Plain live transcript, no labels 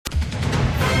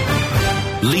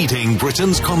leading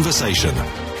Britain's conversation.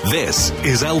 This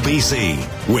is LBC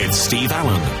with Steve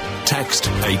Allen. Text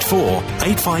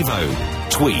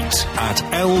 84850. Tweet at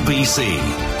LBC.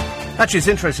 Actually, it's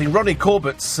interesting. Ronnie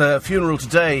Corbett's funeral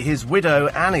today. His widow,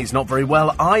 Annie's, not very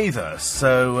well either.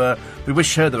 So we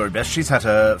wish her the very best. She's had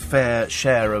her fair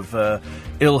share of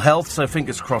ill health, so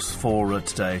fingers crossed for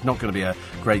today. Not going to be a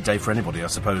great day for anybody, I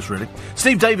suppose, really.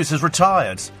 Steve Davis has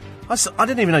retired. I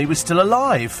didn't even know he was still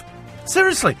alive.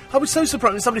 Seriously, I was so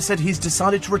surprised when somebody said he's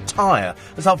decided to retire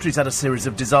as after he's had a series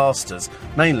of disasters,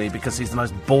 mainly because he's the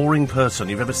most boring person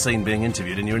you've ever seen being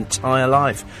interviewed in your entire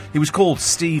life. He was called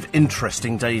Steve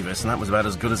Interesting Davis, and that was about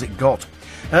as good as it got.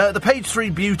 The Page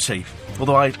 3 beauty,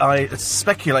 although I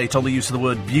speculate on the use of the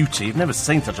word beauty. You've never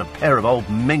seen such a pair of old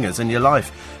mingers in your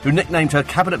life, who nicknamed her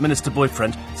cabinet minister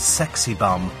boyfriend Sexy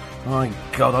Bum. My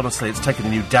God, honestly, it's taken a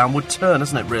new downward turn,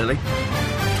 hasn't it, really?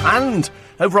 And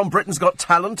over on Britain's Got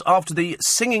Talent, after the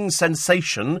singing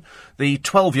sensation, the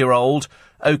 12-year-old,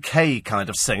 OK kind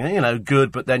of singer, you know,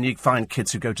 good, but then you find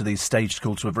kids who go to these stage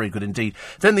schools who are very good indeed.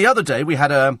 Then the other day we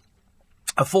had a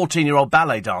 14-year-old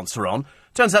ballet dancer on.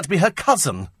 Turns out to be her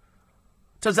cousin.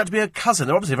 They're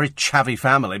obviously a very chavvy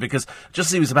family, because just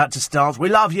as he was about to start, "We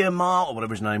love you, Ma," or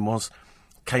whatever his name was,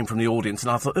 came from the audience, and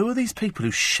I thought, who are these people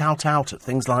who shout out at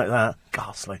things like that?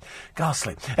 Ghastly.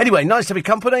 Anyway, nice to be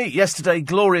company. Yesterday,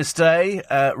 glorious day.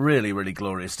 Really, really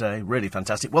glorious day. Really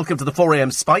fantastic. Welcome to the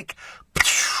 4am spike.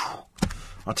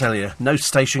 I'll tell you, no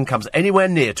station comes anywhere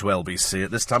near to LBC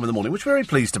at this time of the morning, which we're very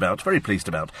pleased about.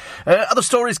 Other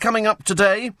stories coming up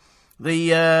today.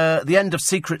 The end of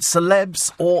Secret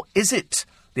Celebs, or is it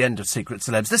the end of Secret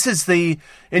Celebs? This is the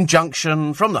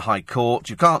injunction from the High Court.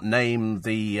 You can't name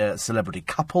the celebrity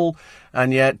couple,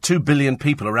 and yet 2 billion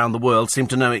people around the world seem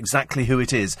to know exactly who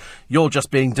it is. You're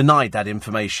just being denied that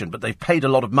information, but they've paid a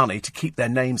lot of money to keep their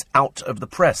names out of the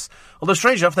press. Although,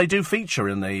 strange enough, they do feature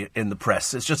in the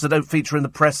press. It's just they don't feature in the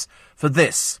press for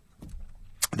this.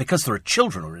 Because there are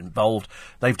children who are involved,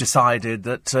 they've decided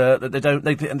that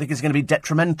they think it's going to be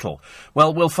detrimental.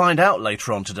 Well, we'll find out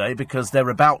later on today, because they're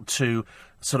about to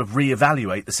sort of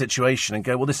re-evaluate the situation and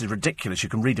go, well, this is ridiculous. You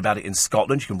can read about it in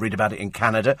Scotland, you can read about it in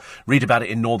Canada, read about it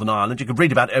in Northern Ireland, you can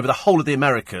read about it over the whole of the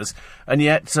Americas, and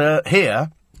yet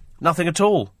here, nothing at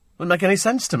all. Doesn't make any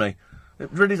sense to me. It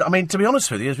really, I mean, to be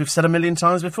honest with you, as we've said a million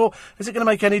times before, is it going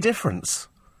to make any difference?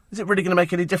 Is it really going to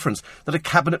make any difference that a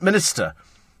cabinet minister,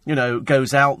 you know,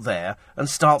 goes out there and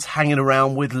starts hanging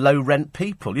around with low-rent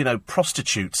people, you know,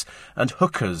 prostitutes and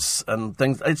hookers and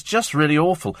things? It's just really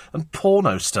awful. And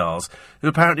porno stars, who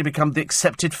apparently become the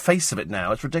accepted face of it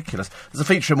now. It's ridiculous. There's a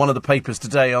feature in one of the papers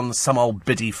today on some old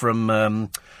biddy from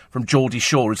Geordie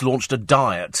Shore who's launched a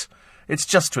diet. It's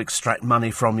just to extract money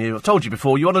from you. I've told you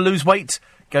before, you want to lose weight?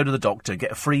 Go to the doctor,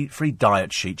 get a free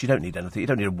diet sheet. You don't need anything. You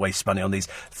don't need to waste money on these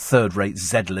third-rate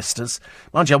Z-listers.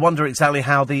 Mind you, I wonder exactly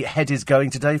how the head is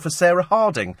going today for Sarah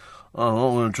Harding. Oh, I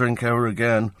don't want to drink her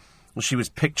again. Well, she was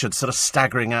pictured sort of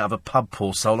staggering out of a pub,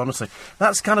 poor soul, honestly.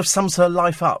 That's kind of sums her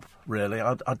life up, really.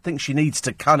 I think she needs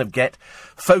to kind of get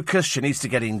focused. She needs to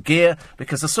get in gear,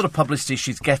 because the sort of publicity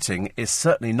she's getting is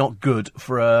certainly not good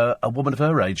for a woman of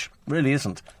her age. Really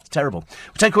isn't. Terrible.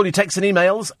 We take all your texts and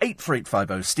emails,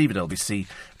 84850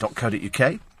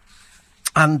 steve@lbc.co.uk.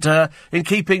 And in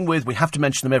keeping with, we have to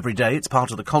mention them every day, it's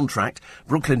part of the contract,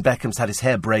 Brooklyn Beckham's had his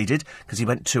hair braided because he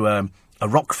went to a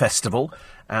rock festival,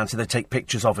 and so they take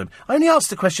pictures of him. I only asked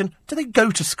the question, do they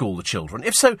go to school, the children?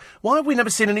 If so, why have we never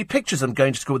seen any pictures of them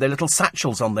going to school with their little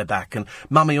satchels on their back and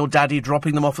mummy or daddy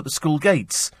dropping them off at the school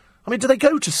gates? I mean, do they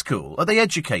go to school? Are they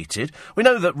educated? We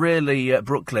know that really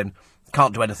Brooklyn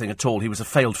can't do anything at all. He was a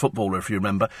failed footballer, if you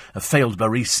remember, a failed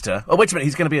barista. Oh, wait a minute,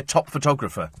 he's going to be a top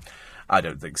photographer. I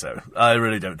don't think so. I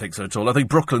really don't think so at all. I think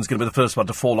Brooklyn's going to be the first one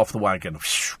to fall off the wagon.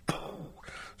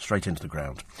 Straight into the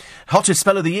ground. Hottest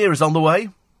spell of the year is on the way.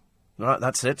 All right,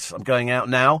 that's it. I'm going out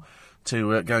now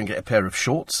to go and get a pair of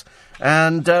shorts.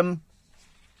 And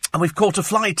we've caught a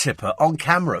fly tipper on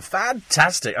camera.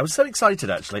 Fantastic. I was so excited,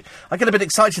 actually. I get a bit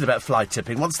excited about fly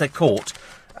tipping once they're caught.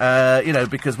 You know,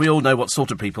 because we all know what sort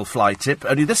of people fly tip,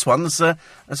 only this one's sort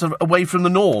of away from the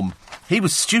norm. He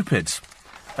was stupid.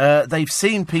 They've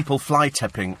seen people fly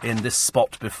tipping in this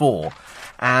spot before,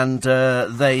 and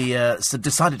they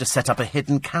decided to set up a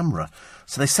hidden camera.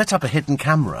 So they set up a hidden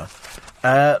camera,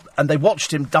 and they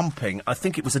watched him dumping, I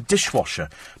think it was a dishwasher,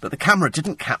 but the camera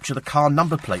didn't capture the car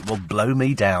number plate. Well, blow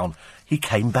me down. He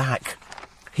came back.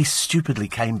 He stupidly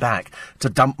came back to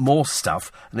dump more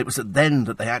stuff, and it was then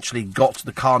that they actually got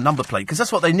the car number plate, because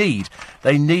that's what they need.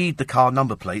 They need the car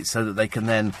number plate so that they can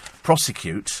then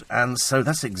prosecute, and so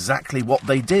that's exactly what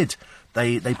they did.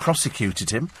 They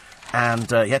prosecuted him,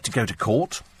 and he had to go to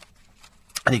court.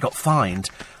 and he got fined,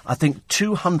 I think,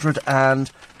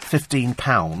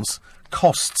 £215,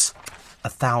 costs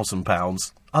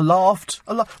 £1,000. I laughed.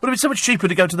 Would have been so much cheaper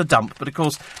to go to the dump, but of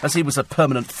course, as he was a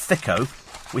permanent thicko,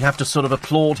 we have to sort of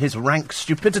applaud his rank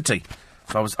stupidity.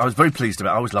 So I was very pleased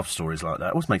about it. I always love stories like that.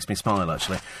 It always makes me smile,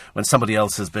 actually, when somebody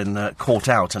else has been caught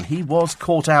out, and he was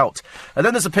caught out. And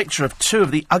then there's a picture of two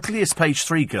of the ugliest page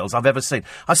 3 girls I've ever seen.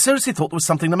 I seriously thought there was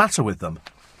something the matter with them.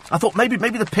 I thought maybe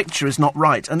the picture is not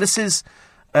right. And this is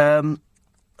the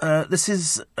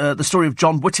story of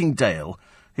John Whittingdale,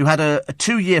 who had a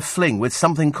 2-year fling with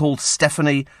something called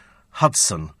Stephanie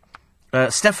Hudson.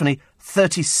 Stephanie,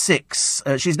 36.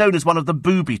 She's known as one of the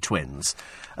Booby twins.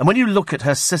 And when you look at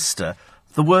her sister,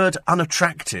 the word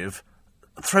unattractive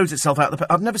throws itself out the...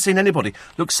 I've never seen anybody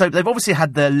look so... They've obviously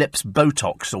had their lips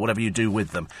Botox or whatever you do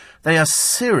with them. They are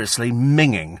seriously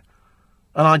minging.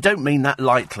 And I don't mean that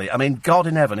lightly. I mean, God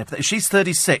in heaven, if she's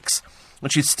 36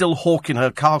 and she's still hawking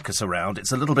her carcass around,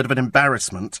 it's a little bit of an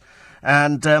embarrassment.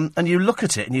 And you look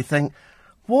at it and you think,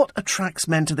 what attracts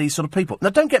men to these sort of people? Now,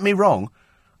 don't get me wrong.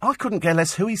 I couldn't care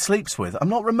less who he sleeps with. I'm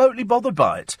not remotely bothered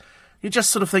by it. You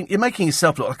just sort of think, you're making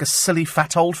yourself look like a silly,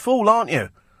 fat old fool, aren't you?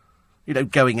 You know,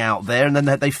 going out there, and then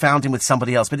they found him with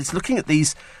somebody else. But it's looking at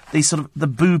these sort of, the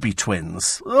Booby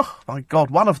twins. Oh, my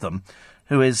God, one of them,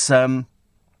 who is,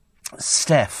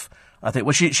 Steph, I think.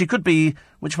 Well, she could be...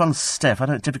 Which one's Steph? I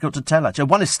don't know, difficult to tell, actually.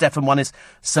 One is Steph and one is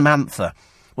Samantha.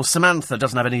 Well, Samantha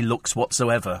doesn't have any looks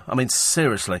whatsoever. I mean,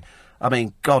 seriously. I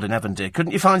mean, God in heaven, dear.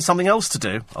 Couldn't you find something else to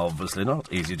do? Obviously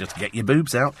not. Easier just to get your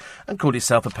boobs out and call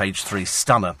yourself a page 3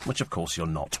 stunner, which, of course, you're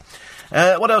not.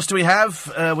 What else do we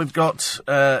have? We've got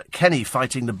Kenny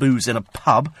fighting the booze in a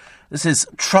pub. This is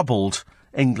troubled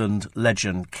England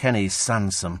legend Kenny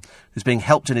Sansom, who's being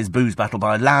helped in his booze battle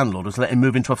by a landlord who's let him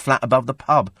move into a flat above the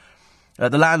pub.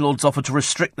 The landlord's offered to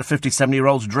restrict the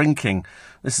 57-year-old's drinking.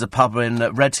 This is a pub in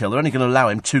Redhill. They're only going to allow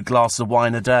him 2 glasses of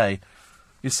wine a day.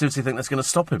 You seriously think that's going to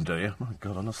stop him, do you? My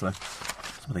God, honestly.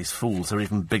 Some of these fools are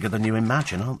even bigger than you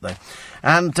imagine, aren't they?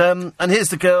 And here's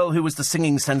the girl who was the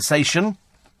singing sensation.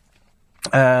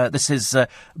 This is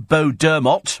Bo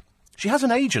Dermott. She has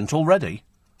an agent already.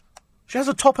 She has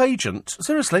a top agent,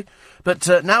 seriously.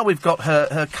 But now we've got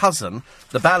her cousin,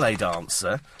 the ballet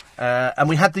dancer, and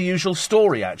we had the usual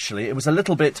story, actually. It was a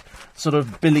little bit sort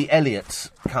of Billy Elliot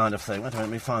kind of thing. Wait a minute,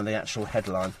 let me find the actual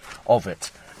headline of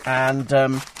it. And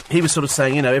he was sort of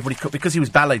saying, you know, everybody could, because he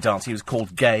was ballet dancer, he was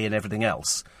called gay and everything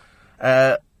else.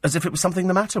 As if it was something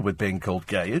the matter with being called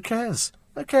gay. Who cares?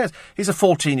 Who cares? He's a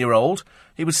 14-year-old.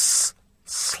 He was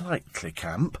slightly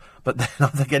camp, but then I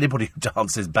think anybody who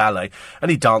dances ballet, and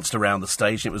he danced around the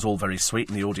stage, and it was all very sweet,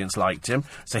 and the audience liked him,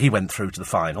 so he went through to the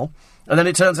final. And then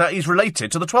it turns out he's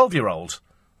related to the 12-year-old.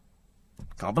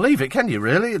 Can't believe it, can you,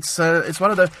 really? It's one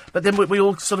of the... But then we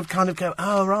all sort of kind of go,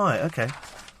 oh, right, OK.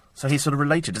 So he's sort of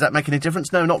related. Does that make any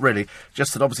difference? No, not really.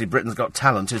 Just that obviously Britain's Got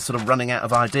Talent is sort of running out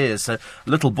of ideas. So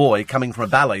little boy coming from a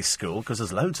ballet school, because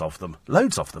there's loads of them.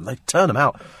 Loads of them. They turn them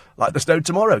out like there's no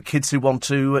tomorrow. Kids who want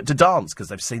to dance because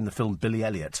they've seen the film Billy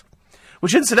Elliot.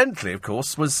 Which, incidentally, of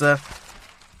course, was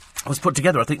put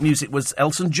together. I think music was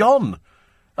Elton John.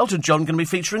 Elton John going to be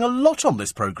featuring a lot on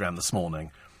this programme this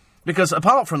morning. Because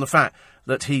apart from the fact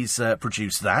that he's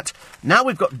produced that, now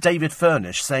we've got David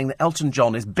Furnish saying that Elton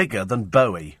John is bigger than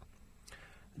Bowie.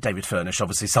 David Furnish,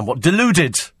 obviously somewhat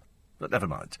deluded. But never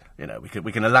mind. You know,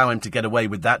 we can allow him to get away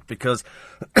with that because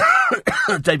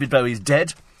David Bowie's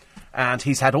dead and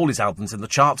he's had all his albums in the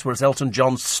charts, whereas Elton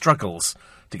John struggles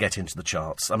to get into the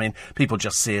charts. I mean, people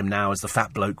just see him now as the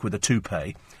fat bloke with a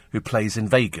toupee who plays in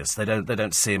Vegas. They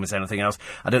don't see him as anything else.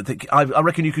 I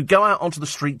reckon you could go out onto the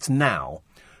streets now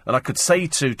and I could say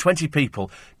to 20 people,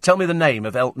 tell me the name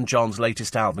of Elton John's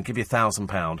latest album and give you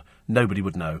 £1,000. Nobody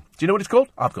would know. Do you know what it's called?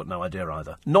 I've got no idea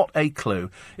either. Not a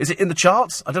clue. Is it in the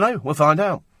charts? I don't know. We'll find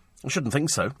out. I shouldn't think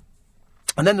so.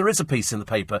 And then there is a piece in the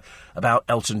paper about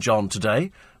Elton John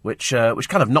today, which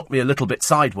kind of knocked me a little bit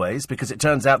sideways, because it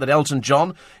turns out that Elton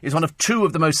John is one of 2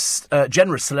 of the most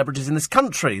generous celebrities in this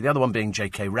country, the other one being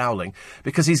J.K. Rowling,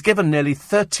 because he's given nearly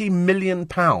 £30 million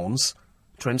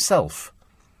to himself.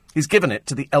 He's given it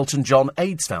to the Elton John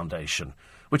AIDS Foundation,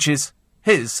 which is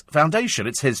his foundation.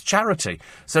 It's his charity.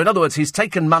 So, in other words, he's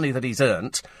taken money that he's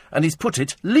earned and he's put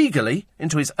it legally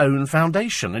into his own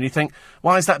foundation. And you think,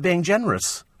 why is that being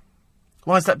generous?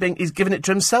 Why is that being... He's given it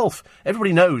to himself.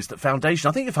 Everybody knows that foundation...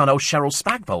 I think you'll find old Cheryl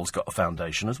Spagbole's got a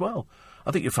foundation as well.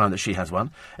 I think you'll find that she has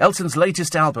one. Elton's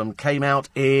latest album came out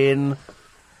in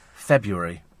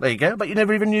February. There you go. But you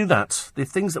never even knew that. The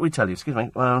things that we tell you. Excuse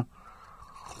me. Well...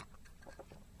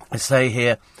 I say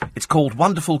here, it's called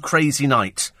Wonderful Crazy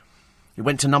Night. It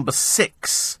went to number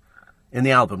 6 in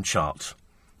the album chart.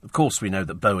 Of course we know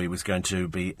that Bowie was going to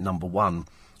be number one,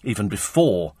 even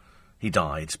before he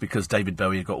died, because David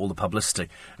Bowie had got all the publicity.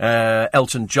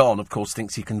 Elton John, of course,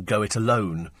 thinks he can go it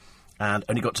alone, and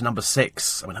only got to number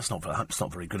 6. I mean, that's not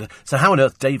very good. So how on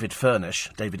earth David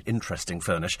Interesting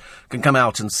Furnish, can come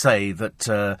out and say that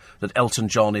that Elton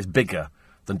John is bigger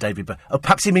than David Bowie? Oh,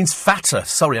 perhaps he means fatter.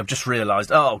 Sorry, I've just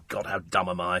realised. Oh, God, how dumb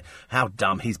am I? How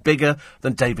dumb. He's bigger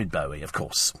than David Bowie, of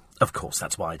course. Of course,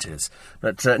 that's why it is.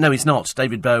 But no, he's not.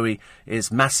 David Bowie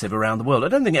is massive around the world. I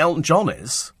don't think Elton John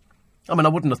is. I mean, I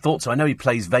wouldn't have thought so. I know he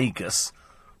plays Vegas,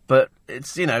 but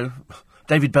it's,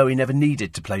 David Bowie never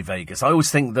needed to play Vegas. I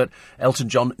always think that Elton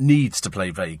John needs to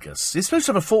play Vegas. He's supposed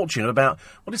to have a fortune of about,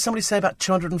 what did somebody say, about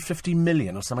 250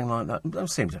 million or something like that? That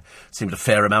seemed a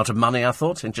fair amount of money, I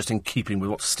thought, and just in keeping with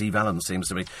what Steve Allen seems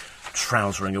to be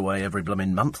trousering away every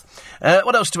blooming month.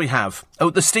 What else do we have? Oh,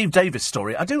 the Steve Davis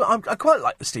story. I quite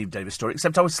like the Steve Davis story,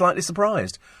 except I was slightly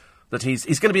surprised that he's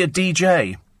going to be a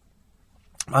DJ.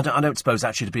 I don't suppose,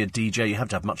 actually, to be a DJ, you have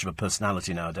to have much of a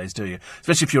personality nowadays, do you?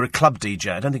 Especially if you're a club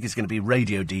DJ. I don't think he's going to be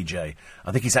radio DJ.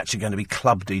 I think he's actually going to be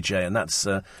club DJ, and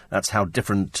that's how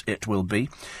different it will be.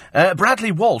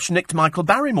 Bradley Walsh nicked Michael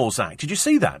Barrymore's act. Did you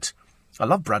see that? I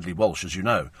love Bradley Walsh, as you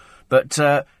know. But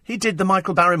he did the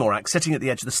Michael Barrymore act, sitting at the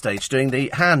edge of the stage, doing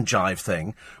the hand jive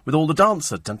thing with all the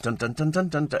dancers. Dun, dun, dun, dun, dun,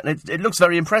 dun, dun. It looks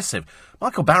very impressive.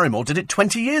 Michael Barrymore did it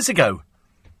 20 years ago.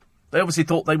 They obviously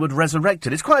thought they would resurrect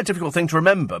it. It's quite a difficult thing to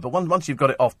remember, but once you've got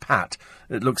it off pat,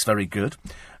 it looks very good.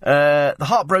 The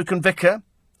heartbroken vicar,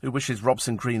 who wishes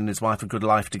Robson Green and his wife a good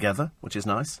life together, which is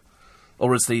nice.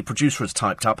 Or as the producer has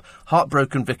typed up,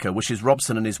 heartbroken vicar wishes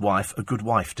Robson and his wife a good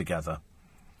wife together.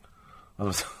 I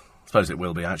suppose it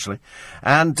will be, actually.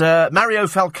 And Mario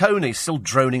Falcone still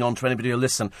droning on to anybody who'll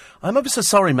listen. I'm ever so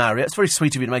sorry, Mario. It's very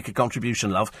sweet of you to make a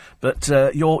contribution, love, but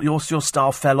your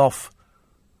star fell off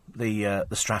the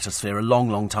stratosphere a long,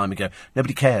 long time ago.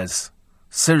 Nobody cares.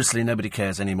 Seriously, nobody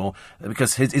cares anymore,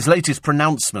 because his latest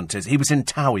pronouncement is, he was in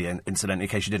Towie, incidentally, in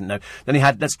case you didn't know. Then he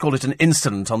had, let's call it an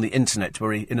incident on the internet,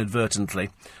 where he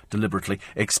inadvertently, deliberately,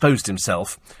 exposed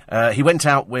himself. He went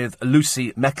out with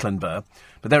Lucy Mecklenburgh,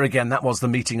 but there again, that was the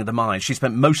meeting of the minds. She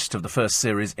spent most of the first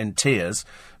series in tears,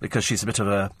 because she's a bit of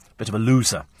a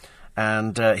loser.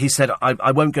 And he said,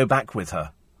 I won't go back with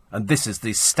her. And this is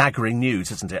the staggering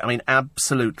news, isn't it? I mean,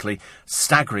 absolutely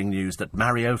staggering news that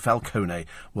Mario Falcone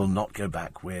will not go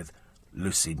back with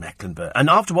Lucy Mecklenburgh. And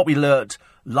after what we learnt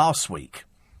last week,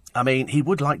 I mean, he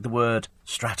would like the word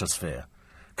stratosphere,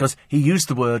 because he used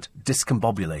the word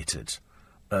discombobulated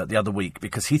the other week,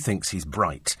 because he thinks he's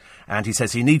bright. And he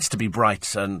says he needs to be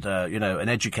bright and, and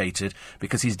educated,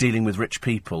 because he's dealing with rich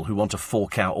people who want to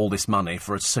fork out all this money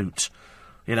for a suit.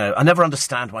 I never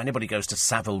understand why anybody goes to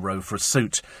Savile Row for a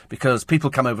suit, because people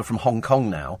come over from Hong Kong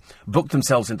now, book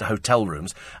themselves into hotel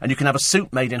rooms, and you can have a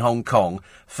suit made in Hong Kong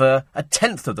for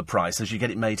 1/10 of the price as you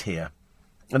get it made here.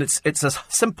 And it's a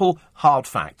simple, hard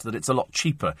fact that it's a lot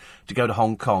cheaper to go to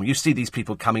Hong Kong. You see these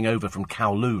people coming over from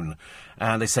Kowloon,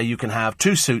 and they say you can have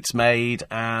 2 suits made,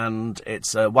 and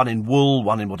it's one in wool,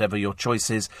 one in whatever your choice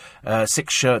is,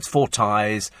 6 shirts, 4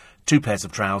 ties, 2 pairs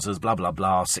of trousers, blah, blah,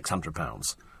 blah,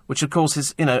 £600. Which, of course,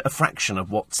 is, a fraction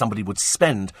of what somebody would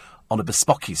spend on a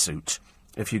bespoke suit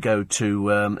if you go to...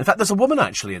 in fact, there's a woman,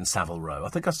 actually, in Savile Row. I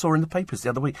think I saw her in the papers the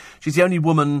other week. She's the only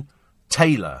woman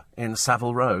tailor in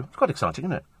Savile Row. It's quite exciting,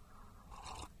 isn't it?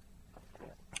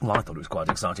 Well, I thought it was quite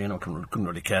exciting, and I couldn't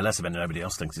really care less if anybody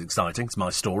else thinks it's exciting. It's my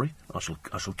story. I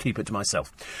shall keep it to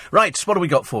myself. Right, what have we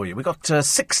got for you? We've got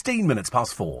 16 minutes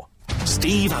past 4.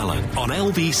 Steve Allen on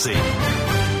LBC.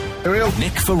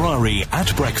 Nick Ferrari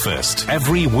at breakfast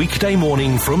every weekday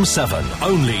morning from 7,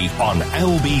 only on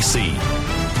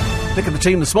LBC. Look at the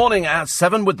team this morning at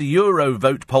 7 with the Euro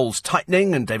vote polls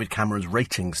tightening and David Cameron's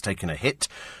ratings taking a hit.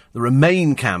 The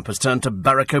Remain camp has turned to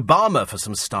Barack Obama for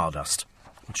some stardust.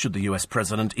 Should the US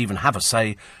president even have a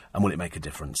say, and will it make a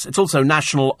difference? It's also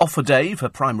National Offer Day for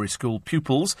primary school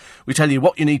pupils. We tell you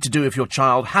what you need to do if your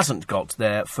child hasn't got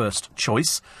their first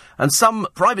choice. And some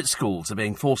private schools are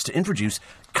being forced to introduce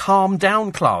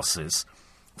calm-down classes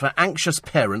for anxious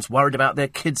parents worried about their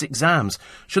kids' exams.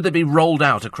 Should they be rolled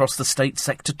out across the state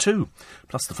sector too?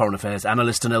 Plus the Foreign Affairs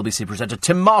analyst and LBC presenter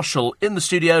Tim Marshall in the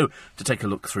studio to take a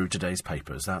look through today's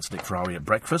papers. That's Nick Ferrari at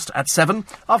breakfast at 7,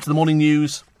 after the morning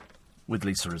news with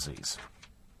Lisa Aziz.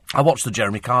 I watched the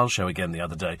Jeremy Kyle show again the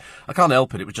other day. I can't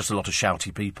help it, it was just a lot of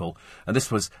shouty people. And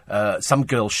this was some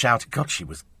girl shouting. God, she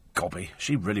was gobby.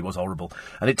 She really was horrible.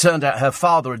 And it turned out her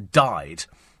father had died.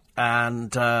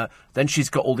 And then she's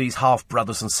got all these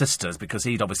half-brothers and sisters, because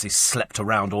he'd obviously slept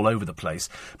around all over the place.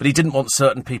 But he didn't want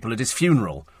certain people at his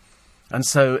funeral. And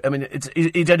so, I mean,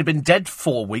 he'd only been dead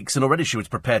 4 weeks, and already she was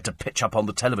prepared to pitch up on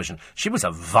the television. She was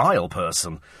a vile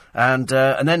person. And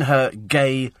then her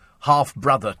gay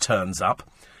half-brother turns up,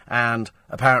 and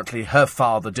apparently her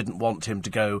father didn't want him to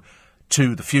go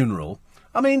to the funeral.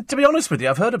 I mean, to be honest with you,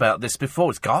 I've heard about this before.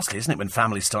 It's ghastly, isn't it, when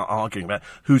families start arguing about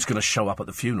who's going to show up at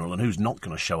the funeral and who's not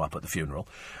going to show up at the funeral.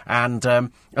 And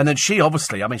then she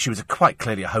obviously, I mean, she was quite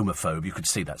clearly a homophobe. You could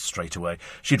see that straight away.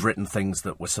 She'd written things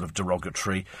that were sort of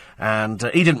derogatory. And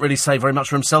he didn't really say very much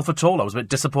for himself at all. I was a bit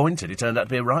disappointed. He turned out to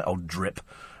be a right old drip.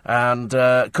 And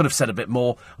could have said a bit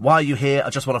more. Why are you here?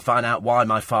 I just want to find out why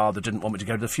my father didn't want me to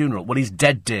go to the funeral. Well, he's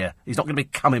dead, dear. He's not going to be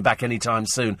coming back anytime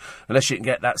soon, unless you can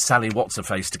get that Sally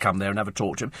What's-her-face to come there and have a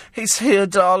talk to him. He's here,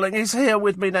 darling. He's here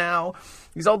with me now.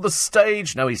 He's on the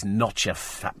stage. No, he's not, you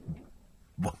fat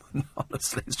woman.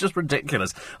 Honestly, it's just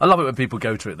ridiculous. I love it when people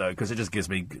go to it, though, because it just gives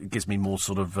me more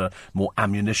sort of more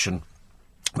ammunition.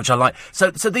 Which I like.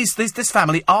 So this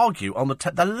family argue on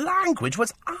the language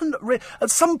was unreal.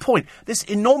 At some point, this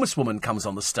enormous woman comes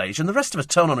on the stage, and the rest of us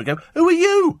turn on and go, "Who are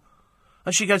you?"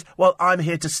 And she goes, "Well, I'm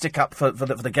here to stick up for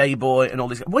the gay boy and all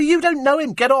these." "Well, you don't know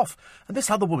him. Get off." And this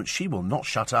other woman, she will not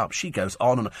shut up. She goes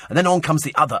on and then on comes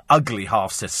the other ugly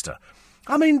half sister.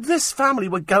 I mean, this family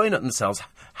were going at themselves,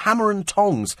 hammer and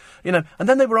tongs, you know. And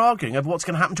then they were arguing over what's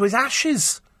going to happen to his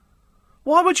ashes.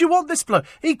 Why would you want this bloke?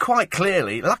 He quite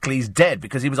clearly, luckily he's dead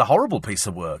because he was a horrible piece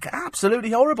of work.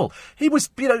 Absolutely horrible. He was,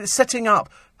 setting up,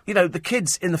 the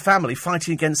kids in the family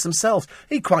fighting against themselves.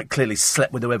 He quite clearly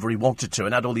slept with whoever he wanted to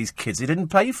and had all these kids he didn't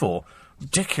pay for.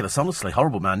 Ridiculous, honestly.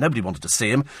 Horrible man. Nobody wanted to see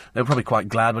him. They were probably quite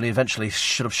glad when he eventually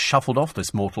should have shuffled off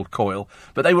this mortal coil.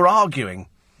 But they were arguing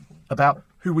about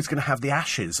who was going to have the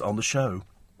ashes on the show.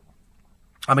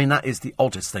 I mean, that is the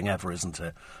oddest thing ever, isn't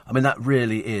it? I mean, that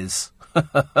really is.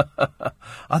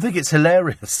 I think it's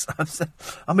hilarious.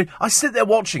 I mean, I sit there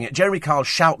watching it. Jeremy Kyle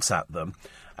shouts at them,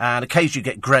 and occasionally you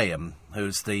get Graham,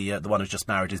 who's the one who's just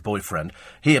married his boyfriend.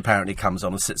 He apparently comes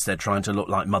on and sits there trying to look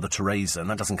like Mother Teresa, and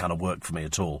that doesn't kind of work for me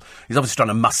at all. He's obviously trying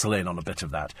to muscle in on a bit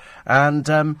of that, and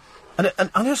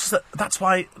that's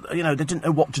why they didn't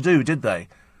know what to do, did they,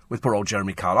 with poor old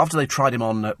Jeremy Kyle after they tried him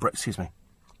on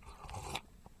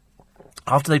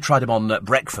After they tried him on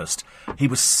Breakfast, he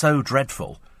was so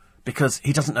dreadful. Because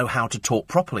he doesn't know how to talk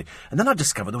properly. And then I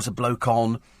discovered there was a bloke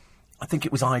on, I think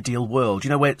it was Ideal World,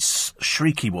 where it's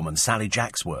Shrieky Woman, Sally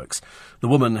Jacks works. The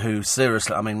woman who,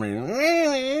 seriously,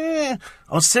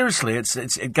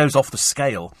 seriously, it goes off the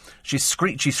scale. She's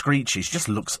screechy. She just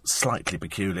looks slightly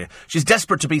peculiar. She's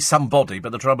desperate to be somebody,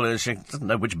 but the trouble is she doesn't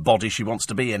know which body she wants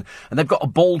to be in. And they've got a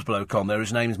bald bloke on there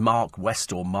whose name's Mark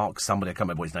West or Mark somebody, I can't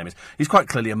remember what his name is. He's quite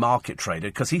clearly a market trader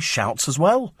because he shouts as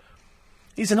well.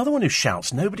 He's another one who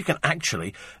shouts. Nobody can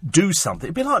actually do something.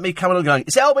 It'd be like me coming along going,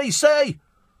 "It's LBC!"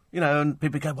 And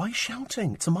people go, "Why are you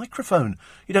shouting? It's a microphone.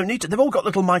 You don't need to." They've all got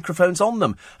little microphones on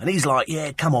them. And he's like,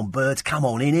 "Yeah, come on, birds, come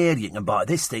on in here. You can buy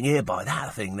this thing here, buy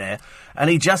that thing there." And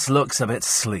he just looks a bit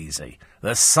sleazy.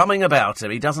 There's something about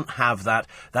him. He doesn't have that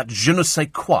je ne sais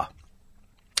quoi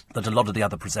that a lot of the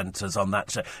other presenters on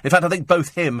that show. In fact, I think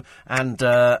both him and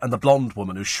the blonde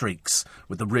woman who shrieks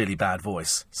with the really bad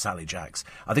voice, Sally Jacks,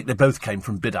 I think they both came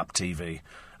from Bid Up TV.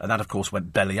 And that, of course,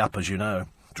 went belly up, as you know.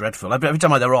 Dreadful. Every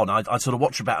time they're on, I sort of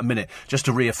watch for about a minute just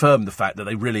to reaffirm the fact that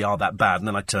they really are that bad, and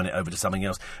then I turn it over to something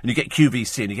else. And you get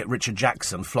QVC and you get Richard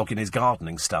Jackson flogging his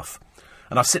gardening stuff.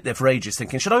 And I sit there for ages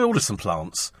thinking, should I order some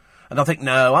plants? And I think,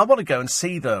 no, I want to go and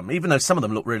see them. Even though some of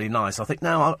them look really nice, I think,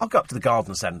 no, I'll go up to the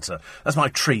garden centre. That's my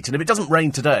treat. And if it doesn't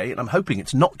rain today, and I'm hoping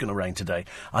it's not going to rain today,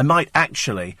 I might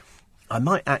actually, what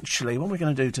are we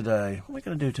going to do today?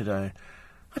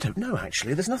 I don't know,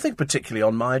 actually. There's nothing particularly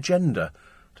on my agenda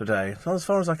today. So as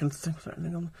far as I can think,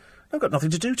 I've got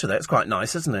nothing to do today. It's quite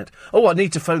nice, isn't it? Oh, I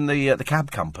need to phone the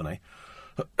cab company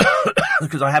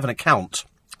because I have an account.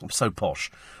 I'm so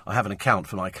posh. I have an account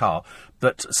for my car.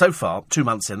 But so far, 2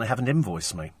 months in, they haven't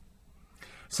invoiced me.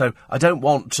 So I don't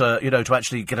want, to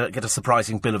actually get a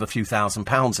surprising bill of a few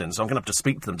 £1,000s in. So I'm going to have to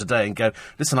speak to them today and go,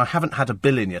 listen, I haven't had a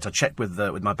bill in yet. I checked with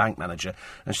my bank manager.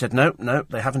 And she said, no,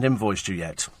 they haven't invoiced you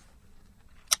yet.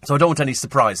 So I don't want any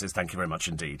surprises, thank you very much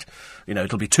indeed.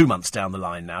 It'll be 2 months down the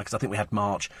line now, because I think we had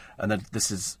March, and then this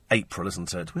is April,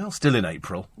 isn't it? We are still in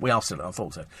April. I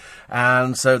thought so.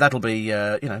 And so that'll be,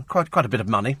 quite a bit of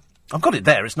money. I've got it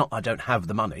there, it's not I don't have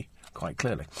the money, quite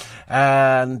clearly.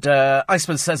 And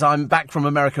Iceman says, I'm back from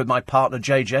America with my partner,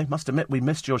 JJ. Must admit, we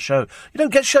missed your show. You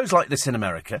don't get shows like this in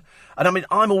America. And I mean,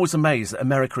 I'm always amazed that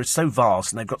America is so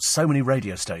vast and they've got so many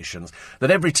radio stations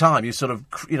that every time you sort of,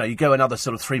 you go another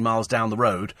sort of 3 miles down the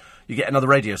road, you get another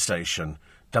radio station.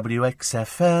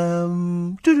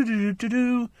 WXFM,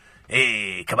 do-do-do-do-do-do.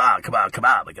 hey, come on, we're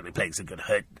going to be playing some good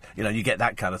hurt. You know, you get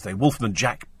that kind of thing. Wolfman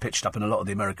Jack pitched up in a lot of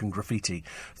the American graffiti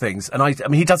things. And I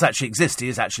mean, he does actually exist. He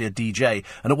is actually a DJ.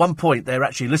 And at one point, they're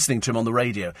actually listening to him on the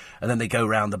radio, and then they go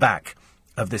round the back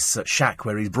of this shack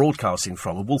where he's broadcasting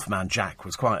from. And Wolfman Jack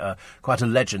was quite a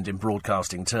legend in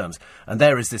broadcasting terms. And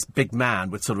there is this big man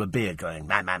with sort of a beard going,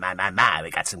 man, we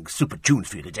got some super tunes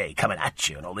for you today, coming at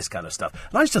you, and all this kind of stuff.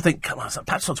 And I used to think, come on,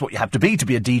 perhaps that's what you have to be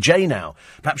a DJ now.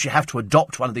 Perhaps you have to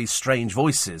adopt one of these strange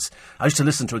voices. I used to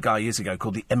listen to a guy years ago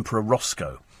called the Emperor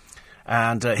Roscoe.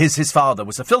 And his father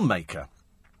was a filmmaker,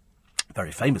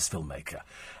 very famous filmmaker.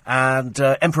 And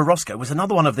Emperor Roscoe was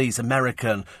another one of these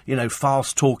American, you know,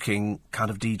 fast-talking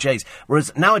kind of DJs.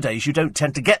 Whereas nowadays you don't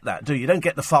tend to get that, do you? You don't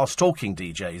get the fast-talking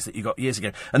DJs that you got years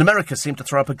ago. And America seemed to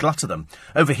throw up a glut of them.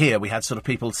 Over here we had sort of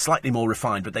people slightly more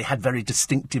refined, but they had very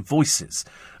distinctive voices.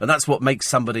 And that's what makes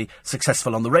somebody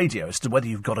successful on the radio, as to whether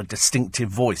you've got a distinctive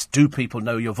voice. Do people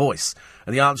know your voice?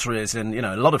 And the answer is, in, you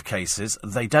know, a lot of cases,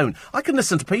 they don't. I can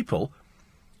listen to people,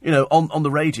 you know, on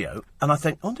the radio, and I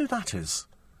think, I wonder who that is.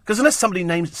 Because unless somebody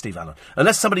named Steve Allen,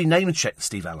 unless somebody name-checked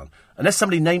Steve Allen, unless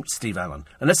somebody named Steve Allen,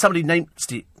 unless somebody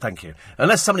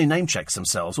unless somebody name-checks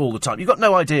themselves all the time, you've got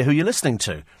no idea who you're listening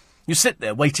to. You sit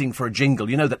there waiting for a jingle.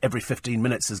 You know that every 15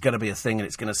 minutes there's going to be a thing and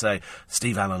it's going to say,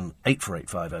 Steve Allen,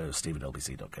 84850,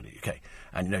 steve@lbc.co.uk.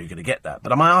 And you know you're going to get that.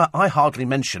 But I hardly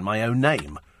mention my own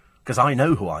name, because I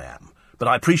know who I am. But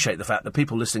I appreciate the fact that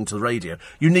people listening to the radio,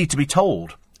 you need to be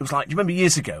told. It was like, do you remember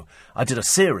years ago, I did a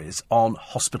series on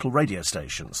hospital radio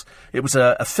stations. It was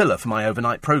a filler for my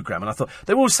overnight programme, and I thought,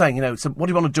 they were always saying, you know, so what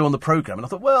do you want to do on the programme? And I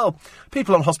thought, well,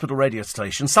 people on hospital radio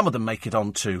stations, some of them make it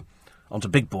onto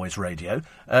Big Boys Radio,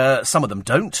 some of them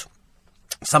don't.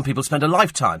 Some people spend a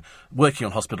lifetime working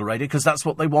on hospital radio because that's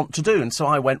what they want to do. And so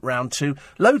I went round to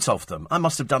loads of them. I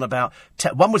must have done about...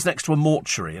 One was next to a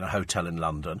mortuary in a hotel in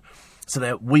London, so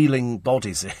they're wheeling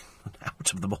bodies in.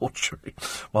 Out of the mortuary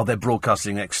while they're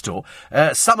broadcasting next door.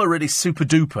 Some are really super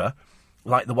duper,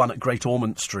 like the one at Great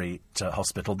Ormond Street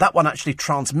Hospital. That one actually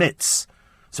transmits.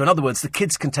 So in other words, the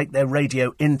kids can take their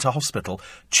radio into hospital,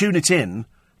 tune it in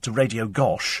to Radio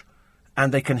Gosh,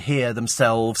 and they can hear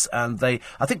themselves. And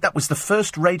I think that was the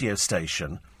first radio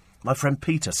station. My friend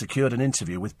Peter secured an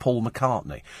interview with Paul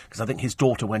McCartney, because I think his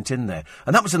daughter went in there.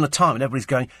 And that was in the time, and everybody's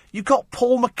going, you got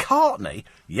Paul McCartney?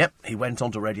 Yep, he went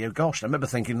on to Radio Gosh. And I remember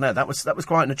thinking, no, that was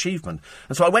quite an achievement.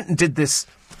 And so I went and did this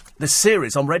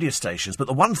series on radio stations, but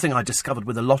the one thing I discovered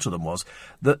with a lot of them was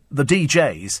that the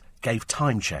DJs gave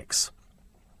time checks.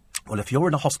 Well, if you're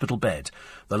in a hospital bed,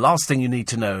 the last thing you need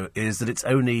to know is that it's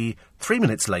only 3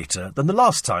 minutes later than the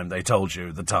last time they told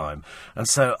you the time. And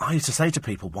so I used to say to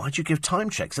people, why do you give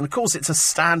time checks? And of course, it's a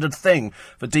standard thing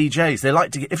for DJs. They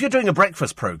like to if you're doing a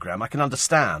breakfast programme, I can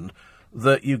understand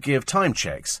that you give time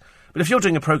checks. But if you're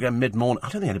doing a programme mid-morning, I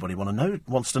don't think anybody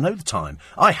wants to know the time.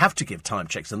 I have to give time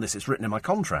checks on this. It's written in my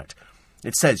contract.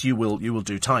 It says you will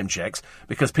do time checks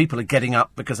because people are getting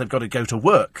up because they've got to go to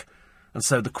work. And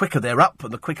so the quicker they're up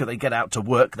and the quicker they get out to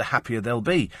work, the happier they'll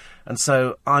be. And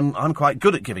so I'm quite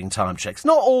good at giving time checks.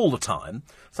 Not all the time.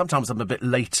 Sometimes I'm a bit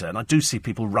later, and I do see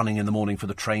people running in the morning for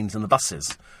the trains and the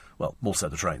buses. Well, more so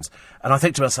the trains. And I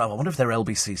think to myself, I wonder if they're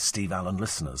LBC Steve Allen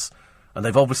listeners. And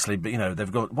they've obviously, you know,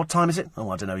 they've got... What time is it?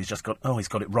 Oh, I don't know. He's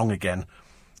got it wrong again.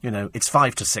 You know, it's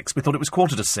 5 to 6. We thought it was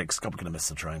 4:45. God, we're going to miss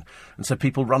the train. And so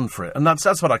people run for it. And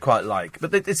that's what I quite like.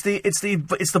 But it's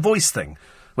the voice thing.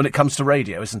 When it comes to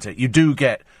radio, isn't it? You do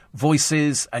get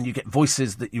voices, and you get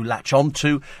voices that you latch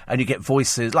onto, and you get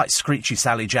voices like Screechy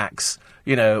Sally Jacks,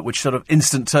 you know, which sort of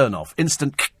instant turn-off.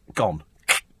 Instant gone,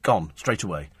 straight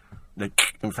away.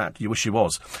 In fact, you wish you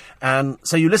was. And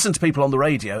so you listen to people on the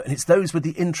radio, and it's those with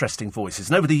the interesting voices.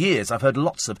 And over the years, I've heard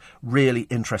lots of really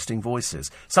interesting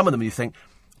voices. Some of them you think,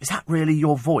 is that really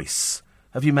your voice?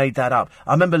 Have you made that up?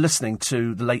 I remember listening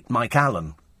to the late Mike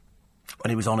Allen when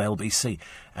he was on LBC,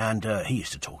 and he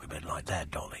used to talk a bit like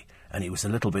that, Dolly, and he was a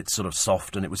little bit sort of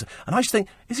soft, and I used to think,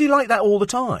 is he like that all the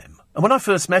time? And when I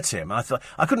first met him, I thought,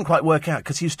 I couldn't quite work out,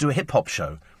 because he used to do a hip-hop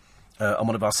show on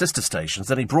one of our sister stations,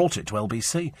 then he brought it to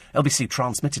LBC. LBC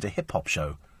transmitted a hip-hop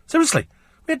show. Seriously,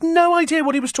 we had no idea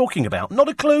what he was talking about, not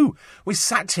a clue. We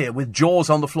sat here with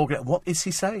jaws on the floor going, what is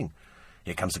he saying?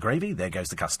 Here comes the gravy, there goes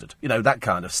the custard. You know, that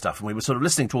kind of stuff. And we were sort of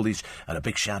listening to all these, and a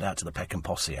big shout-out to the Peckham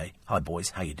Posse, eh? Hi,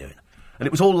 boys, how you doing? And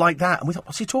it was all like that, and we thought,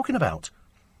 what's he talking about?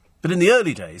 But in the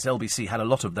early days, LBC had a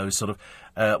lot of those sort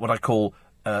of, what I call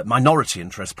minority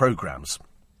interest programmes,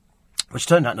 which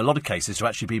turned out in a lot of cases to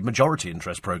actually be majority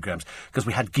interest programmes, because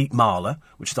we had Geet Marler,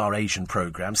 which is our Asian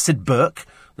programme. Sid Burke,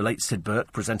 the late Sid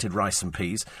Burke, presented Rice and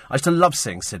Peas. I used to love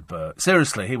seeing Sid Burke.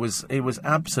 Seriously, he was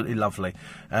absolutely lovely.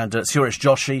 And Suresh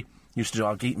Joshi, used to do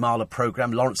our Geet Marler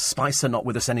programme. Lawrence Spicer, not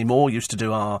with us anymore, used to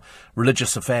do our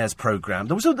religious affairs programme.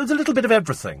 There was a little bit of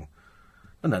everything.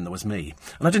 And then there was me.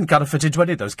 And I didn't kind of fit into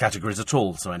any of those categories at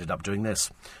all, so I ended up doing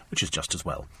this, which is just as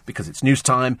well. Because it's news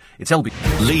time, it's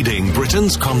LBC. Leading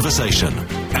Britain's conversation.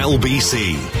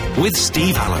 LBC with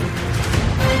Steve Allen.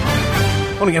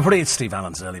 Morning, everybody. It's Steve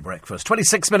Allen's Early Breakfast.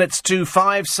 26 minutes to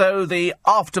 5, so the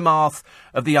aftermath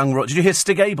of the young royal. Did you hear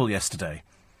Stig Abel yesterday?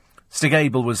 Stig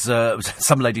Abel was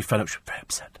some lady phoned up. She was very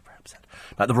upset.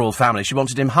 About the royal family. She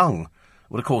wanted him hung.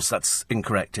 Well, of course, that's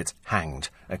incorrect. It's hanged,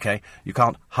 OK? You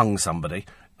can't hung somebody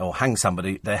or hang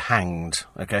somebody. They're hanged,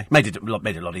 OK? Made it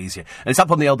a lot easier. And it's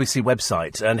up on the LBC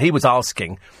website. And he was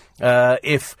asking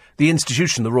if the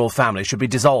institution, the royal family, should be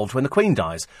dissolved when the Queen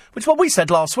dies, which is what we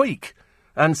said last week.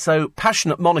 And so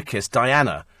passionate monarchist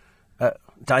Diana,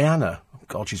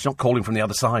 God, she's not calling from the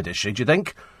other side, is she, do you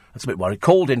think? That's a bit worried.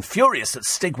 Called in, furious that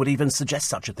Stig would even suggest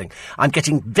such a thing. I'm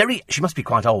getting she must be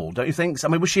quite old, don't you think? I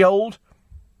mean, was she old?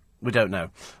 We don't know.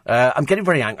 I'm getting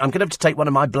very angry. I'm going to have to take one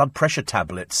of my blood pressure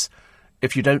tablets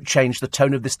if you don't change the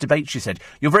tone of this debate, she said.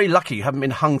 You're very lucky you haven't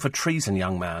been hung for treason,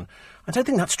 young man. I don't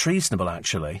think that's treasonable,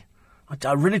 actually.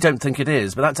 I really don't think it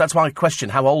is, but that's why I question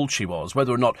how old she was,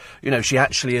 whether or not, she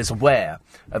actually is aware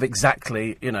of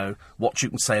exactly, what you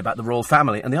can say about the royal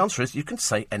family. And the answer is you can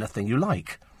say anything you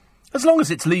like, as long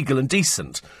as it's legal and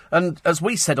decent. And as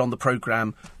we said on the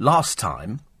programme last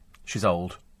time, she's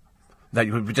old.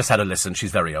 We just had a listen.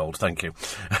 She's very old, thank you.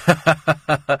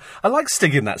 I like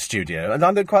Stig in that studio, and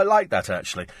I don't quite like that,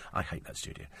 actually. I hate that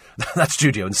studio. That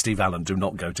studio and Steve Allen do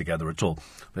not go together at all.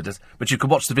 But you can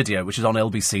watch the video, which is on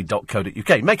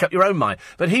lbc.co.uk. Make up your own mind.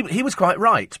 But he was quite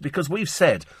right, because we've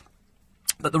said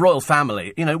that the royal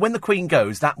family, when the Queen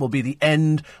goes, that will be the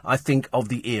end, I think, of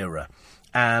the era.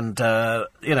 And,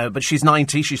 but she's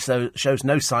 90, she shows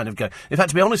no sign of going. In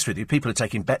fact, to be honest with you, people are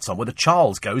taking bets on whether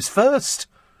Charles goes first.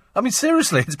 I mean,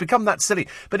 seriously, it's become that silly.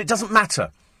 But it doesn't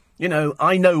matter.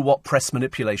 I know what press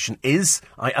manipulation is.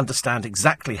 I understand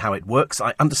exactly how it works.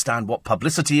 I understand what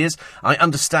publicity is. I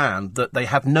understand that they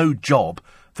have no job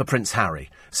for Prince Harry.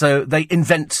 So they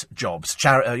invent jobs.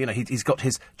 He's got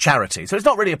his charity. So it's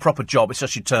not really a proper job. It's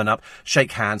just you turn up,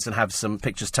 shake hands and have some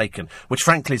pictures taken, which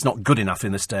frankly is not good enough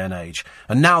in this day and age.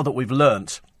 And now that we've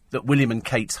learnt that William and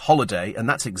Kate's holiday, and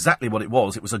that's exactly what it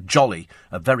was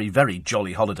a very, very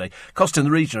jolly holiday, cost in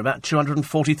the region of about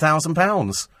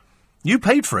 £240,000. You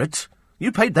paid for it.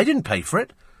 They didn't pay for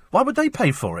it. Why would they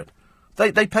pay for it?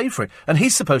 They paid for it. And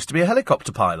he's supposed to be a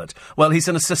helicopter pilot. Well, he's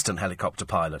an assistant helicopter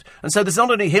pilot. And so there's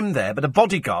not only him there, but a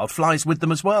bodyguard flies with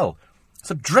them as well.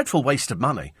 It's a dreadful waste of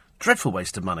money. Dreadful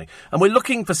waste of money. And we're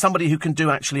looking for somebody who can do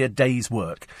actually a day's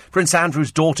work. Prince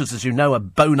Andrew's daughters, as you know, are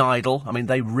bone idle. I mean,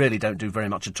 they really don't do very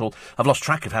much at all. I've lost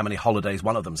track of how many holidays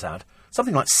one of them's had.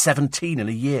 Something like 17 in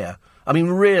a year. I mean,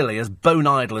 really, as bone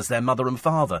idle as their mother and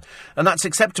father. And that's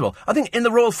acceptable. I think in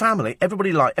the royal family,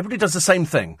 everybody does the same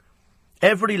thing.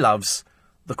 Everybody loves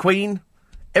the Queen.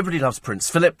 Everybody loves Prince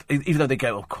Philip, even though they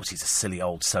go, of course, he's a silly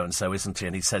old so-and-so, isn't he?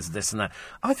 And he says this and that.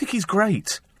 I think he's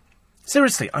great.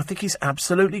 Seriously, I think he's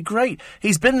absolutely great.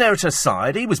 He's been there at her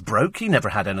side. He was broke. He never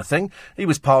had anything. He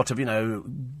was part of,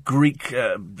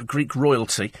 Greek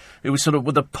royalty. It was sort of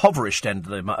with the impoverished end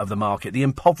of the market, the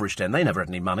impoverished end. They never had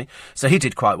any money. So he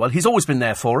did quite well. He's always been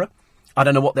there for her. I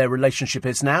don't know what their relationship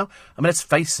is now. I mean, let's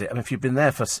face it. I mean, if you've been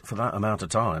there for that amount of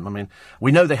time, I mean,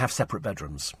 we know they have separate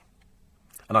bedrooms.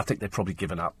 And I think they've probably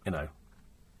given up,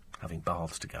 having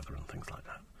baths together and things like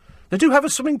that. They do have a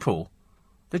swimming pool.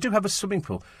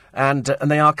 And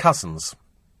they are cousins.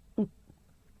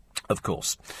 Of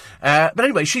course. But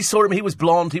anyway, she saw him, he was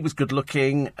blonde, he was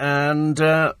good-looking, and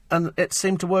it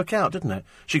seemed to work out, didn't it?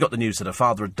 She got the news that her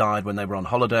father had died when they were on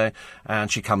holiday, and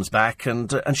she comes back,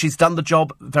 and she's done the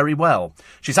job very well.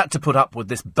 She's had to put up with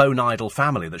this bone-idle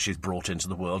family that she's brought into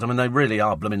the world. I mean, they really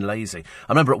are blooming lazy.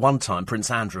 I remember at one time,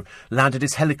 Prince Andrew landed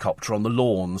his helicopter on the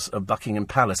lawns of Buckingham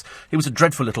Palace. He was a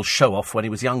dreadful little show-off when he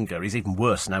was younger. He's even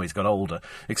worse now he's got older.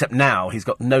 Except now he's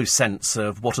got no sense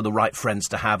of what are the right friends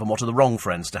to have and what are the wrong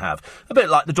friends to have. A bit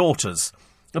like the daughters.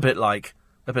 A bit like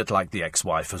the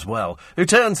ex-wife as well, who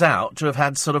turns out to have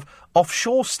had sort of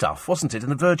offshore stuff, wasn't it, in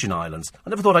the Virgin Islands? I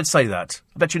never thought I'd say that.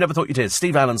 I bet you never thought you did.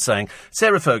 Steve Allen saying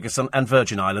Sarah Ferguson and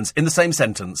Virgin Islands in the same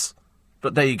sentence.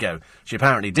 But there you go. She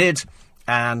apparently did,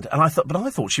 and I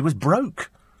thought she was broke.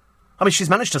 I mean,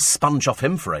 she's managed to sponge off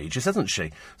him for ages, hasn't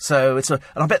she? So and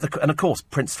I bet and of course,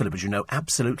 Prince Philip, as you know,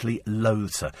 absolutely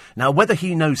loathes her. Now, whether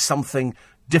he knows something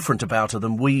different about her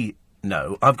than we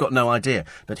know, I've got no idea.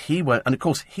 But he won't, and of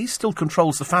course, he still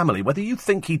controls the family, whether you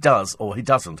think he does or he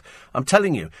doesn't. I'm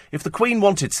telling you, if the Queen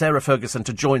wanted Sarah Ferguson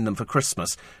to join them for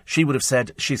Christmas, she would have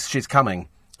said she's coming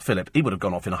Philip, he would have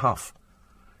gone off in a huff.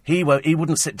 He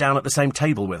wouldn't sit down at the same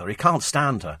table with her. He can't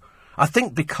stand her. I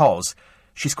think because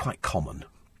she's quite common.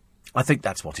 I think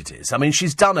that's what it is. I mean,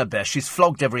 she's done her best. She's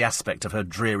flogged every aspect of her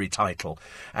dreary title.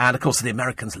 And, of course, the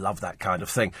Americans love that kind of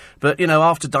thing. But, you know,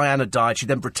 after Diana died, she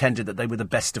then pretended that they were the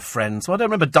best of friends. Well, I don't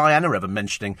remember Diana ever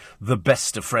mentioning the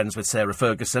best of friends with Sarah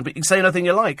Ferguson, but you can say anything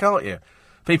you like, can't you?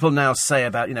 People now say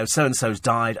about, you know, so-and-so's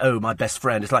died, oh, my best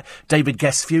friend. It's like David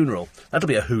Guest's funeral. That'll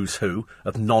be a who's who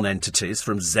of non-entities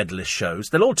from Z-list shows.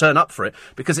 They'll all turn up for it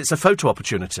because it's a photo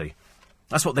opportunity.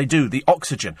 That's what they do, the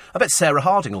oxygen. I bet Sarah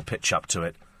Harding will pitch up to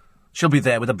it. She'll be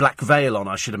there with a black veil on,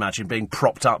 I should imagine, being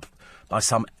propped up by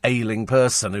some ailing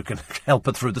person who can help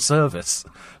her through the service.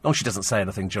 As long as she doesn't say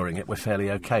anything during it, we're fairly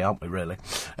OK, aren't we, really?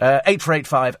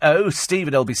 84850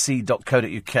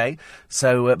 steve@lbc.co.uk.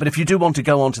 So, but if you do want to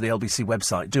go onto the LBC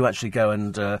website, do actually go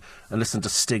and listen to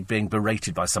Stig being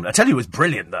berated by somebody. I tell you, it was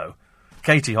brilliant, though.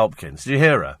 Katie Hopkins. Did you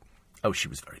hear her? Oh, she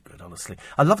was very good, honestly.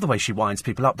 I love the way she winds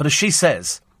people up. But as she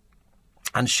says...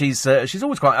 And she's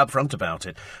always quite upfront about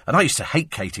it. And I used to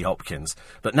hate Katie Hopkins,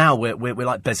 but now we're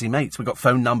like Bezzy mates. We've got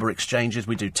phone number exchanges,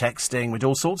 we do texting, we do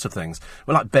all sorts of things.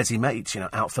 We're like Bezzy mates, you know,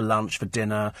 out for lunch, for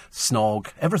dinner,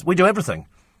 snog, we do everything.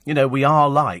 You know, we are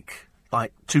like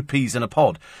two peas in a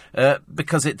pod,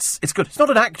 because it's good. It's not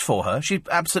an act for her. She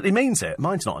absolutely means it.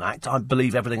 Mine's not an act. I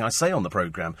believe everything I say on the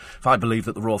programme. If I believe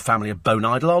that the royal family are bone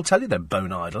idle, I'll tell you they're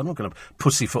bone idle. I'm not going to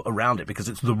pussyfoot around it because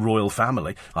it's the royal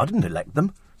family. I didn't elect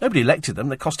them. Nobody elected them.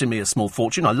 They're costing me a small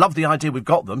fortune. I love the idea we've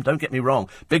got them. Don't get me wrong.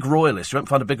 Big royalists. You won't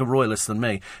find a bigger royalist than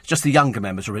me. It's just the younger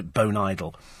members are a bit bone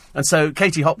idle. And so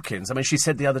Katie Hopkins, I mean, she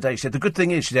said the other day, she said, the good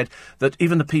thing is, she said, that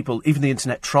even the people, even the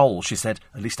internet trolls, she said,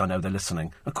 at least I know they're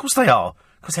listening. Of course they are,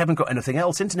 because they haven't got anything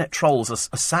else. Internet trolls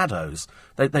are saddos.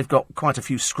 They've got quite a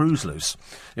few screws loose.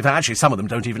 In fact, actually, some of them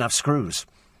don't even have screws.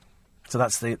 So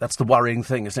that's the worrying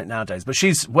thing, isn't it, nowadays? But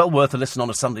she's well worth a listen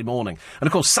on a Sunday morning. And,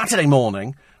 of course, Saturday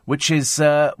morning, which is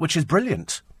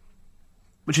brilliant.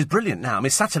 Which is brilliant now. I mean,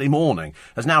 Saturday morning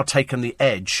has now taken the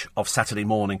edge of Saturday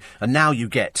morning, and now you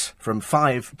get, from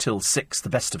 5 till 6, the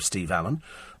best of Steve Allen.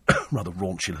 Rather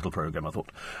raunchy little programme, I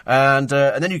thought. And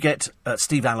then you get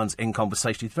Steve Allen's In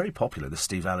Conversation. He's very popular, this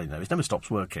Steve Allen, you know. He never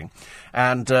stops working.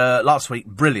 And last week,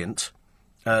 brilliant,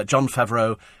 John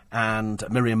Favreau and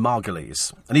Miriam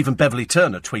Margolyes. And even Beverly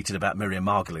Turner tweeted about Miriam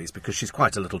Margolyes because she's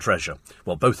quite a little treasure.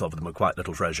 Well, both of them are quite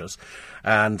little treasures.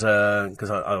 And because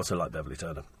I also like Beverly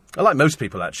Turner. I like most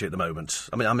people, actually, at the moment.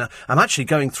 I mean, I'm actually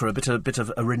going through a bit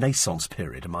of a renaissance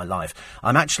period in my life.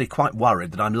 I'm actually quite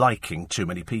worried that I'm liking too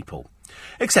many people.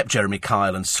 Except Jeremy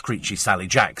Kyle and Screechy Sally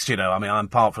Jacks, you know. I mean,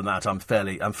 apart from that, I'm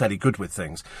fairly good with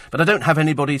things. But I don't have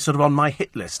anybody sort of on my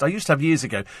hit list. I used to have, years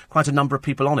ago, quite a number of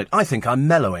people on it. I think I'm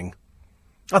mellowing.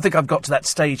 I think I've got to that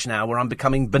stage now where I'm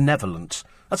becoming benevolent.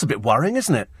 That's a bit worrying,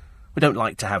 isn't it? We don't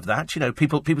like to have that. You know,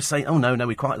 people say, oh, no,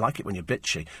 we quite like it when you're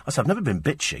bitchy. I said, I've never been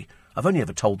bitchy. I've only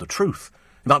ever told the truth.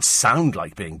 It might sound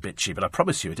like being bitchy, but I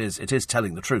promise you it is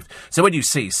telling the truth. So when you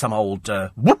see some old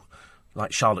whoop,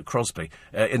 like Charlotte Crosby,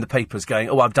 in the papers going,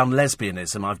 oh, I've done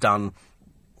lesbianism, I've done...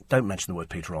 Don't mention the word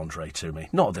Peter Andre to me.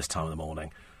 Not at this time of the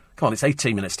morning. Come on, it's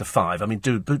 18 minutes to 5. I mean,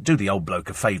 do the old bloke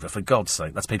a favour, for God's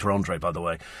sake. That's Peter Andre, by the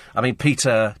way. I mean,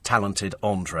 Peter Talented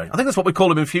Andre. I think that's what we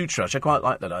call him in future. Actually, I quite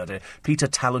like that idea. Peter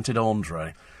Talented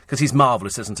Andre. Because he's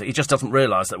marvellous, isn't he? He just doesn't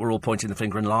realise that we're all pointing the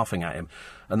finger and laughing at him.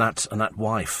 And that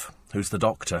wife, who's the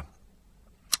doctor.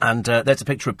 And there's a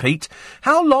picture of Pete.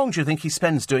 How long do you think he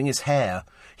spends doing his hair?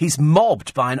 He's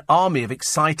mobbed by an army of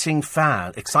excited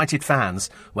fans.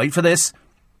 Wait for this.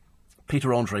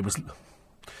 Peter Andre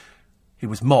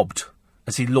was mobbed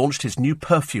as he launched his new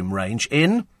perfume range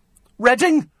in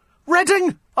Reading!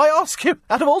 Reading! I ask you,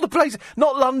 out of all the places,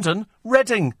 not London,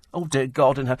 Reading. Oh, dear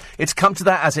God, it's come to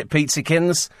that, has it,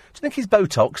 Pete'sikins? Do you think he's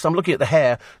Botoxed? I'm looking at the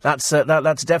hair. That's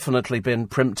definitely been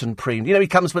primped and preened. You know, he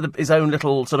comes with his own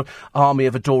little sort of army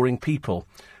of adoring people.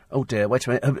 Oh, dear, wait a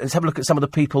minute. Let's have a look at some of the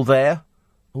people there.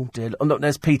 Oh, dear. Oh, look,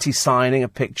 there's Petey signing a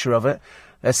picture of it.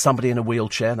 There's somebody in a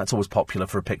wheelchair. That's always popular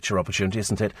for a picture opportunity,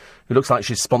 isn't it? Who looks like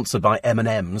she's sponsored by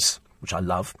M&M's, which I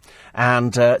love.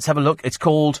 And let's have a look. It's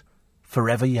called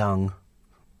Forever Young.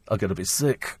 I'm going to be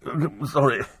sick.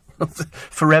 Sorry.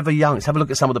 Forever Young. Let's have a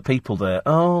look at some of the people there.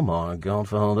 Oh, my God,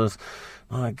 fathers.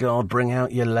 My God, bring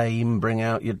out your lame, bring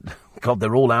out your... God,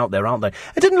 they're all out there, aren't they?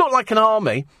 It didn't look like an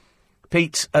army.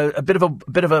 Pete, a bit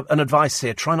of an advice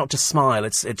here. Try not to smile.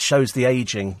 It shows the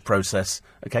ageing process.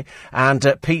 Okay,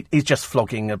 and Pete is just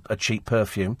flogging a cheap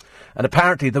perfume, and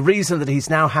apparently the reason that he's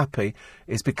now happy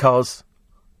is because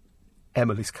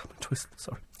Emily's coming to us.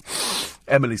 Sorry,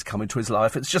 Emily's come into his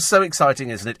life. It's just so exciting,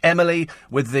 isn't it? Emily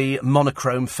with the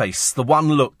monochrome face, the one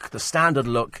look, the standard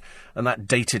look, and that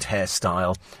dated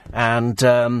hairstyle. And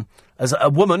as a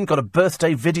woman, got a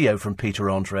birthday video from Peter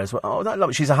Andre as well. Oh, that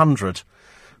lovely. She's 100.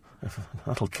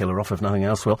 That'll kill her off if nothing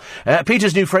else will.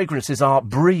 Peter's new fragrances are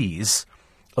Breeze,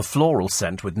 a floral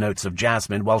scent with notes of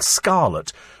jasmine, while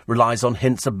Scarlet relies on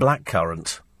hints of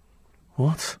blackcurrant.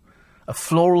 What? A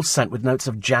floral scent with notes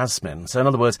of jasmine. So, in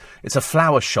other words, it's a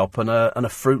flower shop and a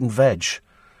fruit and veg.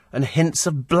 And hints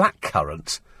of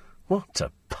blackcurrant. What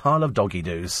a pile of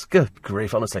doggy-doos. Good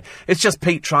grief, honestly. It's just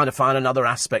Pete trying to find another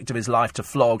aspect of his life to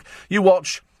flog. You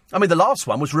watch. I mean, the last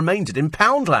one was Remaindered in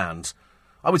Poundland.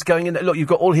 I was going in there. Look, you've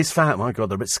got all his fans. My God,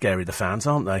 they're a bit scary, the fans,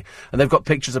 aren't they? And they've got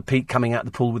pictures of Pete coming out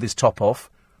the pool with his top off.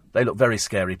 They look very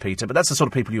scary, Peter, but that's the sort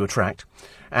of people you attract.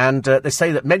 And they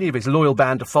say that many of his loyal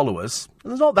band of followers,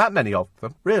 and there's not that many of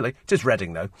them, really, it is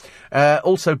Reading, though,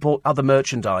 also bought other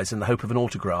merchandise in the hope of an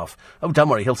autograph. Oh, don't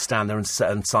worry, he'll stand there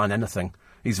and sign anything.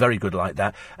 He's very good like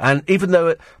that. And even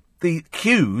though the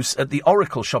queues at the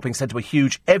Oracle shopping centre were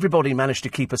huge, everybody managed to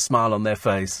keep a smile on their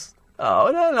face. Oh,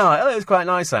 I don't know, it was quite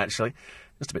nice, actually.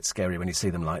 Just a bit scary when you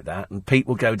see them like that. And Pete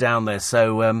will go down there,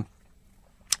 so...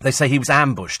 They say he was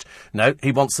ambushed. No,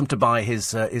 he wants them to buy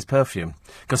his perfume.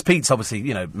 Because Pete's obviously,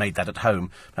 made that at home.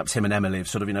 Perhaps him and Emily have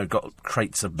sort of, got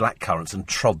crates of blackcurrants and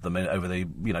trod them over the,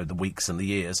 the weeks and the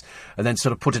years. And then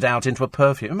sort of put it out into a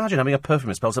perfume. Imagine having a perfume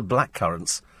that smells of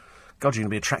blackcurrants. God, you're going to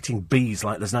be attracting bees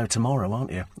like there's no tomorrow,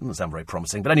 aren't you? Doesn't sound very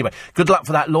promising. But anyway, good luck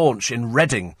for that launch in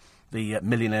Reading. The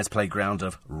millionaires' playground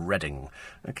of Reading.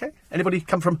 OK? Anybody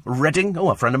come from Reading? Oh,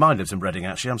 a friend of mine lives in Reading,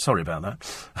 actually. I'm sorry about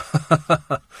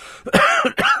that.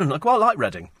 I quite like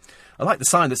Reading. I like the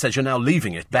sign that says you're now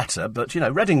leaving it better, but,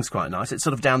 Reading's quite nice. It's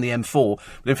sort of down the M4.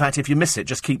 But in fact, if you miss it,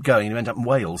 just keep going and you end up in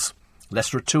Wales.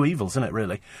 Lesser of two evils, isn't it,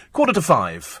 really?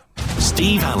 4:45.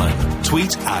 Steve Allen.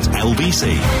 Tweet at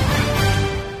LBC.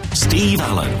 Steve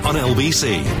Allen on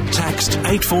LBC. Text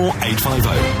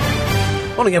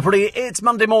 84850. Morning, everybody. It's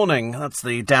Monday morning. That's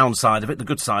the downside of it. The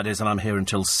good side is, and I'm here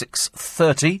until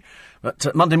 6:30.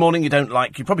 But Monday morning you don't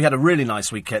like. You probably had a really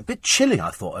nice weekend. Bit chilly, I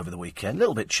thought, over the weekend. A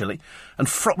little bit chilly. And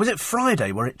was it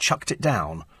Friday where it chucked it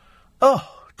down?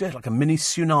 Oh, dear, like a mini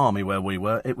tsunami where we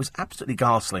were. It was absolutely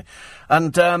ghastly.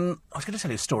 And I was going to tell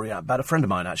you a story about a friend of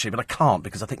mine, actually, but I can't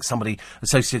because I think somebody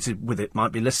associated with it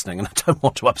might be listening, and I don't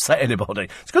want to upset anybody.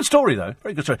 It's a good story, though.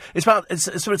 Very good story.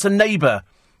 It's a neighbour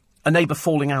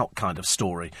falling out kind of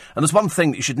story. And there's one thing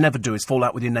that you should never do is fall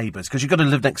out with your neighbours, because you've got to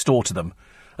live next door to them.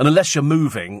 And unless you're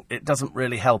moving, it doesn't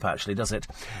really help, actually, does it?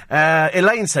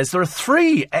 Elaine says there are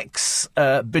 3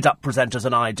 ex-bid-up presenters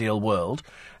in Ideal World,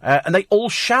 and they all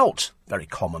shout. Very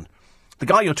common. The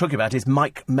guy you're talking about is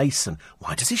Mike Mason.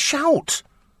 Why does he shout?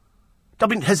 I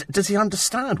mean, does he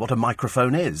understand what a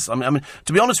microphone is? I mean,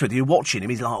 to be honest with you, watching him,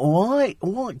 he's like, all right,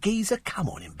 geezer, come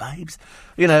on in, babes.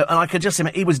 And I could just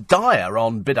imagine, he was dire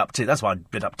on Bid Up TV. That's why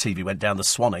Bid Up TV went down the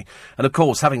Swanee. And, of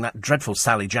course, having that dreadful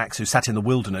Sally Jacks who sat in the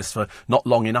wilderness for not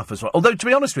long enough as well. Although, to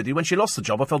be honest with you, when she lost the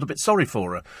job, I felt a bit sorry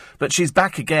for her. But she's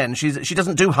back again. She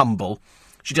doesn't do humble.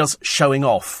 She does showing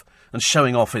off. And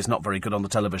showing off is not very good on the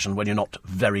television when you're not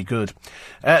very good.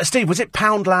 Steve, was it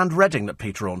Poundland Reading that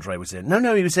Peter Andre was in?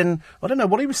 No, he was in... I don't know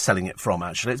what he was selling it from,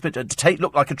 actually. It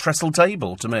looked like a trestle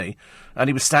table to me. And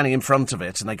he was standing in front of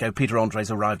it, and they go, Peter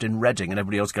Andre's arrived in Reading, and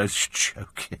everybody else goes,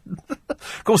 joking.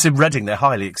 Of course, in Reading, they're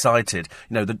highly excited.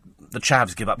 The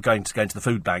chavs give up going to the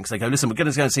food banks. They go, listen, we're going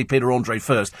to go and see Peter Andre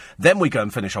first, then we go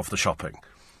and finish off the shopping.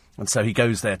 And so he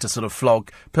goes there to sort of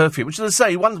flog perfume, which, as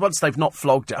I say, once they've not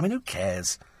flogged it, I mean, who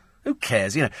cares? Who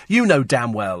cares? You know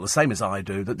damn well, the same as I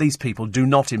do, that these people do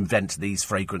not invent these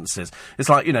fragrances. It's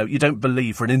like, you don't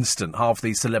believe for an instant half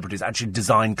these celebrities actually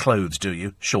design clothes, do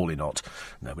you? Surely not.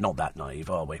 No, we're not that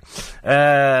naive, are we?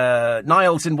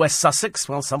 Niall's in West Sussex.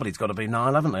 Well, somebody's got to be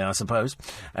Niall, haven't they, I suppose?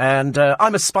 And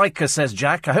I'm a spiker, says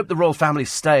Jack. I hope the royal family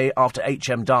stay after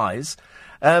HM dies.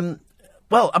 It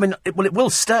will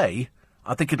stay.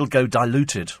 I think it'll go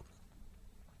diluted.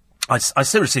 I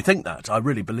seriously think that. I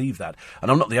really believe that. And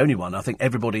I'm not the only one. I think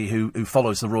everybody who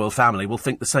follows the royal family will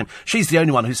think the same. She's the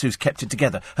only one who's kept it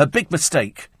together. Her big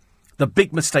mistake, the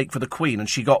big mistake for the Queen, and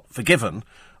she got forgiven,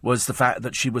 was the fact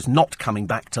that she was not coming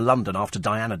back to London after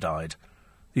Diana died.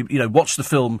 Watch the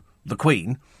film The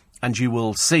Queen, and you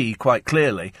will see quite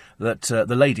clearly that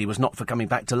the lady was not for coming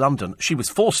back to London. She was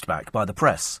forced back by the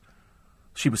press.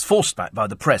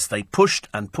 They pushed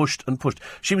and pushed and pushed.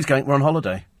 She was going, we're on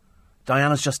holiday.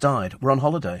 Diana's just died. We're on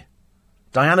holiday.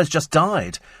 Diana's just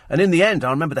died. And in the end,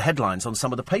 I remember the headlines on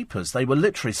some of the papers. They were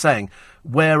literally saying,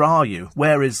 where are you?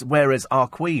 Where is our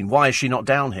Queen? Why is she not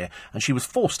down here? And she was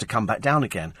forced to come back down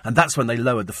again. And that's when they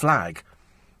lowered the flag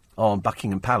on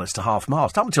Buckingham Palace to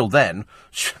half-mast. Up until then,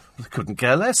 they couldn't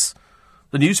care less.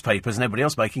 The newspapers and everybody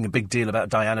else making a big deal about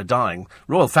Diana dying.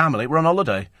 Royal family, we're on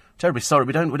holiday. Terribly sorry,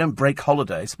 we don't break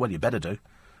holidays. Well, you better do.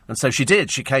 And so she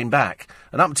did. She came back.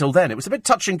 And up until then, it was a bit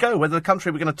touch and go whether the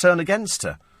country were going to turn against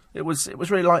her. It was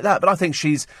really like that. But I think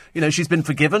she's been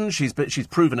forgiven. She's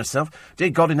proven herself. Dear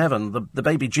God in heaven, the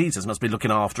baby Jesus must be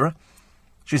looking after her.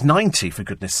 She's 90, for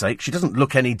goodness sake. She doesn't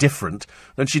look any different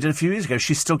than she did a few years ago.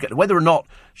 She's still getting... Whether or not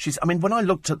she's... I mean, when I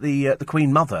looked at the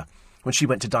Queen Mother, when she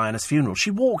went to Diana's funeral, she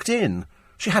walked in.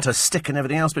 She had her stick and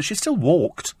everything else, but she still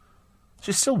walked.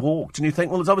 She still walked, and you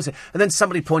think, well, it's obviously... And then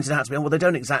somebody pointed out to me, well, they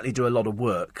don't exactly do a lot of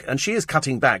work. And she is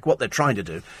cutting back. What they're trying to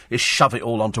do is shove it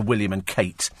all onto William and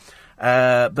Kate.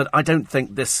 But I don't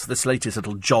think this latest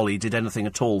little jolly did anything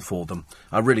at all for them.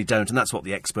 I really don't, and that's what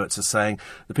the experts are saying.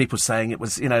 The people saying it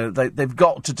was, they've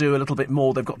got to do a little bit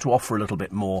more, they've got to offer a little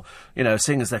bit more,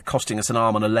 seeing as they're costing us an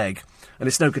arm and a leg. And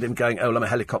it's no good him going, oh, I'm a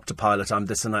helicopter pilot, I'm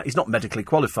this and that. He's not medically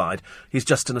qualified, he's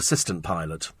just an assistant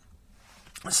pilot.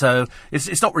 So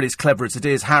it's not really as clever as it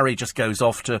is. Harry just goes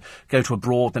off to go to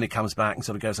abroad, then he comes back and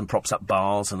sort of goes and props up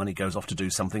bars, and then he goes off to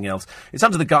do something else. It's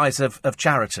under the guise of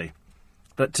charity.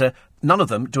 But none of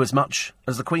them do as much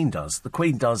as the Queen does. The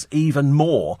Queen does even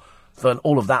more than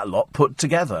all of that lot put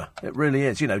together. It really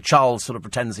is. Charles sort of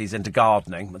pretends he's into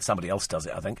gardening, but somebody else does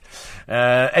it, I think.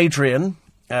 Adrian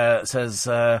says,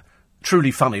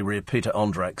 truly funny, Peter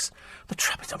Ondrex. The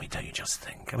trouble is, don't you just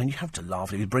think? You have to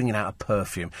laugh. He's bringing out a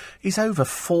perfume. He's over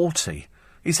 40.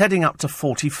 He's heading up to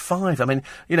 45.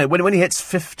 When he hits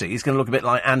 50, he's going to look a bit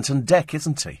like Anton Deck,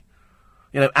 isn't he?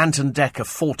 Anton Deck are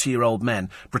 40-year-old men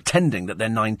pretending that they're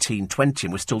 19, 20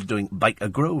 and we're still doing Baker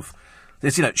Grove.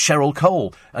 There's, Cheryl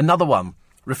Cole, another one,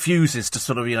 refuses to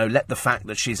sort of, let the fact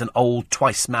that she's an old,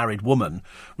 twice-married woman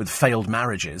with failed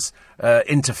marriages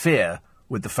interfere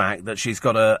with the fact that she's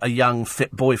got a young,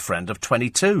 fit boyfriend of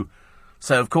 22.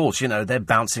 So, of course, they're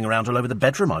bouncing around all over the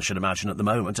bedroom, I should imagine, at the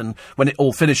moment. And when it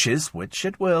all finishes, which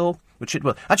it will.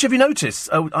 Actually, have you noticed,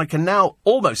 I can now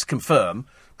almost confirm,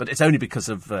 but it's only because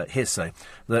of hearsay,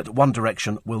 that One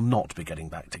Direction will not be getting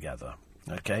back together.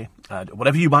 OK?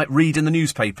 Whatever you might read in the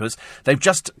newspapers, they've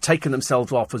just taken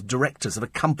themselves off as directors of a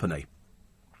company.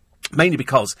 Mainly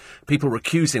because people were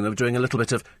accusing them of doing a little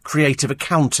bit of creative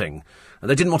accounting. And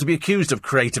they didn't want to be accused of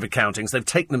creative accounting, so they've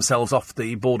taken themselves off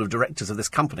the board of directors of this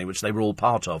company, which they were all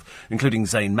part of, including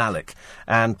Zayn Malik.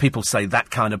 And people say that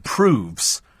kind of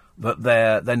proves that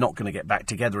they're not going to get back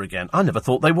together again. I never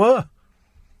thought they were.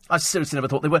 I seriously never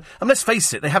thought they were. And let's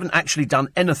face it, they haven't actually done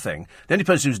anything. The only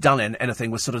person who's done anything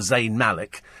was sort of Zayn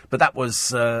Malik, but that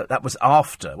was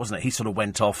after, wasn't it? He sort of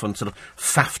went off and sort of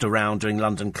faffed around doing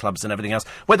London clubs and everything else.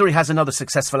 Whether he has another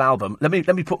successful album, let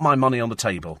me put my money on the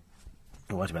table.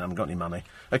 Oh, wait a minute, I haven't got any money.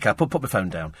 OK, I'll put my phone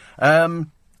down.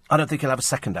 I don't think he'll have a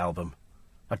second album.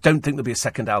 I don't think there'll be a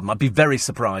second album. I'd be very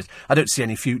surprised. I don't see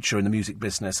any future in the music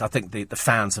business. I think the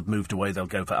fans have moved away. They'll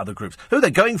go for other groups. Who they're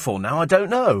going for now, I don't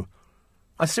know.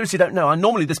 I seriously don't know.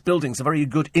 Normally this building's a very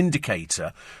good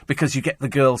indicator because you get the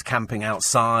girls camping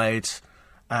outside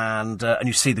and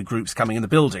you see the groups coming in the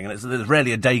building, and there's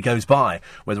rarely a day goes by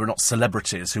where there are not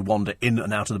celebrities who wander in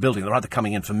and out of the building. They're either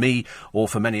coming in for me or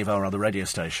for many of our other radio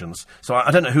stations. So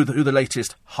I don't know who the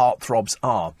latest heartthrobs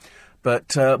are.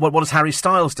 But what has Harry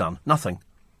Styles done? Nothing.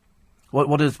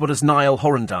 What has Niall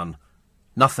Horan done?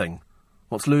 Nothing.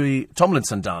 What's Louis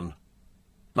Tomlinson done?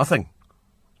 Nothing.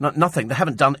 Nothing. They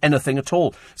haven't done anything at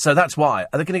all. So that's why.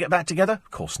 Are they going to get back together? Of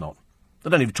course not. They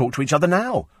don't even talk to each other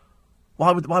now.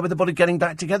 Why would they bother getting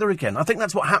back together again? I think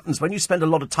that's what happens when you spend a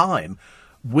lot of time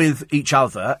with each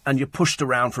other and you're pushed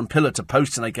around from pillar to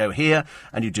post, and they go here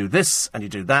and you do this and you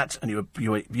do that and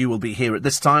you will be here at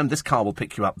this time. This car will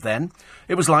pick you up then.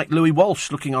 It was like Louis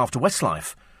Walsh looking after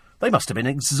Westlife. They must have been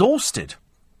exhausted.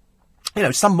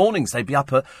 Some mornings they'd be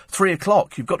up at 3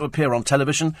 o'clock. You've got to appear on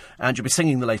television and you'll be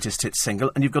singing the latest hit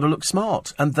single and you've got to look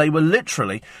smart. And they were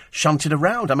literally shunted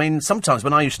around. Sometimes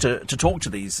when I used to talk to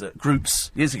these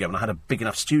groups years ago when I had a big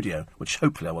enough studio, which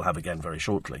hopefully I will have again very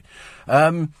shortly,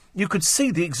 you could see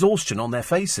the exhaustion on their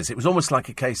faces. It was almost like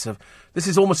a case of, this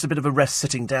is almost a bit of a rest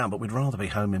sitting down, but we'd rather be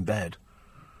home in bed.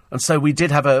 And so we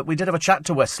did have a chat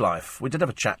to Westlife. We did have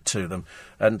a chat to them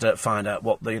and find out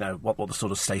what the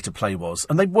sort of state of play was.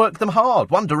 And they worked them hard.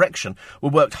 One Direction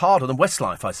were worked harder than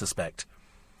Westlife, I suspect.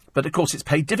 But of course it's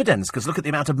paid dividends because look at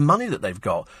the amount of money that they've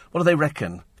got. What do they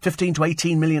reckon? 15 to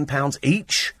 18 million pounds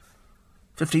each.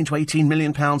 15 to 18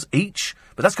 million pounds each.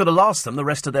 But that's got to last them the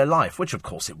rest of their life, which of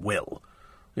course it will.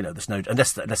 There's no...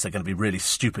 Unless they're going to be really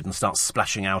stupid and start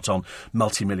splashing out on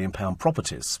multi-million-pound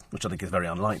properties, which I think is very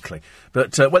unlikely.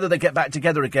 But whether they get back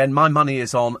together again, my money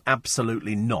is on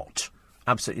absolutely not.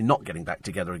 absolutely not getting back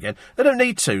together again. They don't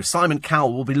need to. Simon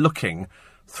Cowell will be looking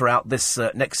throughout this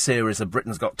next series of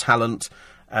Britain's Got Talent,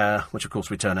 which of course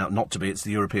we turn out not to be. It's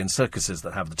the European circuses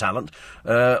that have the talent,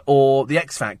 or the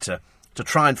X Factor, to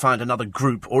try and find another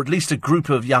group, or at least a group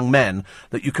of young men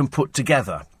that you can put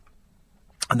together.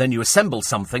 And then you assemble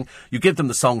something, you give them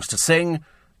the songs to sing,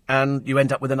 and you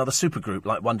end up with another supergroup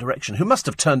like One Direction, who must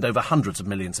have turned over hundreds of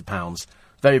millions of pounds.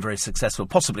 Very, very successful.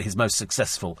 Possibly his most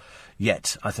successful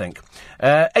yet, I think.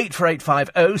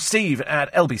 84850 steve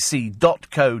at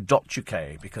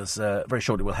lbc.co.uk, because very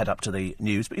shortly we'll head up to the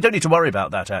news. But you don't need to worry about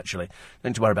that, actually. You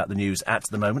don't need to worry about the news at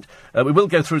the moment. We will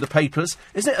go through the papers.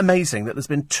 Isn't it amazing that there's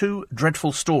been two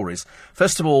dreadful stories?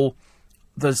 First of all,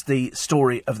 there's the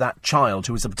story of that child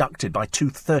who was abducted by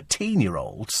two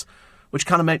 13-year-olds, which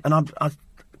kind of made... And I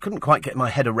couldn't quite get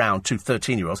my head around two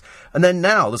 13-year-olds. And then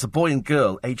now there's a boy and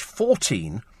girl, aged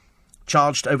 14,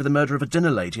 charged over the murder of a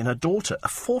dinner lady and her daughter. A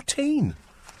 14!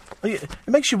 It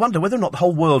makes you wonder whether or not the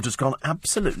whole world has gone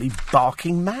absolutely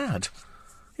barking mad.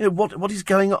 You know, what is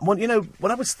going on? Well, you know,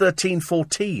 when I was 13,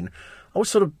 14, I was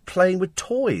sort of playing with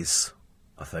toys,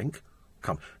 I think.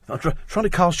 I'm trying to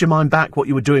cast your mind back what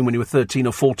you were doing when you were 13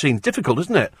 or 14. Difficult,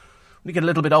 isn't it? When you get a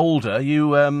little bit older,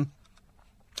 you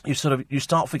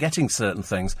start forgetting certain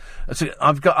things. So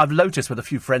I've noticed with a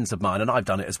few friends of mine, and I've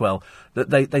done it as well,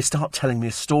 that they start telling me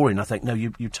a story, and I think, no,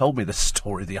 you told me this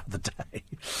story the other day,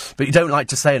 but you don't like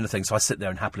to say anything, so I sit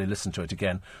there and happily listen to it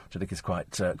again, which I think is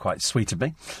quite sweet of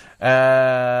me.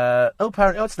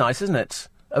 Apparently, it's nice, isn't it?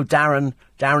 Oh, Darren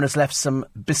has left some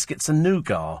biscuits and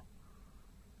nougat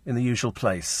in the usual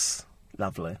place.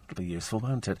 Lovely. It'll be useful,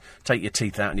 won't it? Take your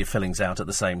teeth out and your fillings out at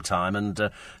the same time and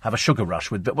have a sugar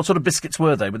rush with... What sort of biscuits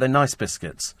were they? Were they nice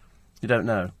biscuits? You don't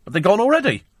know. Have they gone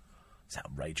already? It's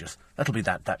outrageous. That'll be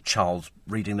that child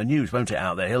reading the news, won't it,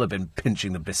 out there? He'll have been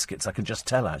pinching the biscuits, I can just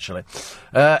tell, actually.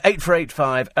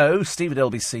 84850 steve at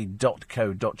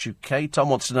lbc.co.uk. Tom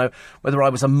wants to know whether I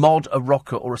was a mod, a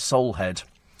rocker or a soul head.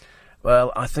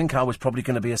 Well, I think I was probably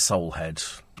going to be a soul head.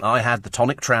 I had the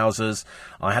tonic trousers,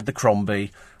 I had the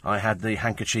Crombie, I had the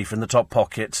handkerchief in the top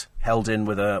pocket, held in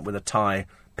with a tie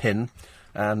pin,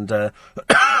 and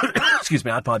excuse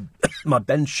me, I had my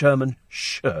Ben Sherman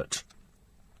shirt.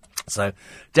 So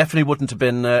definitely wouldn't have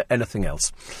been anything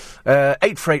else.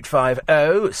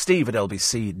 84850 steve at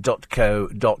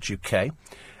lbc.co.uk.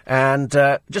 And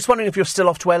just wondering if you're still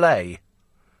off to LA,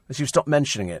 as you've stopped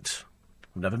mentioning it.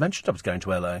 I've never mentioned I was going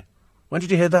to LA. When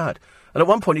did you hear that? And at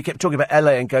one point you kept talking about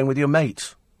LA and going with your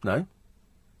mate. No?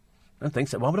 I don't think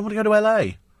so. Why would I want to go to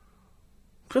LA?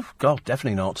 Oh, God,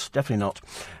 definitely not. Definitely not.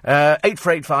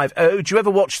 84850. Do you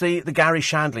ever watch the Gary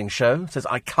Shandling show? It says,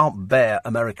 I can't bear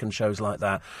American shows like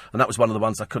that. And that was one of the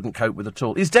ones I couldn't cope with at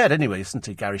all. He's dead anyway, isn't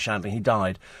he, Gary Shandling? He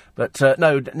died. But,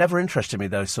 no, never interested me,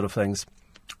 those sort of things.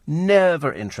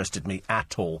 Never interested me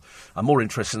at all. I'm more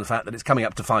interested in the fact that it's coming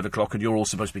up to 5 o'clock and you're all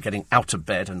supposed to be getting out of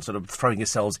bed and sort of throwing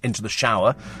yourselves into the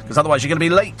shower, because otherwise you're going to be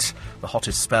late. The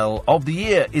hottest spell of the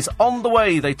year is on the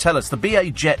way, they tell us. The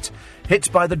BA jet hit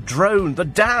by the drone. The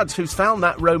dad who's found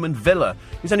that Roman villa,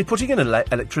 he's only putting in an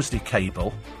electricity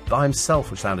cable by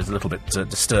himself, which sounded a little bit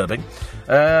disturbing.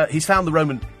 He's found the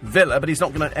Roman villa, but he's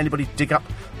not going to let anybody dig up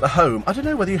the home. I don't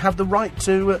know whether you have the right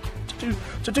to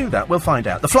do that. We'll find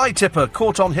out. The fly tipper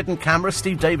caught on hidden camera.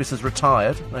 Steve Davis has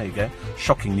retired. There you go.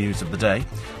 Shocking news of the day.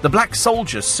 The black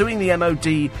soldier suing the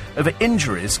MOD over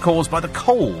injuries caused by the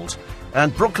cold.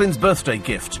 And Brooklyn's birthday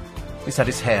gift. He's had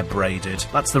his hair braided.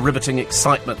 That's the riveting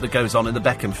excitement that goes on in the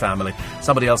Beckham family.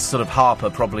 Somebody else, sort of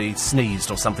Harper, probably sneezed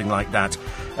or something like that.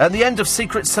 And the end of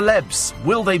secret celebs.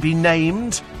 Will they be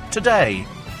named today?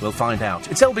 We'll find out.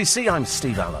 It's LBC, I'm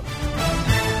Steve Allen.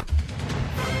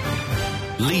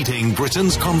 Leading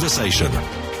Britain's conversation.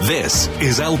 This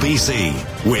is LBC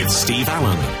with Steve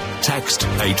Allen. Text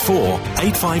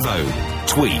 84850.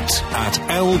 Tweet at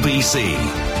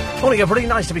LBC. Morning, everybody.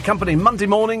 Nice to be company. Monday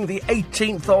morning, the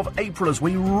 18th of April, as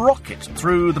we rocket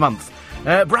through the month.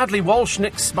 Bradley Walsh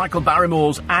nicks Michael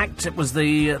Barrymore's act. It was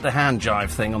the hand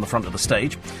jive thing on the front of the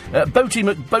stage. Boaty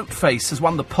McBoatface has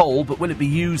won the poll, but will it be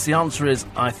used? The answer is,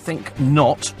 I think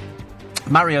not.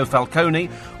 Mario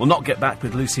Falcone will not get back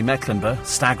with Lucy Mecklenburgh.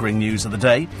 Staggering news of the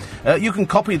day. You can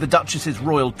copy the Duchess's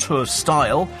royal tour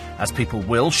style, as people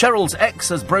will. Cheryl's ex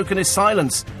has broken his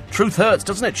silence. Truth hurts,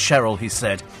 doesn't it, Cheryl, he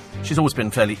said. She's always been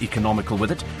fairly economical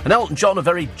with it. And Elton John, a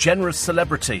very generous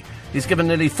celebrity. He's given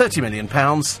nearly £30 million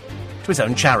to his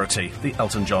own charity, the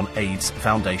Elton John AIDS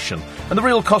Foundation. And the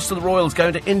real cost of the royals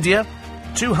going to India,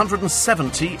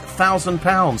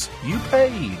 £270,000. You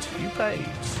paid.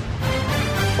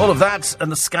 All of that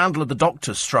and the scandal of the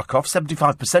doctors struck off.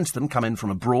 75% of them come in from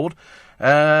abroad.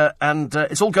 And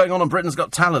it's all going on Britain's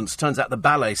Got Talent. Turns out the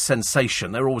ballet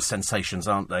sensation, they're always sensations,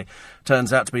 aren't they?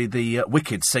 Turns out to be the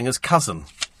Wicked singer's cousin.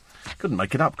 Couldn't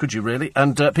make it up, could you really?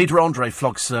 And Peter Andre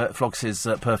flogs his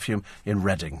perfume in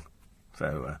Reading.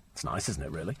 So it's nice, isn't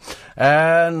it, really?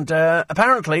 And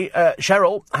apparently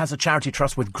Cheryl has a charity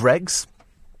trust with Greggs.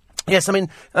 Yes, I mean,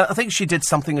 I think she did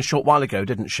something a short while ago,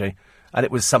 didn't she? And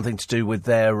it was something to do with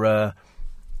their...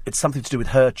 it's something to do with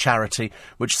her charity,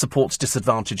 which supports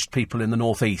disadvantaged people in the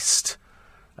North East.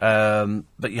 But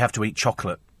you have to eat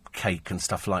chocolate cake and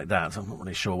stuff like that. I'm not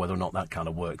really sure whether or not that kind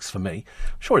of works for me.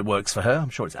 I'm sure it works for her. I'm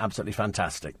sure it's absolutely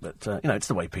fantastic. But, it's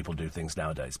the way people do things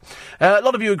nowadays. A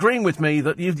lot of you agreeing with me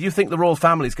that you think the royal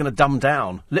family is going to dumb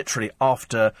down, literally,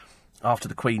 after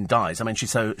the Queen dies. I mean, she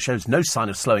shows no sign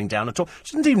of slowing down at all.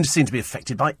 She doesn't even seem to be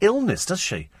affected by illness, does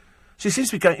she? She seems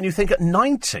to be going, and you think at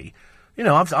 90...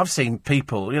 I've seen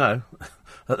people, at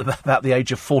about the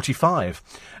age of 45.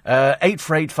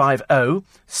 84850,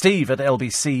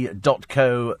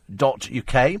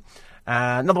 steve@lbc.co.uk.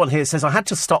 Another one here says, I had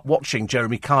to stop watching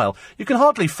Jeremy Kyle. You can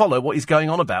hardly follow what he's going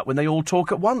on about when they all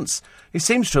talk at once. He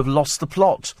seems to have lost the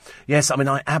plot. Yes, I mean,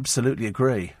 I absolutely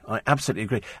agree.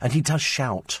 And he does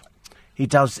shout. He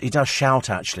does shout,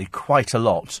 actually, quite a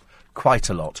lot.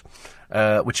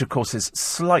 Which, of course, is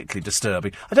slightly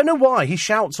disturbing. I don't know why. He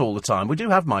shouts all the time. We do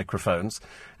have microphones,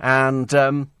 and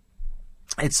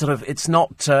it's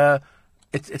not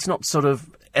sort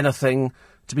of anything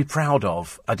to be proud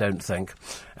of, I don't think.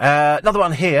 Another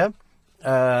one here,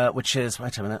 which is...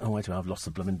 Wait a minute, I've lost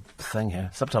the blooming thing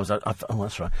here. Sometimes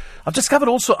that's right. I've discovered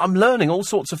I'm learning all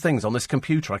sorts of things on this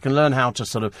computer. I can learn how to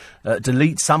sort of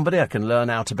delete somebody. I can learn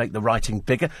how to make the writing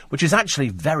bigger, which is actually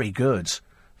very good.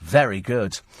 Very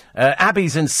good.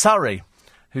 Abby's in Surrey,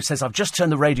 who says, I've just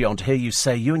turned the radio on to hear you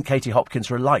say you and Katie Hopkins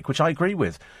are alike, which I agree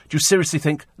with. Do you seriously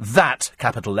think that,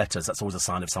 capital letters, that's always a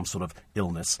sign of some sort of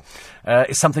illness,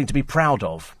 is something to be proud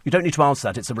of? You don't need to answer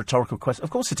that. It's a rhetorical question.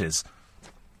 Of course it is.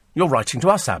 You're writing to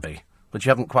us, Abby, but you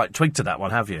haven't quite twigged to that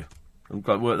one, have you? You've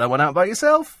got to work that one out by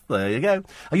yourself. There you go.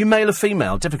 Are you male or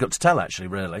female? Difficult to tell, actually,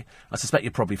 really. I suspect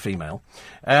you're probably female.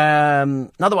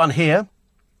 Another one here.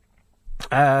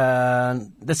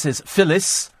 This is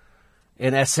Phyllis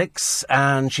in Essex,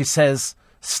 and she says,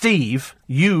 Steve,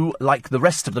 you, like the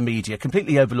rest of the media,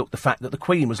 completely overlooked the fact that the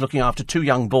Queen was looking after two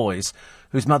young boys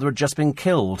whose mother had just been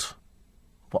killed.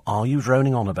 What are you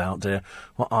droning on about, dear?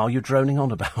 What are you droning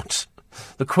on about?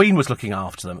 The Queen was looking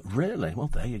after them. Really?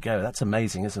 Well, there you go. That's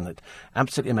amazing, isn't it?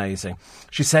 Absolutely amazing.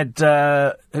 She said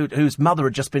whose mother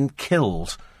had just been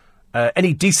killed.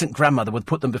 Any decent grandmother would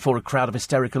put them before a crowd of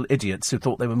hysterical idiots who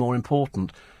thought they were more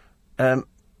important. Have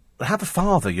a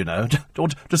father,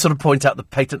 to sort of point out the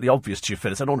patently obvious to you,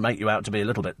 Phyllis. I don't want to make you out to be a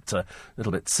little bit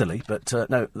silly, but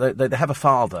no, they have a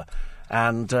father.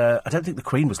 And I don't think the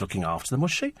Queen was looking after them,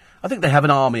 was she? I think they have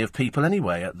an army of people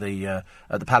anyway at the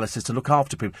palaces to look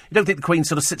after people. You don't think the Queen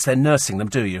sort of sits there nursing them,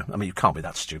 do you? I mean, you can't be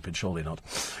that stupid, surely not.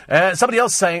 Somebody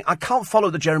else saying, I can't follow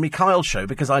the Jeremy Kyle show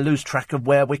because I lose track of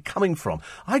where we're coming from.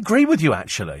 I agree with you,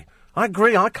 actually. I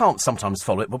agree, I can't sometimes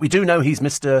follow it, but we do know he's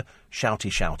Mr.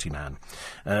 Shouty Man,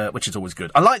 which is always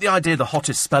good. I like the idea the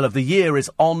hottest spell of the year is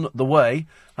on the way.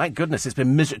 Thank goodness, it's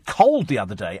been cold the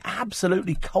other day.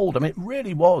 Absolutely cold. I mean, it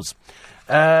really was.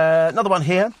 Another one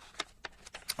here,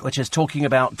 which is talking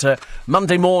about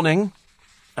Monday morning,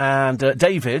 and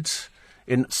David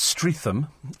in Streatham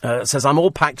says, I'm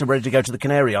all packed and ready to go to the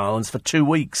Canary Islands for 2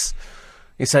 weeks.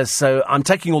 He says, so I'm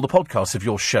taking all the podcasts of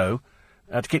your show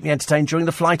to keep me entertained during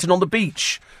the flight and on the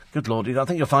beach. Good Lord, I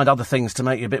think you'll find other things to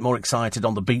make you a bit more excited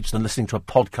on the beach than listening to a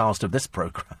podcast of this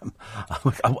programme.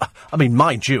 I mean,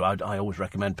 mind you, I always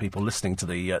recommend people listening to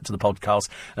the podcast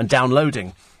and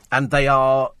downloading. And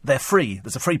they're free.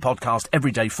 There's a free podcast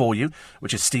every day for you,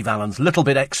 which is Steve Allen's Little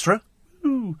Bit Extra,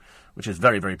 which is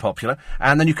very, very popular.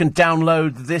 And then you can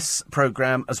download this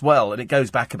programme as well. And it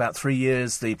goes back about 3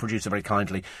 years. The producer very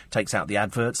kindly takes out the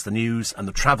adverts, the news and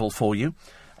the travel for you.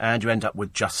 And you end up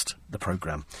with just the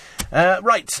programme.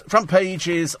 Right, front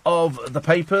pages of the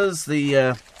papers.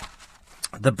 The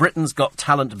Britain's Got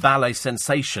Talent ballet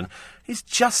sensation. He's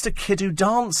just a kid who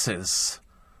dances.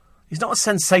 He's not a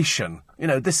sensation.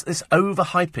 This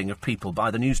overhyping of people by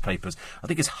the newspapers, I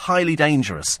think is highly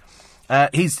dangerous.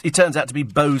 He turns out to be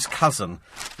Beau's cousin,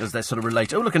 as they're sort of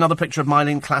related. Oh, look, another picture of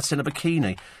Mylene Klass in a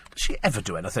bikini. Does she ever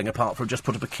do anything apart from just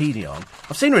put a bikini on?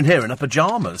 I've seen her in here in her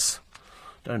pyjamas.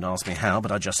 Don't ask me how,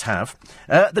 but I just have.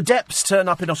 The Depps turn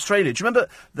up in Australia. Do you remember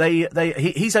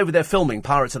he's over there filming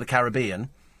Pirates of the Caribbean,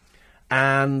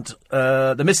 and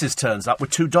the missus turns up with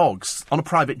 2 dogs on a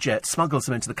private jet, smuggles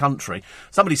them into the country.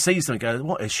 Somebody sees them and goes,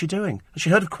 what is she doing? Has she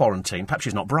heard of quarantine? Perhaps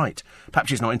she's not bright. Perhaps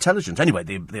she's not intelligent. Anyway,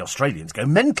 the Australians go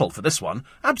mental for this one.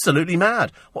 Absolutely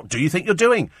mad. What do you think you're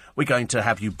doing? We're going to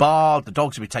have you barred. The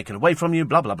dogs will be taken away from you.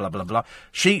 Blah, blah, blah, blah, blah.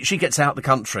 She gets out the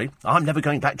country. I'm never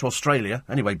going back to Australia.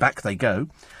 Anyway, back they go.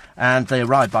 And they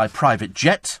arrive by private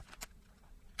jet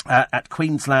at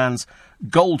Queensland's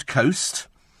Gold Coast.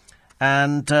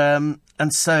 And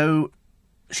so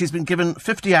she's been given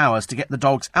 50 hours to get the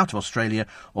dogs out of Australia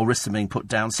or risk them being put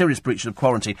down. Serious breach of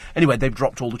quarantine. Anyway, they've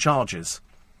dropped all the charges.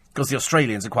 Because the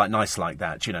Australians are quite nice like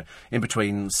that, you know. In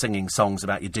between singing songs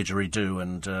about your didgeridoo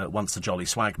and Once the Jolly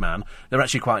Swag Man, they're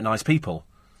actually quite nice people.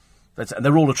 And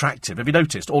they're all attractive. Have you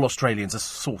noticed? All Australians are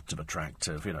sort of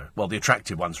attractive, you know. Well, the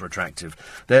attractive ones are attractive.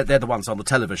 They're the ones on the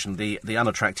television. The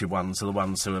unattractive ones are the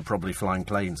ones who are probably flying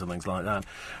planes and things like that.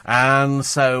 And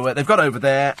so they've got over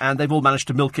there, and they've all managed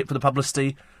to milk it for the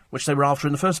publicity which they were after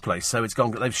in the first place. So it's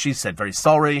gone. She said very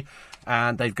sorry,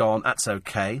 and they've gone, that's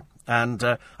okay. And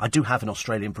I do have an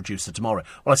Australian producer tomorrow.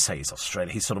 Well, I say he's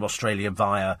Australian. He's sort of Australia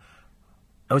via...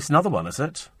 Oh, it's another one, is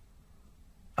it?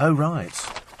 Oh, right.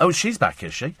 Oh, she's back,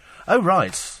 is she? Oh,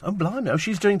 right. Oh, blimey. Oh,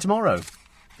 she's doing tomorrow.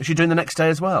 Is she doing the next day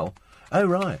as well? Oh,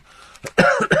 right.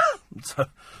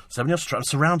 so many I'm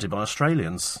surrounded by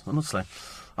Australians, honestly.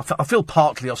 I feel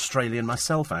partly Australian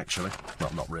myself, actually.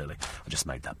 Well, not really. I just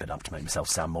made that bit up to make myself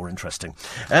sound more interesting.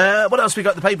 What else we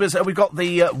got in the papers? We've got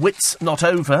the Wits Not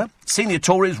Over. Senior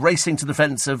Tories racing to the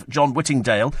defence of John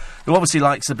Whittingdale, who obviously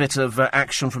likes a bit of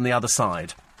action from the other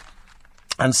side.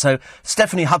 And so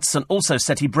Stephanie Hudson also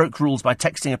said he broke rules by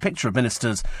texting a picture of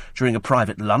ministers during a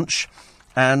private lunch.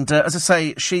 And as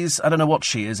I say, I don't know what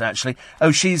she is, actually.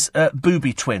 Oh, she's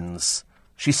Booby Twins.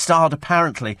 She starred,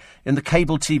 apparently, in the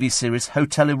cable TV series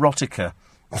Hotel Erotica.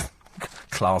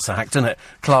 Class act, isn't it?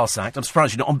 Class act. I'm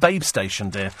surprised you're not on Babe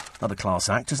Station, dear. Another class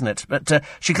act, isn't it? But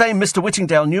she claimed Mr.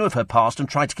 Whittingdale knew of her past and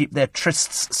tried to keep their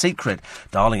trysts secret.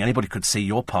 Darling, anybody could see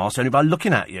your past only by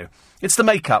looking at you. It's the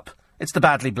makeup. It's the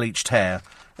badly bleached hair.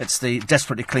 It's the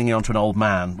desperately clinging on to an old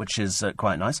man, which is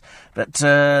quite nice. But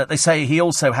they say he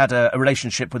also had a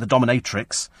relationship with a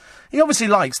dominatrix. He obviously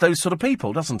likes those sort of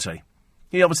people, doesn't he?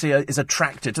 He obviously is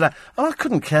attracted to that. Oh, I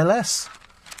couldn't care less.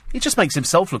 He just makes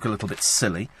himself look a little bit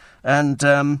silly.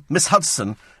 And Miss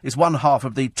Hudson is one half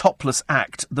of the topless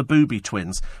act, the Booby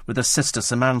Twins, with her sister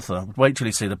Samantha. Wait till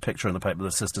you see the picture in the paper of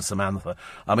the sister Samantha.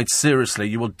 I mean, seriously,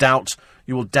 you will doubt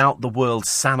the world's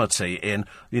sanity in,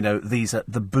 these are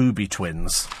the Booby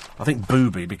Twins. I think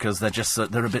booby because they're just,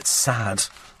 they're a bit sad.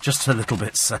 Just a little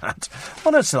bit sad.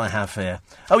 What else do I have here?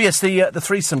 Oh, yes, the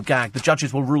threesome gag. The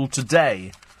judges will rule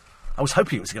today. I was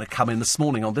hoping it was going to come in this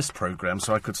morning on this programme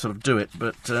so I could sort of do it,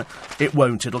 but it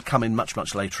won't. It'll come in much,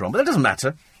 much later on. But that doesn't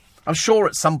matter. I'm sure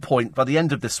at some point, by the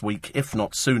end of this week, if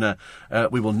not sooner,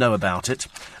 we will know about it.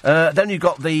 Then you've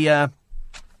got the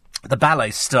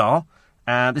ballet star.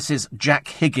 This is Jack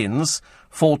Higgins,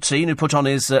 14, who put on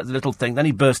his little thing. Then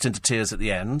he burst into tears at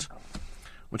the end,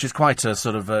 which is quite a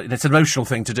sort of... it's an emotional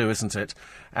thing to do, isn't it?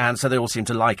 And so they all seem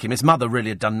to like him. His mother really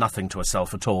had done nothing to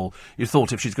herself at all. You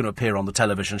thought if she's going to appear on the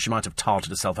television, she might have tarted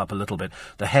herself up a little bit.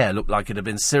 The hair looked like it had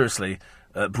been seriously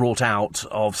brought out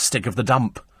of Stig of the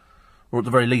Dump. Or at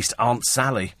the very least, Aunt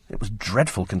Sally. It was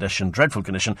dreadful condition.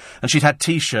 And she'd had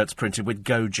T-shirts printed with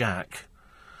Go Jack.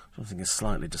 I think it's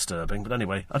slightly disturbing. But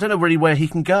anyway, I don't know really where he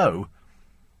can go.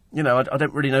 I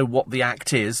don't really know what the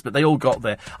act is, but they all got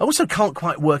there. I also can't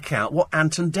quite work out what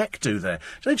Ant and Dec do there.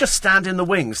 Do they just stand in the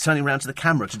wings, turning around to the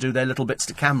camera to do their little bits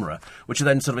to camera, which are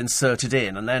then sort of inserted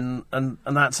in, and then and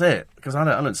that's it? Because I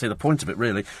don't see the point of it,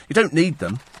 really. You don't need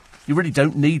them. You really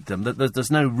don't need them.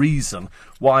 There's no reason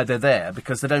why they're there,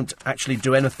 because they don't actually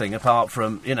do anything apart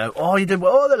from, they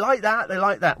like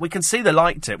that. We can see they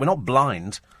liked it. We're not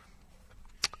blind.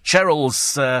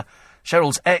 Cheryl's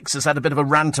ex has had a bit of a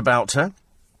rant about her.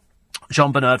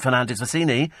 Jean-Bernard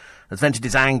Fernandez-Vecini has vented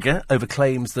his anger over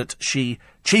claims that she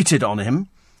cheated on him.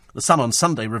 The Sun on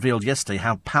Sunday revealed yesterday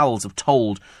how pals have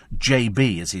told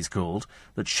JB, as he's called,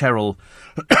 that Cheryl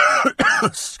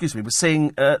was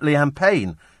seeing Leanne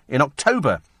Payne in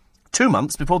October, 2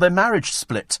 months before their marriage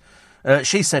split.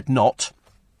 She said not.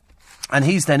 And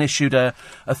he's then issued a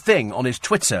thing on his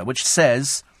Twitter which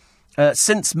says...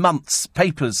 since months,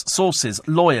 papers, sources,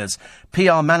 lawyers,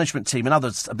 PR management team and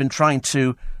others have been trying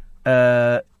to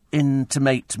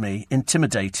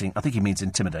intimidating. I think he means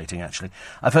intimidating, actually.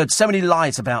 I've heard so many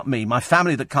lies about me, my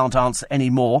family that can't answer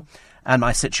any more, and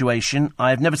my situation.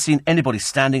 I have never seen anybody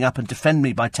standing up and defend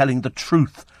me by telling the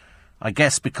truth. I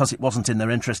guess because it wasn't in their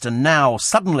interest. And now,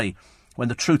 suddenly, when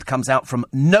the truth comes out from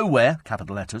nowhere,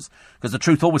 capital letters, because the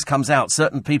truth always comes out.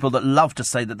 Certain people that love to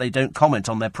say that they don't comment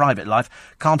on their private life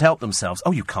can't help themselves.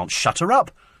 Oh, you can't shut her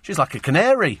up. She's like a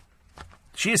canary.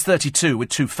 She is 32 with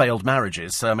 2 failed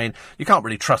marriages, so, I mean, you can't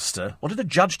really trust her. What did the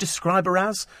judge describe her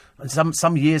as?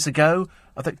 Some years ago?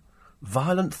 I think,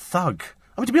 violent thug.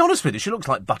 I mean, to be honest with you, she looks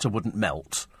like butter wouldn't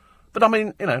melt. But, I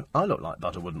mean, you know, I look like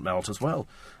butter wouldn't melt as well.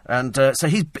 And so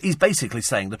he's basically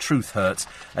saying the truth hurts.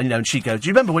 And, you know, and she goes, do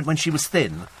you remember when she was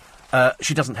thin?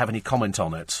 She doesn't have any comment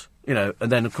on it. You know,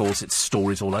 and then, of course, it's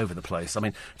stories all over the place. I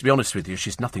mean, to be honest with you,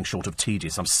 she's nothing short of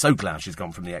tedious. I'm so glad she's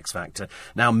gone from the X Factor.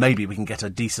 Now maybe we can get a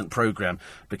decent programme.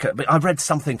 But I read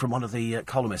something from one of the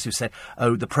columnists who said,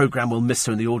 oh, the programme will miss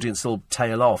her and the audience will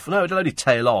tail off. No, it'll only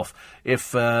tail off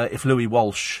if Louis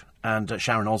Walsh and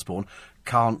Sharon Osbourne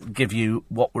can't give you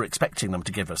what we're expecting them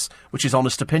to give us, which is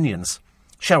honest opinions.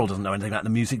 Cheryl doesn't know anything about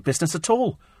the music business at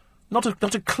all. Not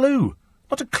a clue.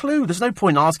 Not a clue. There's no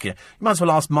point asking her. You might as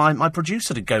well ask my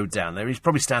producer to go down there. He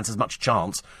probably stands as much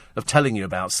chance of telling you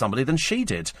about somebody than she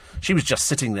did. She was just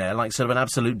sitting there like sort of an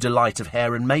absolute delight of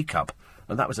hair and makeup.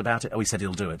 And that was about it. Oh, he said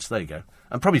he'll do it. So there you go.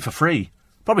 And probably for free.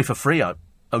 Probably for free. Oh,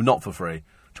 not for free.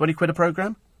 20 quid a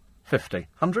programme? 50.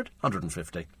 100?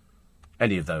 150.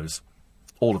 Any of those.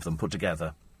 All of them put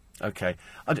together. OK.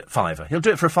 £5. He'll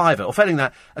do it for £5. Or failing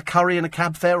that, a curry and a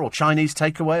cab fare or Chinese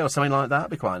takeaway or something like that.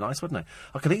 That'd be quite nice, wouldn't it?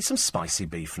 I could eat some spicy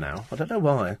beef now. I don't know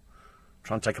why.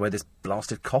 Try and take away this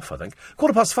blasted cough, I think.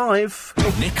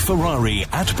 5:15. Nick Ferrari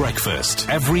at breakfast.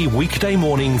 Every weekday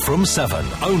morning from 7.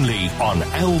 Only on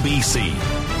LBC.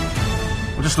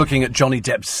 I'm just looking at Johnny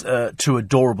Depp's 2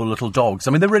 adorable little dogs.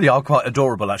 I mean, they really are quite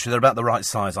adorable, actually. They're about the right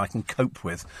size I can cope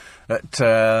with. But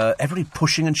everybody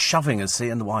pushing and shoving as he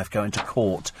and the wife go into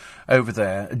court over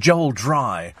there. Joel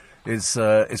Dry is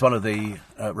one of the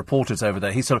reporters over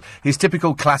there. He's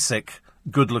typical classic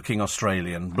good-looking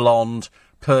Australian, blonde,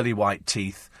 pearly white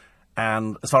teeth,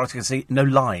 and as far as I can see, no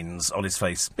lines on his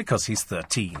face, because he's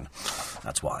 13.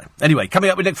 That's why. Anyway, coming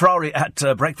up with Nick Ferrari at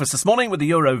breakfast this morning, with the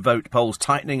Eurovote polls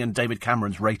tightening and David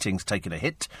Cameron's ratings taking a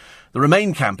hit. The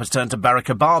Remain camp has turned to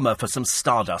Barack Obama for some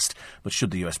stardust. But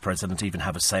should the US president even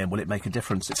have a say, and will it make a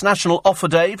difference? It's National Offer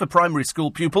Day for primary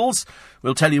school pupils.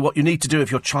 We'll tell you what you need to do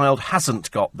if your child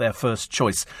hasn't got their first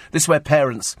choice. This is where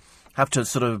parents have to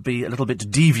sort of be a little bit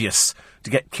devious to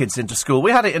get kids into school.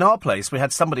 We had it in our place. We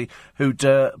had somebody who'd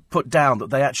put down that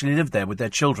they actually lived there with their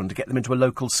children to get them into a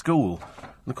local school.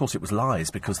 And, of course, it was lies,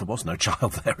 because there was no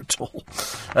child there at all.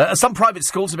 Some private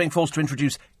schools are being forced to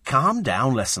introduce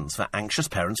calm-down lessons for anxious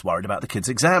parents worried about the kids'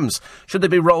 exams. Should they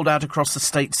be rolled out across the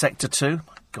state sector too?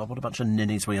 God, what a bunch of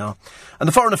ninnies we are. And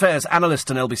the Foreign Affairs analyst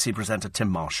and LBC presenter Tim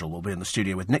Marshall will be in the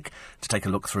studio with Nick to take a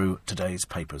look through today's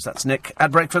papers. That's Nick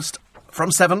at breakfast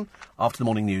from 7 after the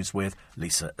morning news with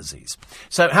Lisa Aziz.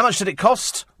 So how much did it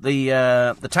cost?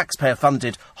 The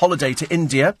taxpayer-funded holiday to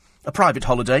India, a private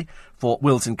holiday for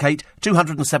Wills and Kate,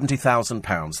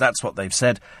 £270,000. That's what they've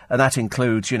said, and that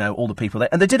includes, you know, all the people there.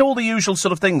 And they did all the usual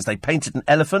sort of things. They painted an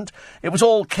elephant. It was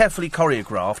all carefully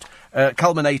choreographed,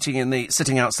 culminating in the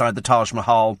sitting outside the Taj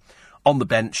Mahal on the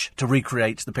bench to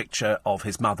recreate the picture of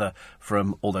his mother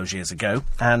from all those years ago.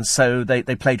 And so they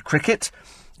played cricket.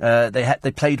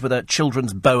 They played with a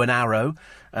children's bow and arrow,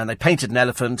 and they painted an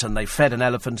elephant, and they fed an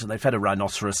elephant, and they fed a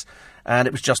rhinoceros, and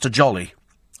it was just a jolly.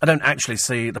 I don't actually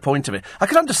see the point of it. I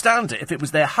could understand it if it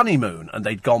was their honeymoon and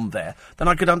they'd gone there, then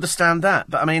I could understand that.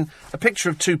 But, I mean, a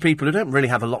picture of 2 people who don't really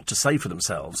have a lot to say for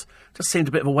themselves just seemed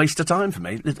a bit of a waste of time for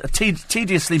me.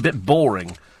 Tediously bit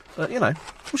boring. But, you know,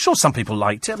 I'm sure some people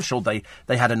liked it. I'm sure they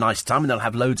had a nice time, and they'll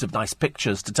have loads of nice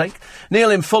pictures to take.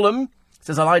 Neil in Fulham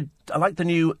says, I like the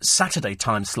new Saturday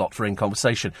time slot for In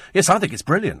Conversation. Yes, I think it's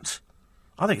brilliant.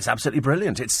 I think it's absolutely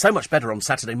brilliant. It's so much better on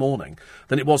Saturday morning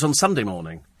than it was on Sunday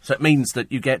morning. So it means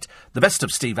that you get the best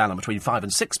of Steve Allen between 5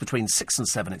 and 6, between 6 and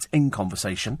 7 it's In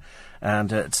Conversation.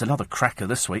 And it's another cracker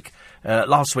this week.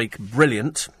 Last week,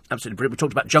 brilliant, absolutely brilliant. We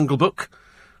talked about Jungle Book.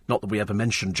 Not that we ever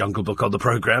mentioned Jungle Book on the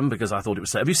programme, because I thought it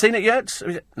was... Have you seen it yet?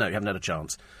 No, you haven't had a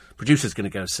chance. Producer's going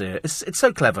to go see it. It's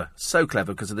so clever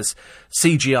because of this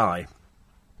CGI.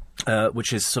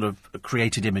 Which is sort of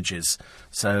created images.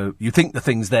 So you think the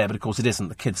thing's there, but of course it isn't.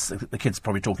 The kid's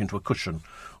probably talking to a cushion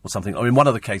or something. Or in one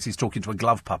other case, he's talking to a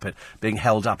glove puppet being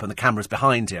held up and the camera's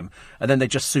behind him. And then they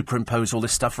just superimpose all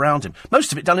this stuff around him.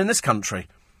 Most of it done in this country.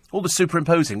 All the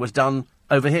superimposing was done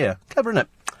over here. Clever, isn't it?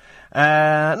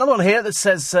 Another one here that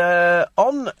says,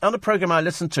 on a programme I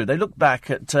listened to, they looked back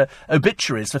at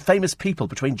obituaries for famous people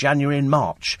between January and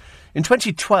March. In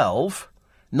 2012...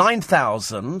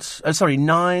 9,000... I don't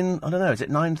know, is it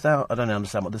 9,000? I don't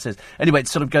understand what this is. Anyway, it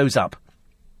sort of goes up.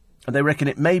 And they reckon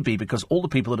it may be because all the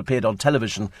people that appeared on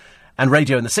television and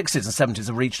radio in the 60s and 70s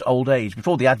have reached old age.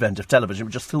 Before the advent of television, it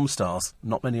were just film stars,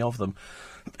 not many of them.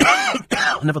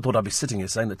 I never thought I'd be sitting here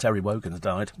saying that Terry Wogan's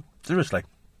died. Seriously.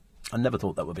 I never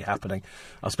thought that would be happening.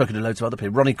 I've spoken to loads of other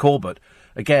people. Ronnie Corbett,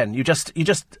 again, you just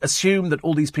assume that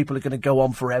all these people are going to go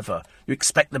on forever. You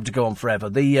expect them to go on forever.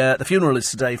 The funeral is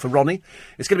today for Ronnie.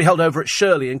 It's going to be held over at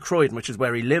Shirley in Croydon, which is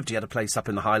where he lived. He had a place up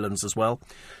in the Highlands as well.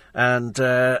 And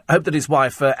I hope that his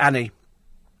wife, Annie,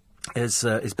 is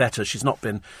better. She's not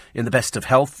been in the best of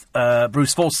health.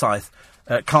 Bruce Forsyth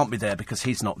can't be there because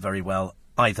he's not very well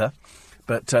either.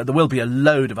 But there will be a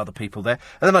load of other people there.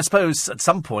 And then I suppose at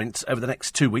some point over the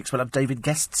next 2 weeks we'll have David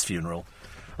Guest's funeral.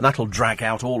 And that'll drag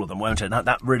out all of them, won't it?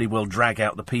 That really will drag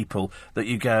out the people that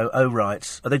you go, oh,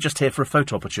 right, are they just here for a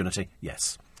photo opportunity?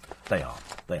 Yes, they are.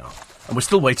 They are. And we're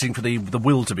still waiting for the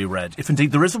will to be read, if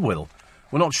indeed there is a will.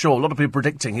 We're not sure. A lot of people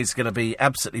predicting he's going to be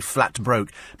absolutely flat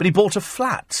broke. But he bought a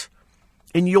flat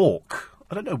in York.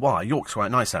 I don't know why. York's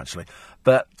quite nice, actually.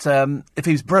 But if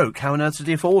he's broke, how on earth did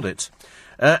he afford it?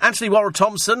 Anthony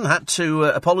Warren-Thompson had to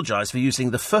apologise for using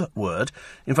the F word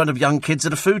in front of young kids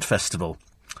at a food festival.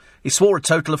 He swore a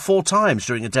total of 4 times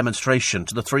during a demonstration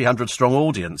to the 300-strong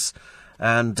audience.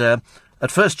 And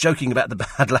at first joking about the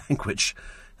bad language,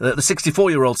 the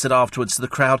 64-year-old said afterwards to the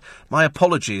crowd, "My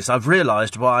apologies, I've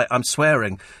realised why I'm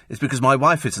swearing. It's because my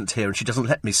wife isn't here and she doesn't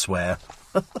let me swear."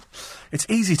 It's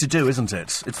easy to do, isn't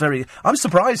it? It's very... I'm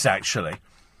surprised, actually,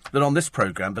 that on this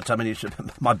programme, but I mean,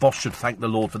 my boss should thank the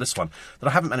Lord for this one, that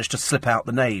I haven't managed to slip out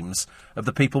the names of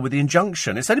the people with the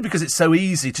injunction. It's only because it's so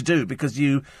easy to do, because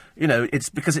it's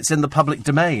because it's in the public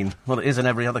domain. Well, it is in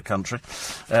every other country,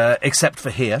 except for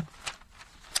here,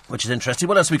 which is interesting.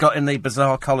 What else have we got in the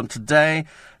bizarre column today?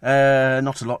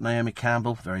 Not a lot. Naomi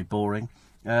Campbell, very boring.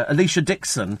 Alicia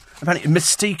Dixon, apparently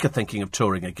Mystique are thinking of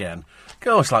touring again.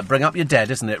 God, it's like Bring Up Your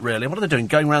Dead, isn't it, really? What are they doing?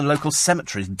 Going around local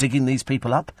cemeteries, digging these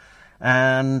people up?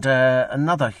 And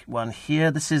another one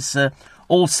here. This is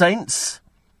All Saints,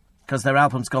 because their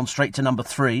album's gone straight to number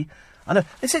 3. I know.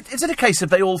 Is it a case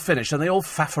of they all finish and they all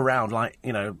faff around like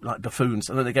buffoons,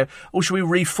 and then they go, "Oh, should we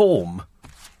reform?"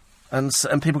 And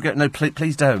people go, "No,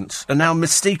 please don't." And now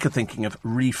Mystique are thinking of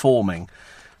reforming.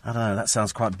 I don't know. That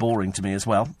sounds quite boring to me as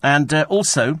well. And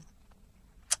also,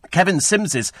 Kevin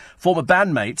Sims's former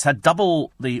bandmates had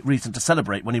double the reason to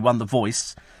celebrate when he won The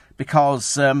Voice,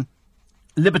 because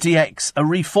Liberty X are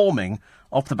reforming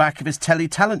off the back of his telly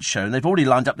talent show, and they've already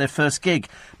lined up their first gig.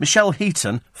 Michelle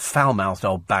Heaton, foul-mouthed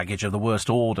old baggage of the worst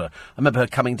order. I remember her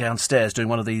coming downstairs doing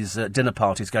one of these dinner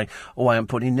parties going, "Oh, I haven't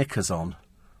put any knickers on."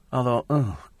 I thought,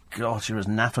 oh, God, you're as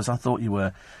naff as I thought you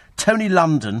were. Tony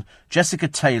London, Jessica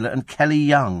Taylor and Kelly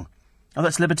Young. Oh,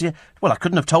 that's Liberty... Well, I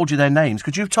couldn't have told you their names.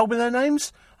 Could you have told me their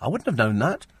names? I wouldn't have known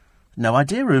that. No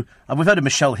idea who... we've heard of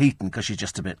Michelle Heaton because she's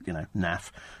just a bit,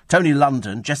 naff. Tony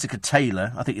London, Jessica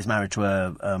Taylor, I think he's married to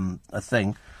a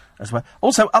thing as well.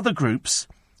 Also, other groups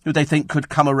who they think could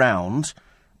come around.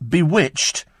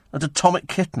 Bewitched and Atomic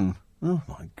Kitten. Oh,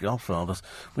 my godfathers.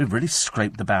 We've really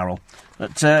scraped the barrel.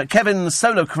 But Kevin's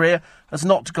solo career has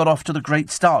not got off to the great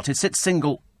start. His hit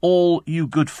single, All You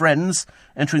Good Friends,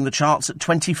 entering the charts at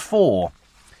 24.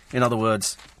 In other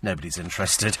words, nobody's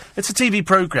interested. It's a TV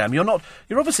programme. You're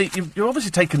obviously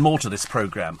taken more to this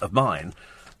programme of mine,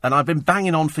 and I've been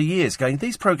banging on for years, going,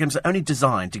 these programmes are only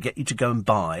designed to get you to go and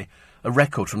buy a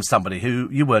record from somebody who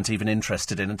you weren't even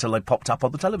interested in until they popped up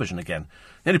on the television again.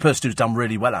 The only person who's done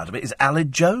really well out of it is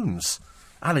Aled Jones.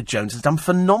 Aled Jones has done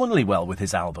phenomenally well with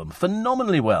his album.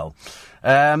 Phenomenally well.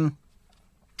 Another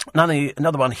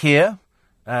one here.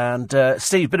 And,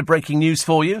 Steve, bit of breaking news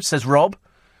for you, says Rob.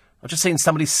 I've just seen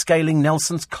somebody scaling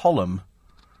Nelson's column.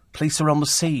 Police are on the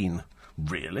scene.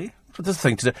 Really? There's a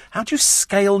thing to do. How do you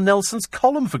scale Nelson's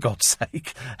column, for God's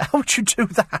sake? How would you do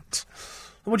that?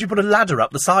 Would you put a ladder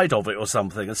up the side of it or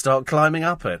something and start climbing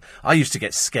up it? I used to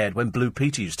get scared when Blue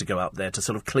Peter used to go up there to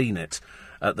sort of clean it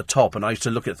at the top, and I used to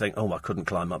look at it and think, oh, I couldn't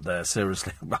climb up there,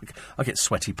 seriously. I get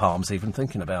sweaty palms even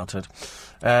thinking about it.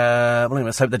 Well,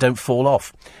 let's hope they don't fall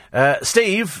off.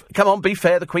 Steve, come on, be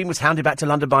fair. The Queen was hounded back to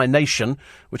London by a nation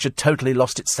which had totally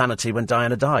lost its sanity when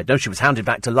Diana died. No, she was hounded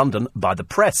back to London by the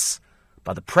press.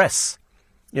 By the press.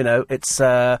 It's,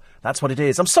 that's what it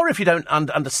is. I'm sorry if you don't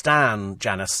understand,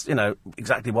 Janice,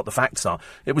 exactly what the facts are.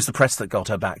 It was the press that got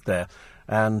her back there.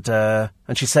 And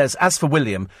she says, as for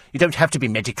William, you don't have to be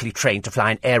medically trained to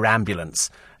fly an air ambulance.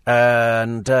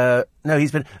 No,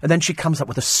 he's been... And then she comes up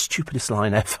with the stupidest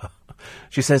line ever.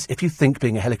 She says, if you think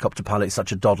being a helicopter pilot is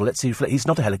such a doddle, let's see. He's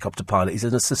not a helicopter pilot. He's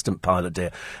an assistant pilot,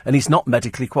 dear. And he's not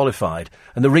medically qualified.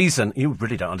 And the reason... You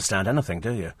really don't understand anything,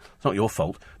 do you? It's not your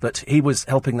fault. But he was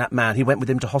helping that man. He went with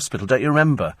him to hospital, don't you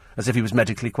remember? As if he was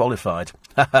medically qualified.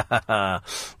 But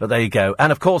there you go.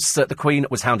 And, of course, the Queen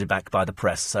was hounded back by the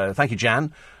press. So thank you,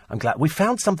 Jan. I'm glad. We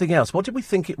found something else. What did we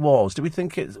think it was? Did we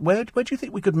think it... Where do you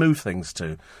think we could move things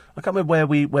to? I can't remember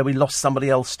where we lost somebody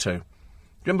else to. Do you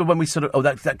remember when we sort of... Oh,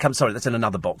 that comes... Sorry, that's in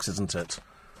another box, isn't it?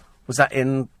 Was that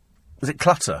in... Was it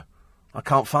clutter? I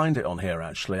can't find it on here,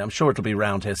 actually. I'm sure it'll be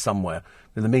round here somewhere.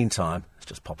 In the meantime, let's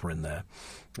just pop her in there.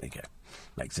 There you go.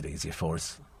 Makes it easier for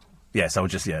us. Yes, I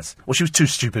would just, yes. Well, she was too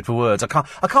stupid for words. I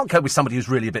can't cope with somebody who's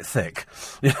really a bit thick.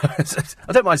 You know,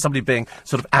 I don't mind somebody being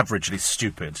sort of averagely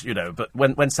stupid, you know, but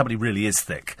when somebody really is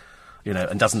thick, you know,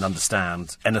 and doesn't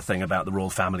understand anything about the royal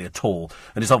family at all,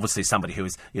 and is obviously somebody who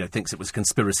is, you know, thinks it was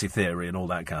conspiracy theory and all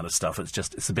that kind of stuff,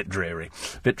 it's a bit dreary.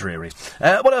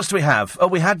 What else do we have? Oh,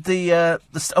 we had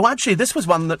actually, this was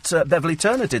one that Beverly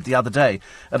Turner did the other day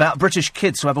about British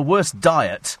kids who have a worse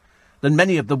diet than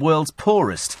many of the world's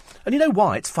poorest. And you know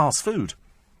why? It's fast food.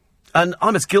 And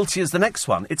I'm as guilty as the next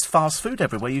one. It's fast food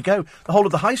everywhere you go. The whole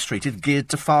of the high street is geared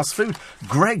to fast food.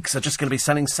 Greggs are just going to be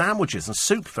selling sandwiches and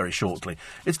soup very shortly.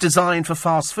 It's designed for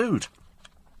fast food.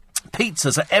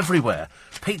 Pizzas are everywhere.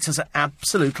 Pizzas are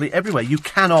absolutely everywhere. You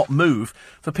cannot move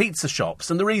for pizza shops.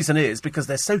 And the reason is because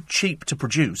they're so cheap to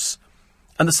produce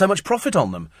and there's so much profit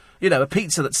on them. You know, a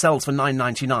pizza that sells for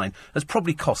 $9.99 has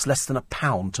probably cost less than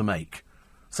 £1 to make.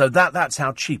 So that's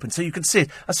how cheap. And so you can see it.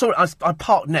 I saw it. I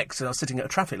parked next and I was sitting at a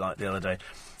traffic light the other day.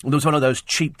 And there was one of those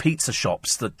cheap pizza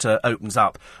shops that opens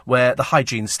up where the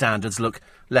hygiene standards look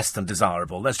less than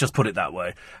desirable. Let's just put it that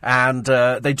way. And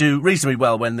they do reasonably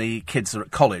well when the kids are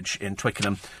at college in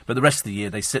Twickenham. But the rest of the year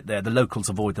they sit there. The locals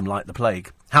avoid them like the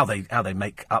plague. How they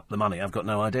make up the money, I've got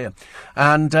no idea.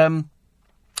 And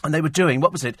they were doing,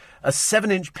 what was it? A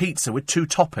 7-inch pizza with 2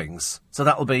 toppings. So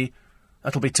that'll be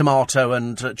tomato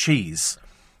and cheese.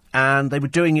 And they were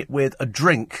doing it with a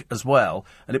drink as well,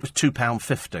 and it was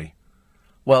 £2.50.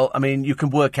 Well, I mean, you can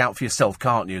work out for yourself,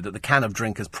 can't you, that the can of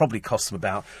drink has probably cost them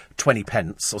about 20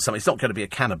 pence or something. It's not going to be a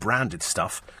can of branded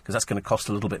stuff, because that's going to cost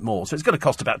a little bit more. So it's going to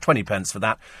cost about 20 pence for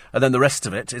that, and then the rest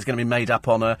of it is going to be made up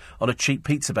on a cheap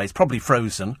pizza base, probably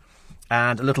frozen,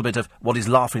 and a little bit of what is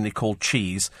laughingly called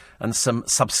cheese, and some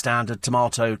substandard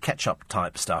tomato ketchup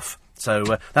type stuff.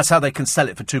 So that's how they can sell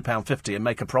it for £2.50 and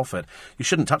make a profit. You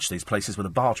shouldn't touch these places with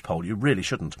a barge pole. You really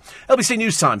shouldn't. LBC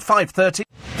News Time, 5:30.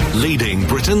 Leading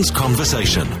Britain's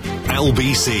conversation.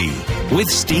 LBC with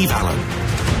Steve Allen.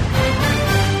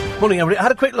 Morning, everybody. I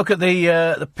had a quick look at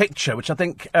the picture, which I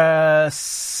think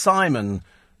Simon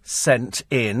sent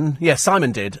in. Yeah,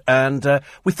 Simon did. And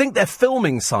we think they're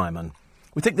filming Simon.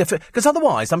 We think because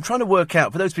otherwise, I'm trying to work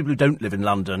out, for those people who don't live in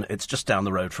London, it's just down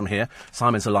the road from here.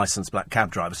 Simon's a licensed black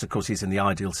cab driver, so of course he's in the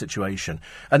ideal situation.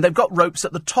 And they've got ropes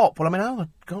at the top. Well, I mean, how in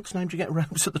God's name do you get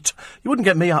ropes at the top? You wouldn't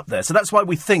get me up there. So that's why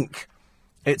we think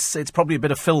it's probably a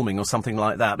bit of filming or something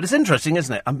like that. But it's interesting,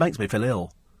 isn't it? It makes me feel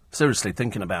ill. Seriously,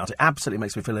 thinking about it, absolutely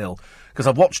makes me feel ill. Because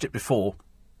I've watched it before.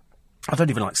 I don't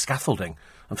even like scaffolding.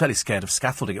 I'm fairly scared of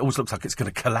scaffolding. It always looks like it's going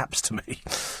to collapse to me.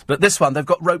 But this one, they've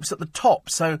got ropes at the top.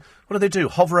 So what do?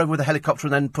 Hover over with a helicopter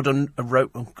and then put on a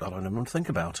rope. Oh, God, I don't even think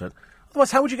about it.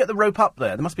 Otherwise, how would you get the rope up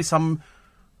there? There must be some...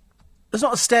 There's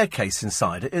not a staircase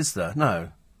inside it, is there? No.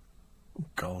 Oh,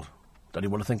 God. Don't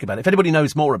even want to think about it. If anybody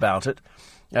knows more about it...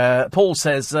 Paul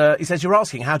says, he says, you're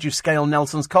asking, how do you scale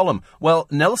Nelson's column? Well,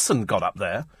 Nelson got up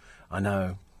there. I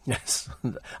know. Yes.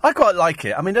 I quite like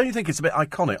it. I mean, don't you think it's a bit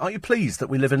iconic? Aren't you pleased that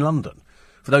we live in London?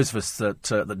 For those of us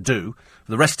that do,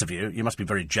 for the rest of you, you must be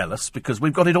very jealous because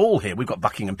we've got it all here. We've got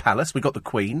Buckingham Palace, we've got the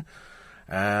Queen,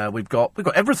 we've got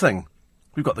everything.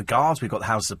 We've got the Guards, we've got the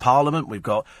Houses of Parliament, we've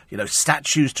got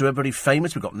statues to everybody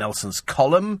famous. We've got Nelson's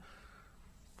column,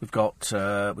 we've got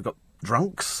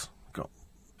drunks, we've got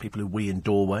people who wee in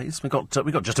doorways. We've got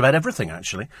just about everything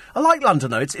actually. I like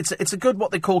London though. It's a good what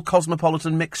they call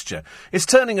cosmopolitan mixture. It's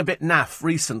turning a bit naff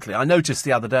recently. I noticed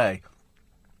the other day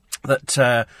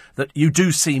that you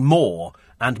do see more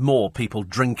and more people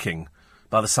drinking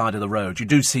by the side of the road. You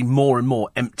do see more and more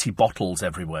empty bottles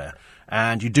everywhere.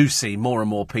 And you do see more and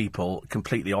more people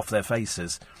completely off their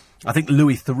faces. I think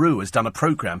Louis Theroux has done a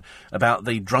programme about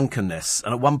the drunkenness.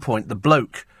 And at one point, the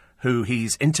bloke who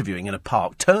he's interviewing in a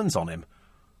park turns on him.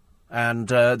 And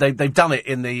they've done it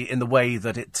in the way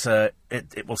that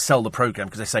it will sell the programme,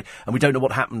 because they say, and we don't know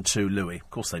what happened to Louis. Of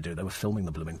course they do. They were filming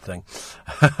the blooming thing.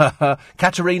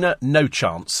 Katerina, no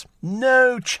chance.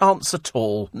 No chance at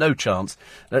all. No chance.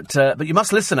 But you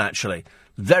must listen, actually.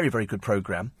 Very, very good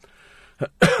programme.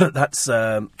 That's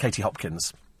Katie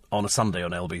Hopkins on a Sunday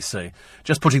on LBC,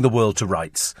 just putting the world to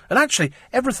rights. And actually,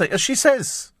 everything, as she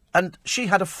says, and she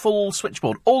had a full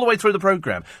switchboard all the way through the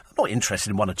programme. I'm not interested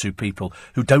in one or two people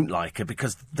who don't like her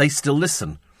because they still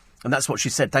listen. And that's what she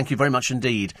said. Thank you very much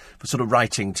indeed for sort of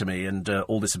writing to me and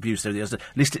all this abuse. At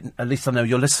least I know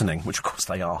you're listening, which of course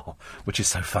they are, which is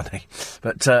so funny.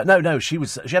 But no, she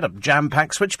had a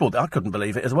jam-packed switchboard. I couldn't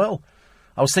believe it as well.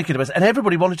 I was thinking about it, and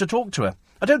everybody wanted to talk to her.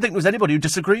 I don't think there was anybody who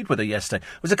disagreed with her yesterday.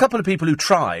 There was a couple of people who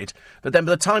tried, but then by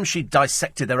the time she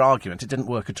dissected their argument, it didn't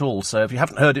work at all. So if you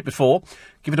haven't heard it before,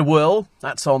 give it a whirl.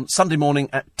 That's on Sunday morning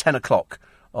at 10 o'clock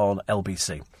on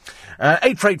LBC.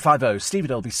 84850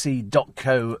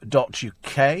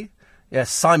 steve@lbc.co.uk.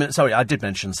 Yes, Simon. Sorry, I did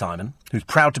mention Simon, who's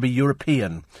proud to be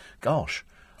European. Gosh,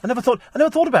 I never thought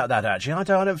about that. Actually, I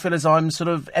don't feel as though I'm sort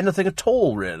of anything at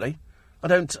all. Really, I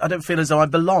don't feel as though I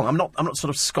belong. I'm not sort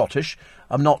of Scottish.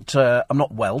 I'm not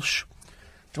Welsh.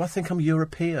 Do I think I'm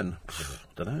European? I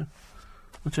don't know.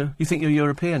 You think you're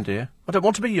European, do you? I don't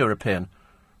want to be European.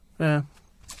 Yeah.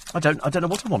 I don't know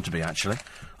what I want to be, actually.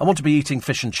 I want to be eating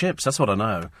fish and chips, that's what I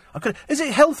know. Is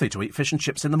it healthy to eat fish and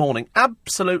chips in the morning?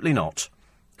 Absolutely not.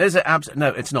 Is it? No,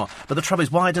 it's not. But the trouble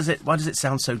is, why does it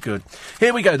sound so good?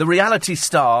 Here we go, the reality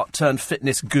star turned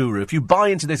fitness guru. If you buy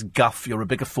into this guff, you're a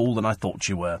bigger fool than I thought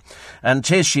you were. And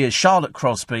here she is, Charlotte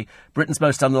Crosby, Britain's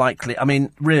most unlikely. I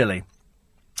mean, really,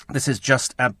 this is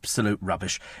just absolute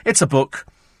rubbish. It's a book,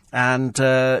 and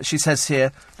she says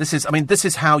here, this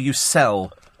is how you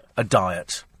sell a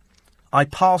diet. I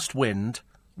passed wind,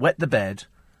 wet the bed,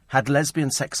 had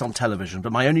lesbian sex on television,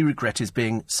 but my only regret is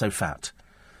being so fat.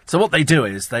 So what they do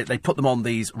is they put them on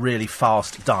these really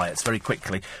fast diets very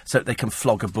quickly so that they can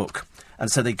flog a book. And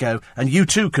so they go, and you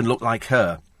too can look like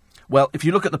her. Well, if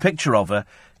you look at the picture of her,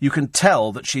 you can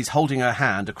tell that she's holding her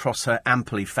hand across her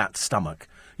amply fat stomach.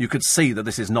 You could see that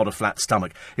this is not a flat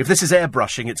stomach. If this is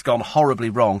airbrushing, it's gone horribly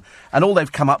wrong. And all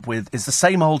they've come up with is the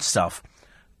same old stuff.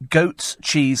 Goat's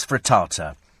cheese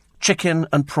frittata. Chicken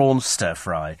and prawn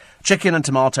stir-fry. Chicken and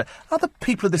tomato. Are the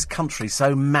people of this country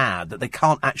so mad that they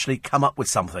can't actually come up with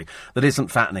something that isn't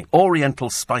fattening? Oriental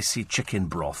spicy chicken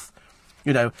broth.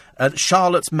 You know,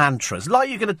 Charlotte's mantras. Like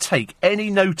you're going to take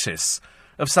any notice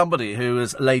of somebody who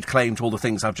has laid claim to all the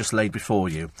things I've just laid before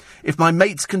you. If my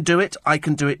mates can do it, I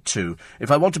can do it too. If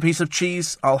I want a piece of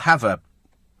cheese, I'll have a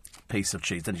piece of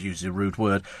cheese. Don't use a rude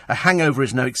word. A hangover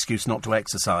is no excuse not to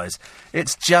exercise.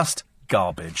 It's just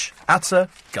garbage. Utter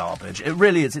garbage. It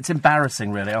really is. It's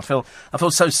embarrassing, really. I feel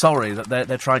so sorry that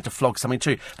they're trying to flog something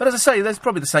too. But as I say, there's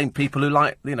probably the same people who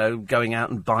like, you know, going out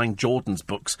and buying Jordan's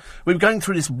books. We were going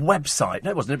through this website.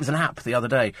 No, it wasn't. It was an app the other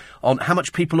day on how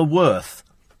much people are worth.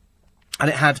 And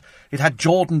it had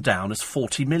Jordan down as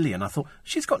 40 million. I thought,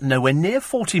 she's got nowhere near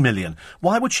 40 million.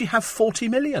 Why would she have 40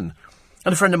 million?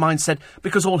 And a friend of mine said,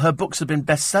 because all her books have been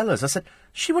bestsellers. I said,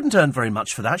 she wouldn't earn very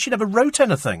much for that. She never wrote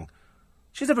anything.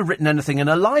 She's never written anything in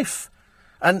her life.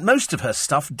 And most of her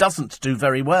stuff doesn't do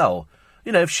very well.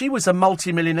 You know, if she was a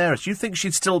multi-millionaire, do you think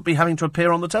she'd still be having to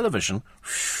appear on the television?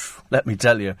 Let me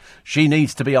tell you, she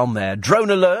needs to be on there.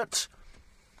 Drone alert,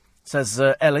 says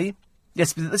Ellie.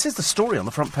 Yes, this is the story on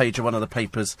the front page of one of the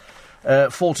papers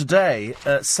for today,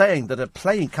 saying that a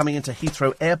plane coming into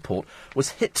Heathrow Airport was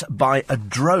hit by a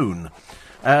drone.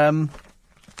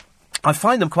 I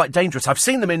find them quite dangerous. I've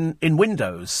seen them in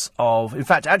windows of... In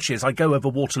fact, actually, as I go over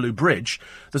Waterloo Bridge,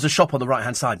 there's a shop on the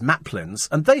right-hand side, Maplin's,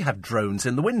 and they have drones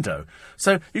in the window.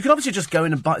 So you can obviously just go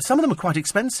in and buy... Some of them are quite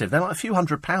expensive. They're like a few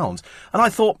 £100s. And I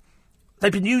thought,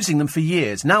 they've been using them for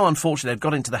years. Now, unfortunately, they've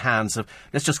got into the hands of,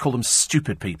 let's just call them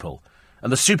stupid people.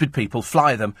 And the stupid people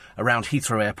fly them around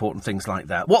Heathrow Airport and things like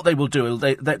that. What they will do,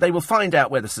 they will find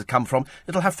out where this has come from.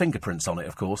 It'll have fingerprints on it,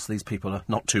 of course. These people are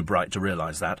not too bright to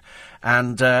realise that.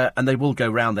 And they will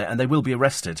go round there and they will be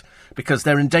arrested because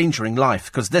they're endangering life.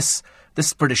 Because this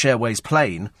British Airways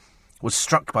plane was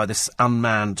struck by this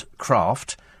unmanned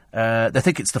craft. They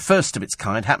think it's the first of its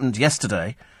kind. Happened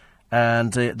yesterday.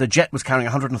 And the jet was carrying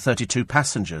 132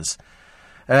 passengers.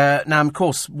 Now, of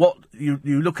course, what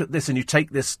you look at this and you take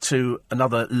this to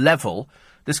another level,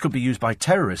 this could be used by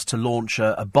terrorists to launch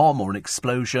a bomb or an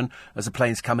explosion as a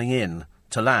plane's coming in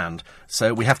to land.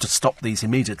 So we have to stop these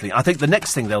immediately. I think the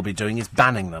next thing they'll be doing is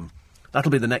banning them.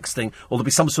 That'll be the next thing, or there'll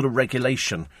be some sort of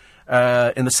regulation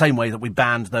in the same way that we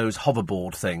banned those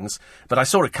hoverboard things. But I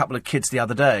saw a couple of kids the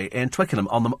other day in Twickenham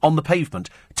on the pavement.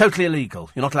 Totally illegal.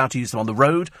 You're not allowed to use them on the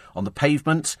road, on the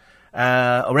pavement,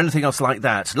 or anything else like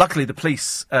that. Luckily, the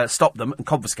police stopped them and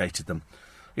confiscated them.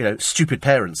 You know, stupid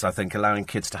parents, I think, allowing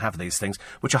kids to have these things,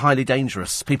 which are highly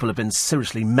dangerous. People have been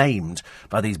seriously maimed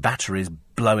by these batteries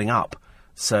blowing up.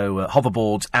 So,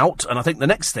 hoverboards out, and I think the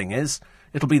next thing is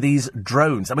It'll be these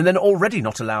drones. I mean, they're already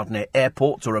not allowed near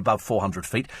airports or above 400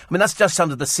 feet. I mean, that's just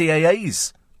under the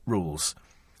CAA's rules.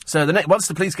 So once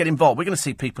the police get involved, we're going to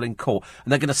see people in court,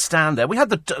 and they're going to stand there. We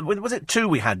had was it two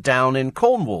we had down in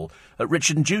Cornwall at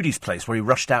Richard and Judy's place, where he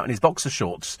rushed out in his boxer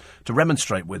shorts to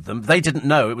remonstrate with them. They didn't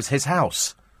know it was his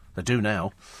house. They do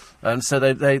now. And so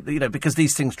they because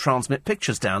these things transmit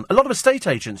pictures down. A lot of estate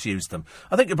agents use them.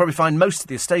 I think you'll probably find most of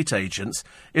the estate agents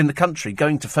in the country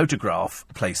going to photograph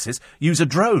places use a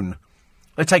drone.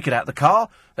 They take it out of the car,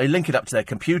 they link it up to their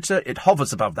computer, it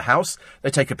hovers above the house, they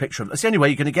take a picture of it. That's the only way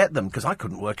you're going to get them, because I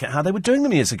couldn't work out how they were doing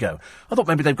them years ago. I thought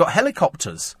maybe they've got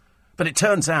helicopters. But it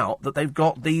turns out that they've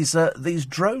got these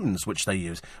drones which they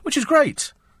use, which is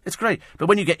great. It's great. But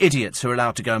when you get idiots who are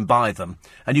allowed to go and buy them,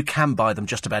 and you can buy them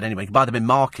just about anywhere, you can buy them in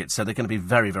markets, so they're going to be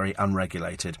very, very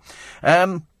unregulated.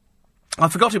 I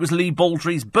forgot it was Lee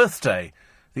Baldry's birthday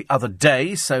the other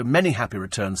day, so many happy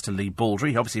returns to Lee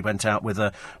Baldry. He obviously went out with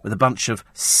a bunch of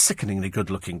sickeningly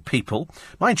good-looking people.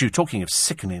 Mind you, talking of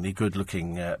sickeningly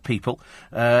good-looking people,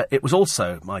 it was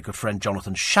also my good friend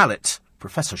Jonathan Shallett,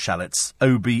 Professor Shallett's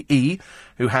OBE,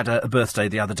 who had a birthday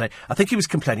the other day. I think he was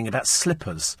complaining about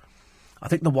slippers. I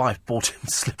think the wife bought him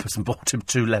slippers and bought him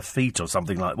 2 left feet or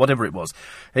something like whatever it was.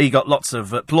 He got lots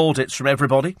of plaudits from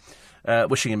everybody,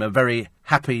 wishing him a very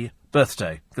happy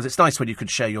birthday, because it's nice when you could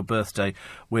share your birthday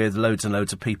with loads and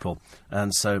loads of people.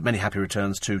 And so many happy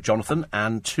returns to Jonathan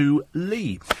and to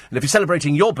Lee. And if you're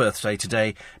celebrating your birthday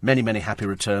today, many, many happy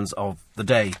returns of the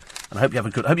day. And I hope you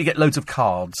hope you get loads of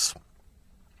cards,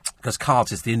 because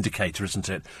cards is the indicator, isn't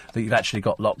it, that you've actually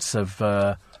got lots of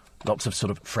sort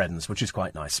of friends, which is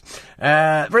quite nice.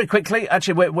 Very quickly,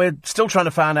 actually, we're still trying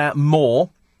to find out more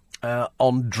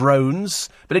on drones,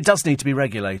 but it does need to be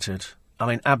regulated. I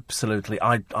mean, absolutely.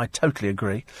 I totally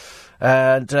agree.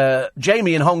 And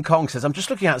Jamie in Hong Kong says, I'm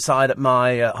just looking outside at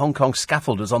my Hong Kong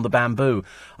scaffolders on the bamboo.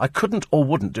 I couldn't or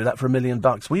wouldn't do that for $1 million.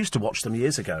 We used to watch them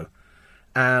years ago.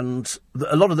 And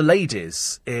a lot of the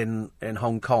ladies in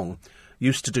Hong Kong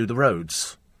used to do the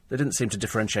roads. They didn't seem to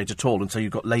differentiate at all. And so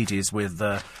you've got ladies with,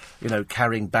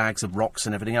 carrying bags of rocks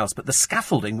and everything else. But the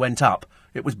scaffolding went up.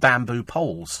 It was bamboo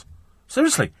poles.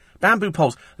 Seriously, bamboo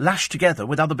poles lashed together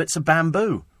with other bits of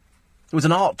bamboo. It was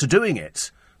an art to doing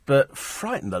it, but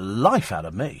frightened the life out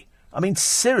of me. I mean,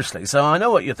 seriously. So I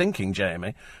know what you're thinking,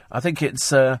 Jamie. I think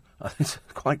it's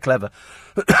quite clever.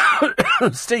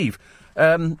 Steve,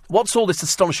 what's all this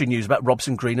astonishing news about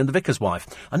Robson Green and the vicar's wife?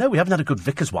 I know we haven't had a good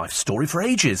vicar's wife story for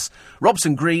ages.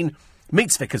 Robson Green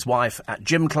meets vicar's wife at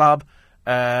gym club,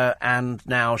 and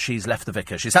now she's left the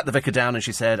vicar. She sat the vicar down and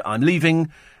she said, I'm leaving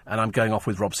and I'm going off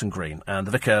with Robson Green. And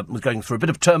the vicar was going through a bit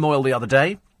of turmoil the other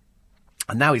day.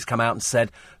 And now he's come out and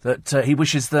said that he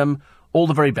wishes them all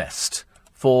the very best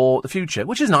for the future,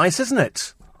 which is nice, isn't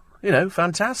it? You know,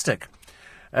 fantastic.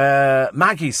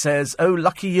 Maggie says, oh,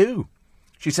 lucky you.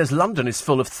 She says London is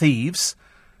full of thieves.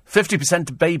 50%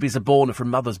 of babies are born from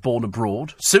mothers born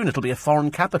abroad. Soon it'll be a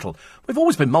foreign capital. We've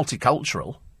always been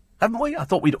multicultural, haven't we? I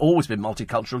thought we'd always been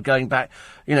multicultural going back,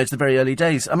 to the very early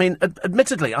days. I mean,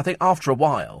 admittedly, I think after a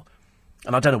while,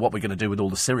 and I don't know what we're going to do with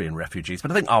all the Syrian refugees, but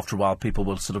I think after a while people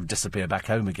will sort of disappear back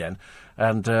home again,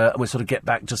 and we'll sort of get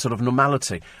back to sort of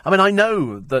normality. I mean, I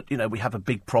know that, we have a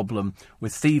big problem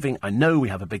with thieving. I know we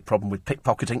have a big problem with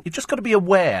pickpocketing. You've just got to be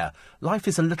aware. Life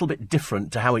is a little bit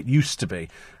different to how it used to be,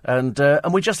 and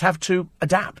we just have to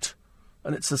adapt.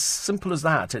 And it's as simple as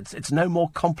that. It's no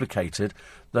more complicated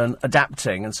than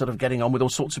adapting and sort of getting on with all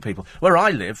sorts of people. Where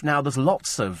I live now, there's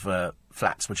lots of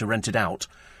flats which are rented out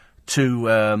to,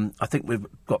 I think we've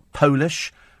got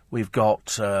Polish, we've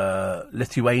got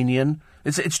Lithuanian.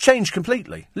 It's changed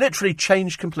completely. Literally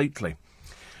changed completely.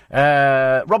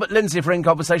 Robert Lindsay of Ring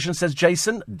Conversation says,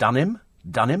 Jason, done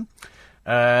him.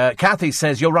 Kathy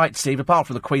says, you're right, Steve. Apart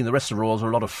from the Queen, the rest of the Royals are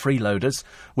a lot of freeloaders.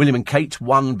 William and Kate,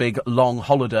 one big, long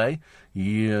holiday.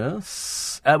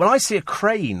 Yes. When I see a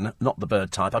crane, not the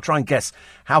bird type, I try and guess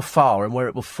how far and where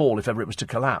it will fall if ever it was to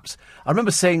collapse. I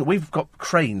remember seeing, we've got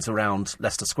cranes around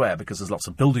Leicester Square because there's lots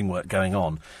of building work going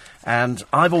on. And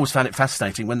I've always found it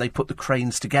fascinating when they put the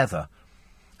cranes together.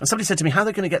 And somebody said to me, how are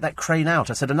they going to get that crane out?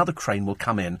 I said, another crane will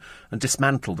come in and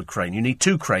dismantle the crane. You need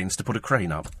 2 cranes to put a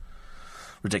crane up.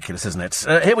 Ridiculous, isn't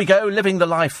it? Here we go, living the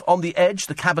life on the edge,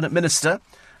 the cabinet minister.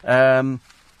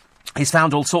 He's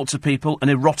found all sorts of people. An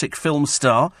erotic film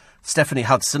star, Stephanie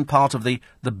Hudson, part of the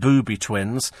Booby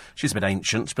twins. She's a bit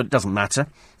ancient, but it doesn't matter.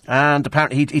 And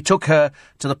apparently he took her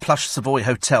to the plush Savoy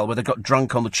Hotel where they got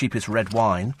drunk on the cheapest red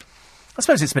wine. I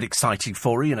suppose it's a bit exciting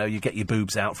for her, you get your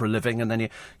boobs out for a living and then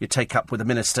you take up with a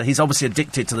minister. He's obviously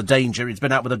addicted to the danger. He's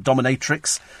been out with a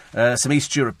dominatrix, some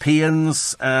East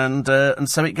Europeans, and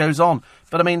so it goes on.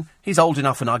 But, I mean, he's old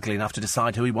enough and ugly enough to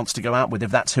decide who he wants to go out with if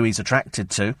that's who he's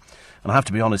attracted to. And I have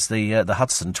to be honest, the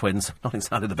Hudson twins, not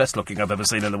exactly the best looking I've ever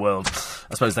seen in the world.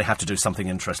 I suppose they have to do something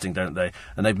interesting, don't they?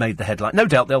 And they've made the headline. No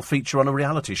doubt they'll feature on a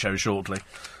reality show shortly.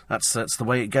 That's the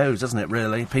way it goes, isn't it,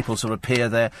 really? People sort of appear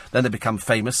there, then they become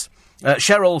famous.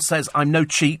 Cheryl says, I'm no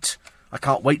cheat. I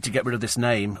can't wait to get rid of this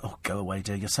name. Oh, go away,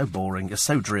 dear. You're so boring. You're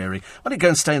so dreary. Why don't you go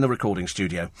and stay in the recording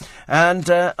studio? And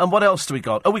what else do we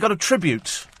got? Oh, we got a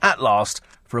tribute, at last,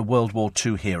 for a World War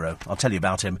II hero. I'll tell you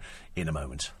about him in a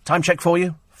moment. Time check for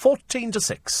you, 14 to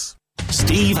 6.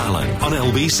 Steve Allen on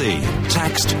LBC.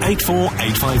 Text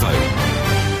 84850.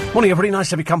 Morning, everybody. Nice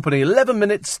to have your company. 11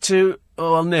 minutes to...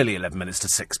 well, nearly 11 minutes to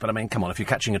 6. But, I mean, come on, if you're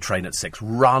catching a train at 6,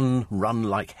 run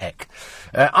like heck.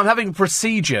 I'm having a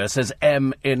procedure, says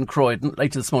M in Croydon,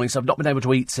 later this morning, so I've not been able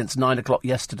to eat since 9 o'clock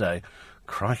yesterday.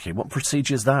 Crikey, what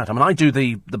procedure is that? I mean, I do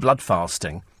the blood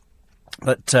fasting,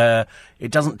 but it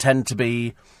doesn't tend to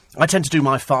be... I tend to do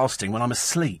my fasting when I'm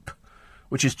asleep,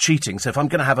 which is cheating. So if I'm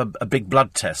going to have a big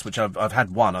blood test, which I've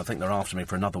had one, I think they're after me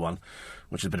for another one,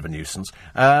 which is a bit of a nuisance...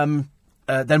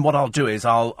 then what I'll do is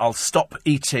I'll stop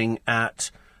eating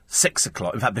at 6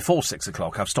 o'clock. In fact, before 6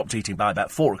 o'clock, I've stopped eating by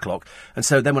about 4 o'clock. And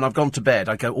so then when I've gone to bed,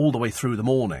 I go all the way through the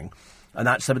morning.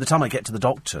 And so by the time I get to the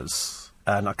doctor's,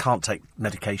 and I can't take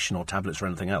medication or tablets or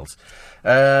anything else,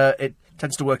 it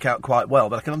tends to work out quite well.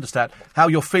 But I can understand how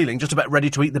you're feeling, just about ready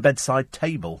to eat the bedside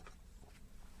table.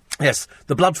 Yes,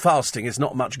 the blood fasting is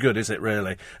not much good, is it,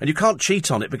 really? And you can't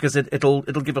cheat on it because it'll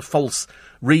give a false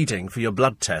reading for your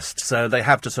blood test. So they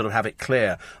have to sort of have it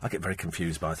clear. I get very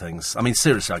confused by things. I mean,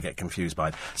 seriously, I get confused by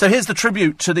it. So here's the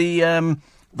tribute to the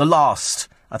last,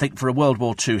 I think, for a World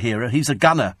War II hero. He's a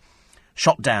gunner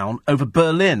shot down over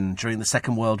Berlin during the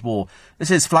Second World War. This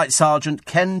is Flight Sergeant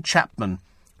Ken Chapman,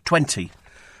 20.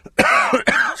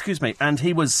 Excuse me. And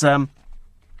he was...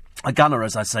 a gunner,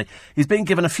 as I say. He's been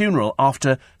given a funeral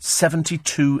after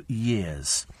 72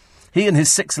 years. He and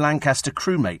his 6 Lancaster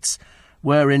crewmates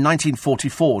were in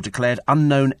 1944 declared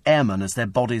unknown airmen as their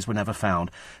bodies were never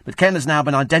found. But Ken has now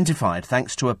been identified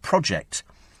thanks to a project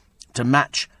to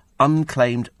match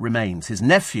unclaimed remains. His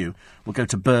nephew will go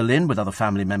to Berlin with other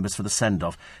family members for the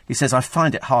send-off. He says, I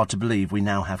find it hard to believe we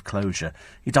now have closure.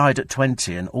 He died at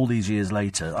 20, and all these years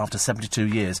later, after 72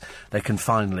 years, they can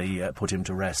finally put him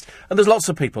to rest. And there's lots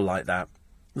of people like that.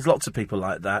 There's lots of people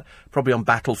like that. Probably on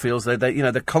battlefields,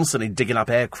 they're constantly digging up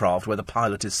aircraft where the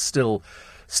pilot is still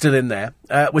in there.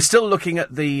 We're still looking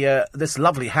at this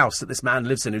lovely house that this man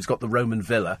lives in, who's got the Roman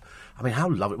villa. I mean, how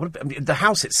lovely! The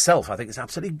house itself, I think, is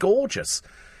absolutely gorgeous.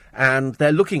 And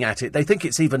they're looking at it. They think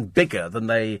it's even bigger than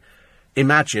they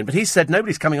imagine. But he said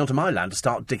nobody's coming onto my land to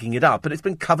start digging it up, and it's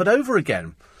been covered over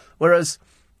again. Whereas,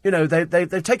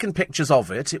 they've taken pictures of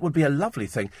it. It would be a lovely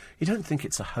thing. You don't think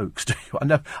it's a hoax, do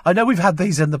you? I know we've had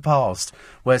these in the past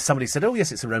where somebody said, oh,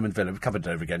 yes, it's a Roman villa. We've covered it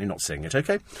over again. You're not seeing it,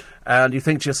 OK? And you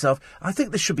think to yourself, I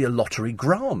think this should be a lottery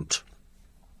grant.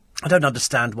 I don't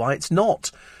understand why it's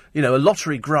not. A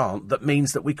lottery grant that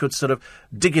means that we could sort of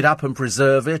dig it up and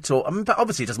preserve it. But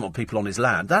obviously he doesn't want people on his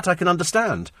land. That I can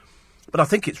understand. But I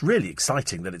think it's really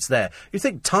exciting that it's there. You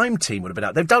think Time Team would have been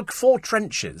out. They've dug 4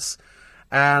 trenches.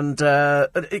 And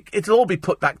it'll all be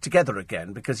put back together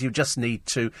again because you just need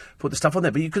to put the stuff on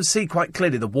there. But you can see quite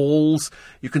clearly the walls.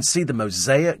 You can see the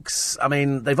mosaics. I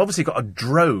mean, they've obviously got a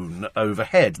drone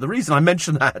overhead. The reason I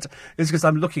mention that is because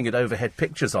I'm looking at overhead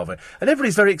pictures of it. And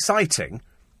everybody's very excited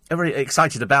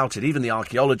about it, even the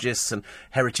archaeologists and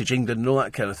Heritage England and all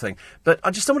that kind of thing. But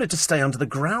I just don't want it to stay under the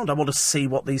ground. I want to see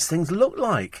what these things look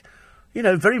like.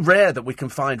 Very rare that we can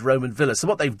find Roman villas. So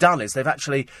what they've done is they've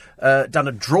actually done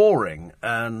a drawing,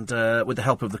 and with the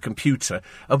help of the computer,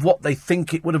 of what they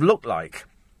think it would have looked like.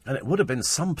 And it would have been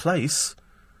some place.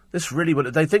 This really would.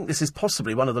 They think this is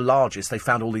possibly one of the largest. They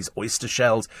found all these oyster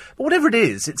shells. But whatever it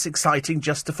is, it's exciting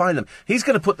just to find them. He's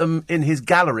going to put them in his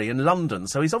gallery in London,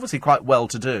 so he's obviously quite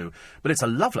well-to-do. But it's a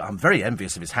lovely... I'm very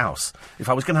envious of his house. If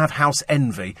I was going to have house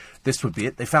envy, this would be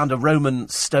it. They found a Roman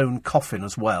stone coffin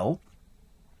as well,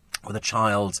 with a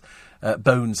child's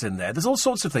bones in there. There's all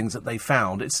sorts of things that they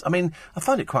found. I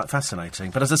find it quite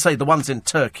fascinating. But as I say, the ones in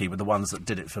Turkey were the ones that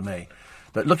did it for me.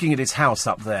 But looking at his house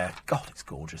up there, God, it's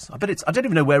gorgeous. I don't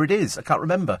even know where it is. I can't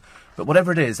remember. But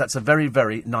whatever it is, that's a very,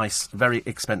 very nice, very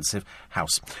expensive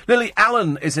house. Lily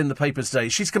Allen is in the papers today.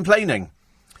 She's complaining.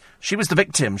 She was the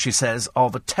victim, she says,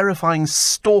 of a terrifying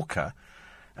stalker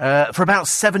for about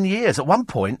 7 years. At one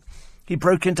point, he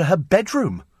broke into her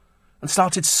bedroom and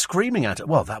started screaming at her.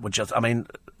 Well, that would just...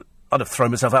 I'd have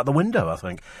thrown myself out the window, I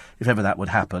think, if ever that would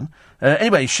happen.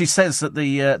 Anyway, she says that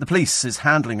the police's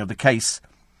handling of the case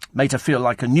made her feel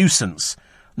like a nuisance,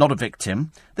 not a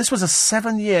victim. This was a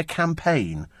 7-year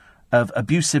campaign of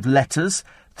abusive letters,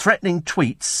 threatening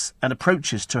tweets and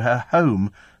approaches to her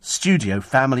home, studio,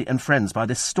 family and friends by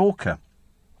this stalker.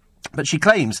 But she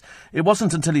claims it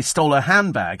wasn't until he stole her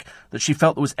handbag that she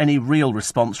felt there was any real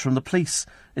response from the police.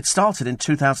 It started in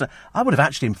 2000. I would have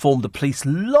actually informed the police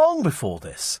long before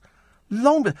this.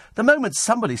 The moment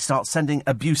somebody starts sending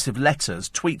abusive letters,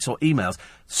 tweets or emails,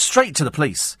 straight to the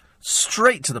police.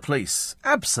 Straight to the police.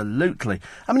 Absolutely.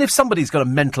 I mean, if somebody's got a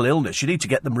mental illness, you need to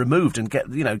get them removed and get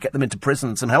them into prison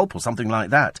and some help or something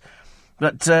like that.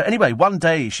 But anyway, one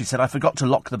day, she said, I forgot to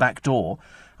lock the back door.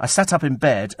 I sat up in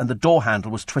bed and the door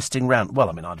handle was twisting round. Well,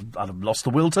 I mean, I'd have lost the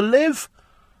will to live.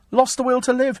 Lost the will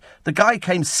to live. The guy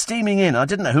came steaming in. I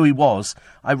didn't know who he was.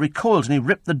 I recoiled and he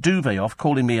ripped the duvet off,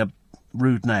 calling me a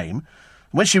rude name.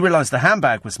 When she realised the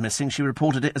handbag was missing, she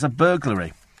reported it as a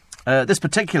burglary. This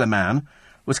particular man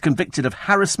was convicted of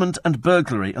harassment and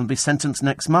burglary and will be sentenced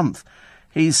next month.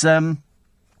 He's a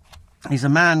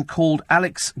man called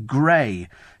Alex Gray.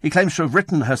 He claims to have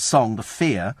written her song, The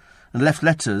Fear, and left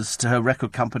letters to her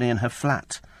record company in her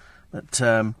flat.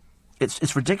 But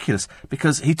it's ridiculous,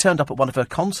 because he turned up at one of her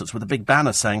concerts with a big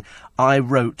banner saying, I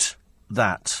wrote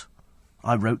that.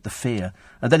 I wrote The Fear.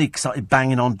 And then he started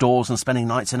banging on doors and spending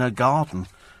nights in her garden.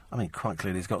 I mean, quite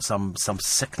clearly he's got some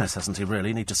sickness, hasn't he, really?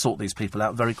 You need to sort these people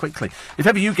out very quickly. If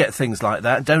ever you get things like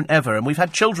that, don't ever. And we've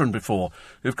had children before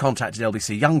who've contacted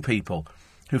LBC, young people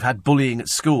who've had bullying at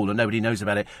school and nobody knows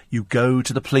about it. You go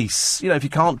to the police. You know, if you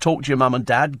can't talk to your mum and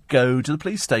dad, go to the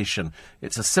police station.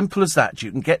 It's as simple as that.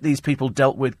 You can get these people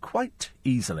dealt with quite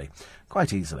easily.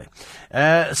 Quite easily.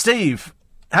 Steve,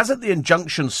 hasn't the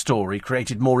injunction story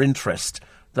created more interest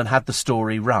than had the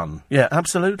story run? Yeah,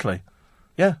 absolutely.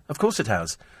 Yeah, of course it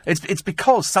has. It's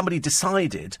because somebody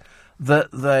decided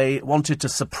that they wanted to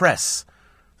suppress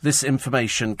this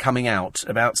information coming out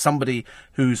about somebody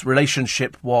whose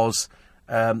relationship was...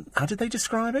 how did they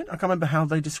describe it? I can't remember how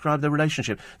they described their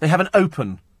relationship. They have an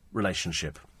open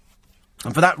relationship.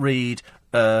 And for that read,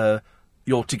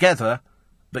 you're together,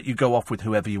 but you go off with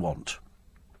whoever you want.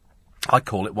 I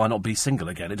call it, why not be single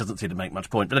again? It doesn't seem to make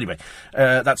much point. But anyway,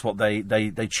 that's what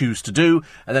they choose to do.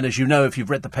 And then, as you know, if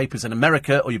you've read the papers in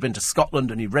America, or you've been to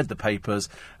Scotland and you've read the papers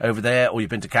over there, or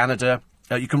you've been to Canada,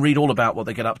 you can read all about what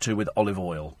they get up to with olive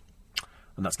oil.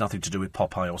 And that's nothing to do with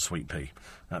Popeye or Sweet Pea.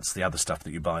 That's the other stuff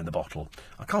that you buy in the bottle.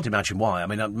 I can't imagine why. I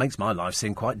mean, that makes my life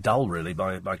seem quite dull, really,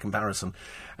 by comparison.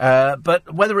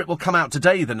 But whether it will come out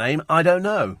today, the name, I don't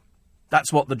know.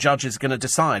 That's what the judge is going to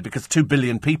decide, because 2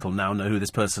 billion people now know who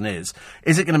this person is.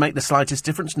 Is it going to make the slightest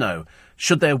difference? No.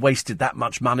 Should they have wasted that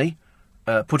much money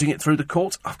putting it through the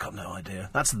courts? I've got no idea.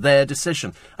 That's their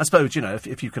decision. I suppose, you know,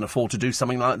 if you can afford to do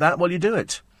something like that, well, you do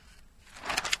it.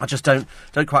 I just don't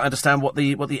quite understand what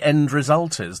the end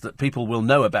result is, that people will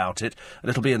know about it, and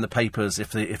it'll be in the papers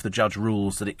if the judge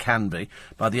rules that it can be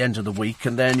by the end of the week,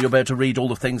 and then you'll be able to read all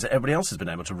the things that everybody else has been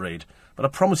able to read. But I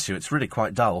promise you, it's really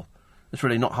quite dull. It's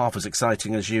really not half as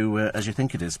exciting as you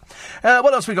think it is.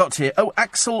 What else we got here? Oh,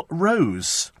 Axl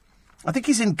Rose. I think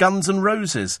he's in Guns N'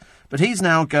 Roses, but he's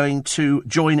now going to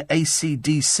join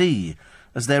AC/DC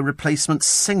as their replacement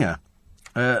singer,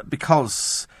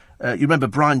 because you remember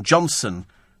Brian Johnson,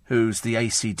 who's the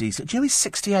AC/DC. Do you know he's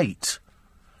 68?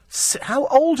 How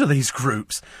old are these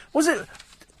groups? Was it...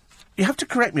 You have to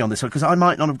correct me on this one, because I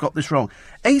might not have got this wrong.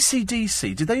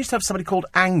 AC/DC, did they used to have somebody called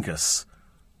Angus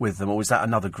with them, or was that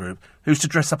another group, who used to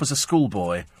dress up as a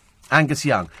schoolboy? Angus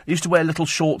Young. He used to wear little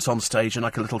shorts on stage and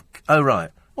like a little... Oh,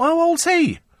 right. Well, how old's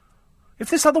he?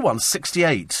 If this other one's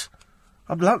 68,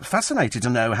 I'm fascinated to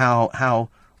know how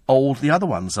old the other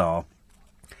ones are.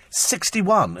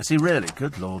 61, is he really?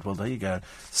 Good Lord, well, there you go.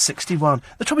 61.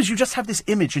 The trouble is, you just have this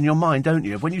image in your mind, don't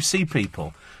you, when you see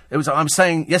people. I'm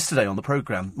saying yesterday on the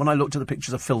programme, when I looked at the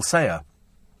pictures of Phil Sayer,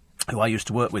 who I used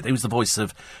to work with, he was the voice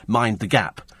of Mind the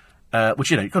Gap.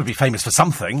 Which, you know, you've got to be famous for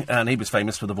something, and he was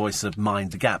famous for the voice of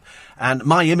Mind the Gap. And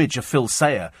my image of Phil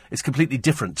Sayer is completely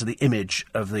different to the image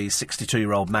of the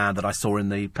 62-year-old man that I saw in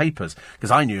the papers,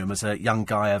 because I knew him as a young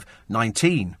guy of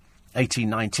 18,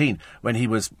 19, when he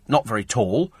was not very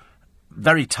tall,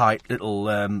 very tight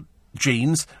little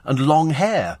jeans, and long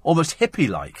hair, almost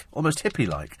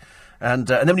hippie-like. And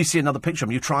then when you see another picture of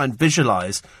him, you try and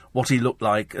visualise what he looked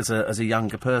like as a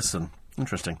younger person.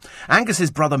 Interesting.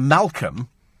 Angus's brother Malcolm...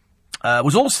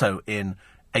 was also in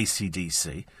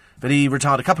AC/DC, but he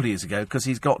retired a couple of years ago because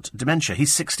he's got dementia.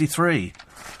 He's 63.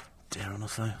 Dear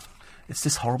honestly. It's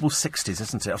this horrible 60s,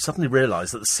 isn't it? I've suddenly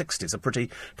realised that the 60s are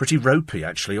pretty ropey,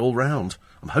 actually, all round.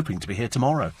 I'm hoping to be here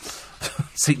tomorrow.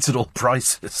 Seats at all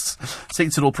prices.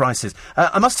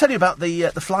 I must tell you about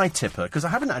the fly tipper, because I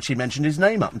haven't actually mentioned his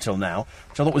name up until now,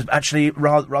 which I thought was actually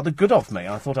rather good of me.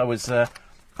 I thought I was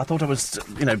I thought I was,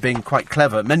 being quite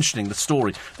clever, mentioning the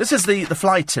story. This is the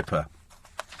fly tipper.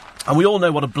 And we all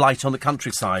know what a blight on the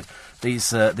countryside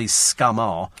these scum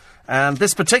are. And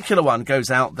this particular one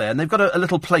goes out there, and they've got a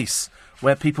little place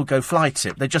where people go fly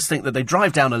tip. They just think that they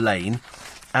drive down a lane,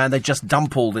 and they just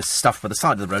dump all this stuff by the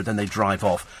side of the road, then they drive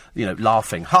off,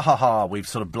 laughing. Ha, ha, ha, we've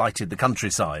sort of blighted the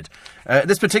countryside. In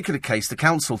this particular case, the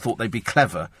council thought they'd be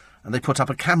clever, and they put up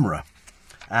a camera.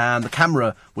 And the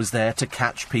camera was there to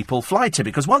catch people fly tip,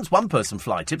 because once one person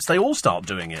fly tips, they all start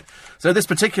doing it. So this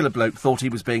particular bloke thought he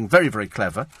was being very, very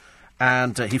clever,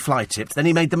 and he fly tipped. Then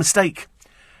he made the mistake.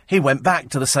 He went back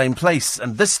to the same place,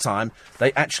 and this time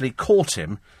they actually caught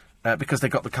him because they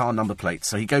got the car number plate.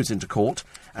 So he goes into court,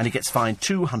 and he gets fined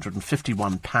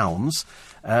 £251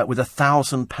 with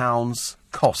 £1,000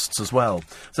 costs as well.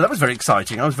 So that was very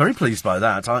exciting. I was very pleased by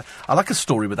that. I like a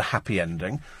story with a happy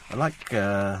ending. I like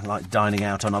dining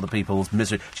out on other people's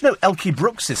misery. Do you know Elkie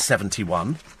Brooks is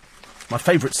 71? My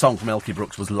favourite song from Elkie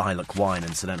Brooks was Lilac Wine,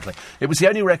 incidentally. It was the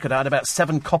only record I had about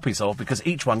 7 copies of, because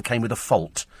each one came with a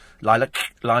fault. Lilac,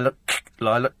 lilac,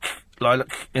 lilac,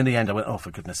 lilac. In the end, I went, oh,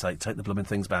 for goodness sake, take the blooming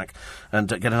things back and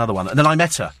get another one. And then I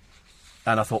met her.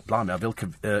 And I thought, blimey, I've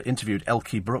interviewed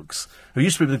Elkie Brooks, who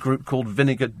used to be with a group called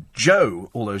Vinegar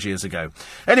Joe all those years ago.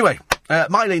 Anyway,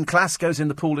 Mylene Class goes in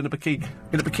the pool in a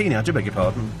bikini. I do beg your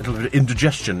pardon. A little bit of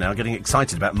indigestion now, getting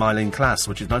excited about Mylene Class,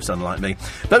 which is most unlike me.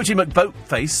 Boaty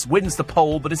McBoatface wins the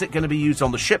poll, but is it going to be used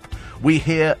on the ship? We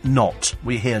hear not.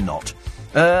 We hear not.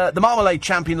 The marmalade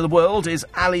champion of the world is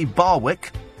Ali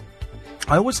Barwick.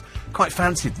 I always quite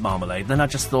fancied marmalade, then I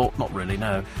just thought, not really,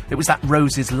 no. It was that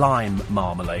Rose's Lime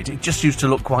marmalade. It just used to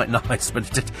look quite nice,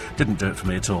 but it didn't do it for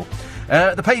me at all.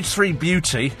 The Page 3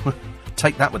 beauty,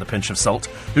 take that with a pinch of salt,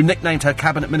 who nicknamed her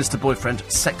cabinet minister boyfriend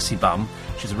Sexy Bum.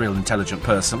 She's a real intelligent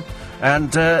person.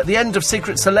 And the end of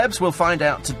Secret Celebs we'll find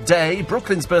out today.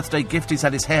 Brooklyn's birthday gift, he's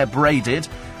had his hair braided.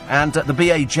 And the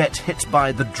BA jet hit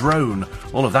by the drone.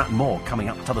 All of that and more coming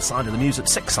up to the other side of the news at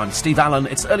 6. I'm Steve Allen.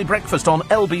 It's Early Breakfast on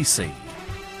LBC.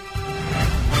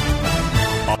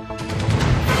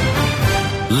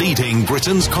 Leading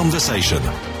Britain's conversation.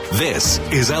 This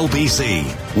is LBC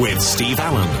with Steve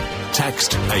Allen.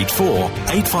 Text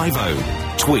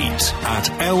 84850. Tweet at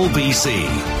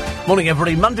LBC. Morning,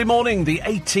 everybody. Monday morning, the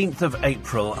 18th of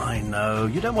April. I know.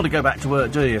 You don't want to go back to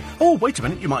work, do you? Oh, wait a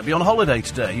minute. You might be on holiday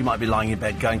today. You might be lying in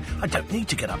bed going, I don't need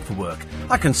to get up for work.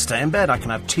 I can stay in bed. I can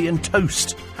have tea and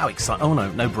toast. How exciting. Oh,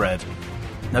 no bread.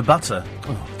 No butter.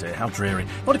 Oh, dear, how dreary. You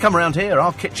want to come around here?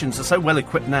 Our kitchens are so well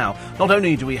equipped now. Not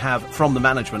only do we have, from the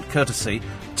management, courtesy,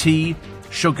 tea,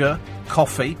 sugar,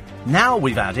 coffee, now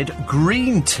we've added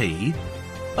green tea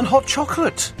and hot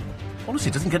chocolate. Honestly,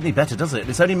 it doesn't get any better, does it?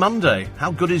 It's only Monday.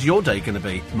 How good is your day going to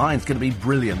be? Mine's going to be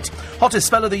brilliant. Hottest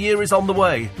spell of the year is on the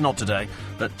way. Not today,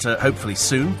 but hopefully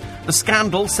soon. The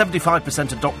scandal,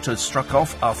 75% of doctors struck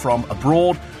off are from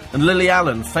abroad. And Lily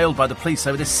Allen failed by the police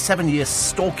over this 7-year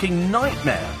stalking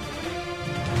nightmare.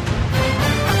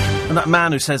 And that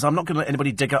man who says, I'm not going to let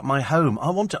anybody dig up my home. I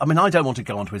don't want to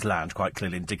go onto his land, quite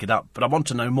clearly, and dig it up, but I want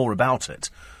to know more about it.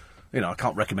 I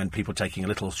can't recommend people taking a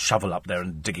little shovel up there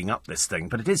and digging up this thing,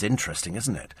 but it is interesting,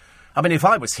 isn't it? I mean, if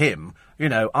I was him,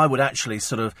 I would actually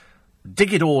sort of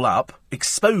dig it all up,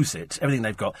 expose it, everything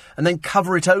they've got, and then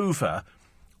cover it over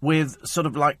with sort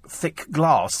of like thick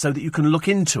glass so that you can look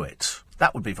into it.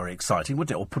 That would be very exciting,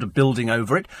 wouldn't it? Or put a building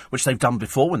over it, which they've done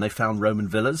before when they found Roman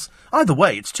villas. Either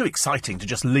way, it's too exciting to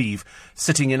just leave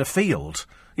sitting in a field.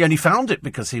 He only found it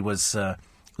because he was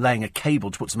laying a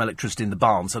cable to put some electricity in the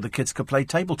barn so the kids could play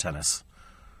table tennis.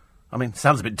 I mean,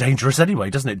 sounds a bit dangerous anyway,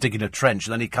 doesn't it? Digging a trench,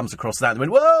 and then he comes across that and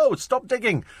went, whoa, stop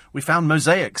digging. We found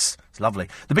mosaics. It's lovely.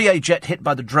 The BA jet hit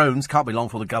by the drones. Can't be long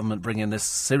for the government bringing in this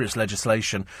serious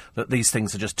legislation that these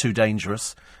things are just too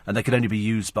dangerous and they can only be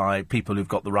used by people who've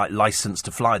got the right licence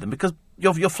to fly them, because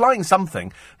you're flying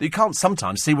something that you can't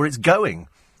sometimes see where it's going.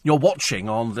 You're watching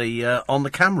on the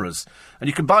cameras, and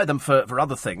you can buy them for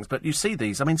other things. But you see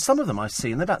these. I mean, some of them I've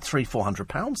seen, they're about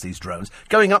 £300-400. These drones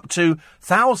going up to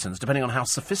thousands, depending on how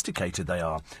sophisticated they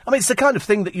are. I mean, it's the kind of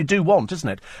thing that you do want, isn't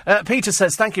it? Peter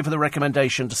says, thank you for the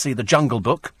recommendation to see The Jungle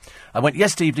Book. I went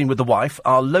yesterday evening with the wife.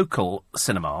 Our local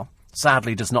cinema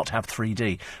sadly does not have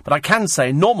 3D, but I can say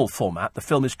in normal format the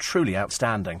film is truly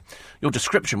outstanding. Your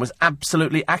description was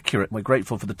absolutely accurate. We're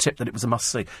grateful for the tip that it was a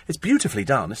must-see. It's beautifully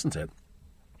done, isn't it?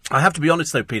 I have to be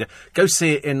honest, though, Peter, go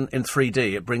see it in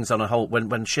 3D. It brings on a whole...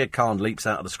 When Shere Khan leaps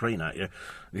out of the screen at you,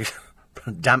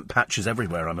 damp patches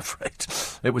everywhere, I'm afraid.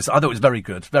 I thought it was very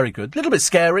good, very good. A little bit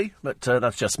scary, but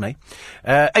that's just me.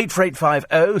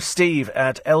 84850 steve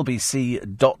at lbc.co.uk.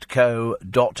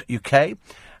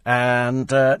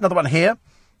 And another one here.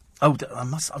 Oh,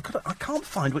 I can't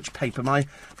find which paper my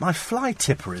fly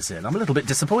tipper is in. I'm a little bit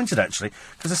disappointed, actually,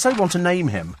 because I so want to name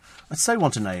him. I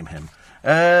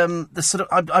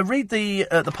read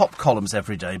the pop columns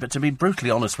every day, but to be brutally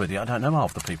honest with you, I don't know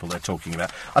half the people they're talking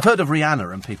about. I've heard of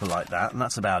Rihanna and people like that, and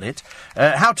that's about it.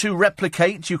 How to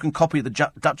replicate. You can copy the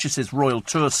Duchess's royal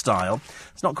tour style.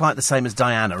 It's not quite the same as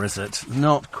Diana, is it?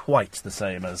 Not quite the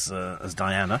same as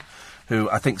Diana, who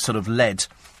I think sort of led...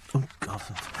 Oh, God.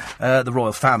 The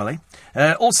royal family.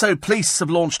 Also, police have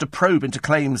launched a probe into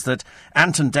claims that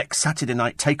Anton Deck's Saturday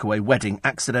night takeaway wedding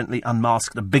accidentally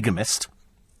unmasked a bigamist.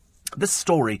 This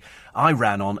story I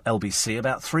ran on LBC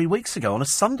about 3 weeks ago on a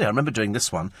Sunday. I remember doing this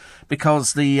one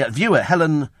because the viewer,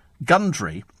 Helen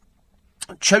Gundry,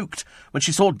 choked when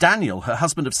she saw Daniel, her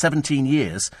husband of 17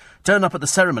 years, turn up at the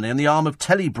ceremony on the arm of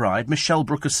Telly bride Michelle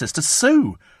Brooker's sister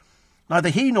Sue. Neither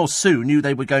he nor Sue knew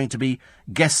they were going to be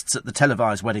guests at the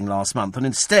televised wedding last month, and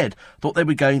instead thought they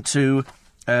were going to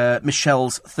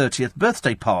Michelle's 30th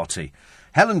birthday party.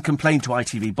 Helen complained to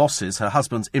ITV bosses her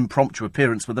husband's impromptu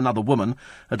appearance with another woman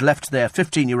had left their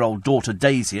 15-year-old daughter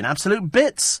Daisy in absolute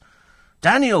bits.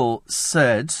 Daniel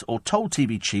said, or told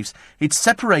TV chiefs, he'd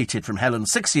separated from Helen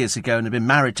 6 years ago and had been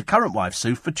married to current wife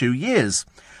Sue for 2 years.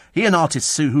 He and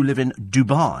artist Sue, who live in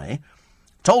Dubai,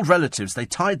 told relatives they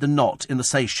tied the knot in the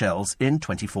Seychelles in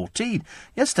 2014.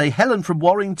 Yesterday, Helen from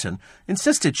Warrington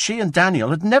insisted she and Daniel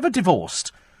had never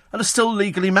divorced and are still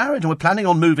legally married and were planning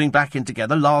on moving back in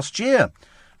together last year.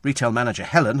 Retail manager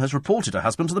Helen has reported her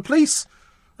husband to the police,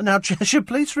 and now Cheshire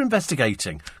Police are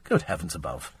investigating. Good heavens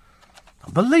above.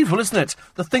 Unbelievable, isn't it?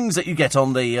 The things that you get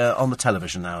on the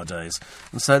television nowadays.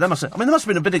 And so there must have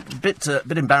been a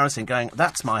bit embarrassing going,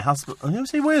 that's my husband.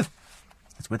 Who's he with?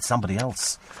 It's with somebody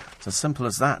else. It's as simple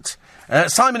as that.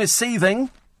 Simon is seething.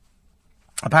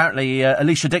 Apparently,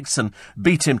 Alicia Dixon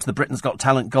beat him to the Britain's Got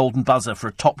Talent Golden Buzzer for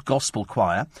a top gospel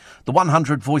choir. The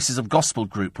 100 Voices of Gospel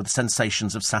group were the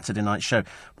sensations of Saturday night show.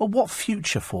 Well, what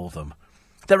future for them?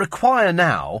 They're a choir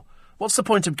now. What's the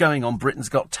point of going on Britain's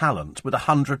Got Talent with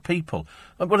 100 people?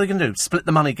 What are they going to do? Split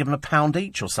the money, give them £1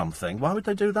 each or something? Why would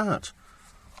they do that?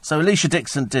 So Alicia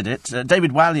Dixon did it.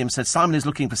 David Walliams said Simon is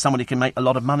looking for someone he can make a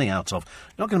lot of money out of.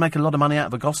 You're not going to make a lot of money out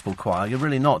of a gospel choir. You're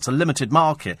really not. It's a limited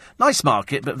market. Nice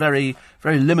market, but very,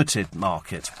 very limited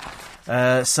market.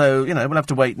 So, we'll have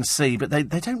to wait and see. But they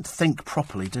don't think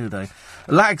properly, do they?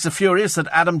 Lags are furious that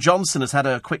Adam Johnson has had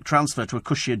a quick transfer to a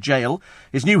cushier jail.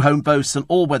 His new home boasts an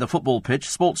all-weather football pitch,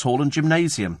 sports hall and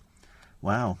gymnasium.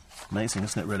 Wow. Amazing,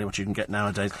 isn't it, really, what you can get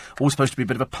nowadays? Always supposed to be a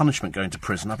bit of a punishment going to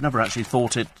prison. I've never actually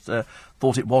thought it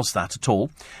was that at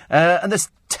all. And this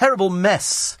terrible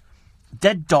mess.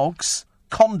 Dead dogs,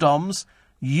 condoms,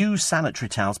 used sanitary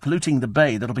towels polluting the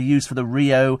bay that'll be used for the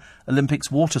Rio Olympics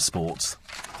water sports.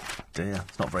 Dear,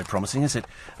 it's not very promising, is it?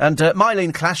 And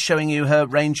Mylene Clash showing you her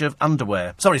range of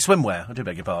underwear. Sorry, swimwear. I do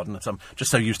beg your pardon. I'm just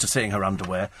so used to seeing her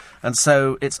underwear. And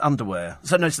so it's underwear.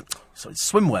 So it's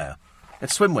swimwear.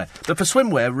 It's swimwear. But for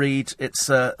swimwear, read it's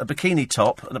a bikini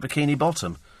top and a bikini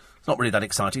bottom. It's not really that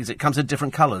exciting, is it? It comes in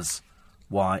different colours.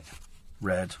 White,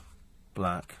 red,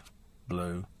 black,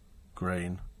 blue,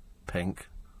 green, pink.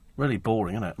 Really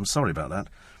boring, isn't it? I'm sorry about that.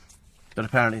 But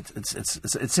apparently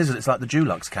it's like the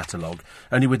Dulux catalogue,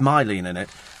 only with Mylene in it,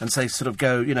 and say sort of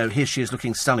go, here she is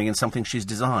looking stunning in something she's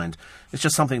designed. It's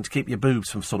just something to keep your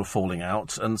boobs from sort of falling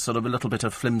out and sort of a little bit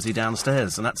of flimsy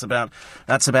downstairs, and that's about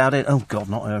it. Oh, God,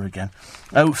 not her again.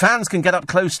 Oh, fans can get up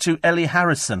close to Ellie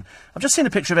Harrison. I've just seen a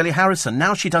picture of Ellie Harrison.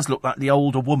 Now she does look like the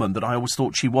older woman that I always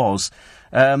thought she was.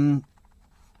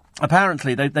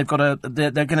 Apparently, they're going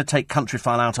to take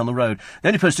Countryfile out on the road. The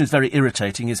only person who's very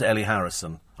irritating is Ellie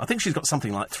Harrison. I think she's got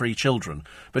something like 3 children,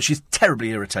 but she's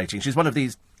terribly irritating. She's one of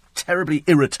these terribly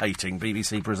irritating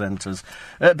BBC presenters.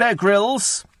 Bear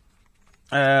Grylls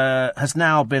has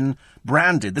now been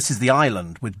branded. This is the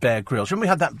island with Bear Grylls. Remember we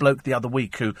had that bloke the other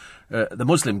week, the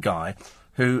Muslim guy,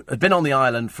 who had been on the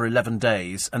island for 11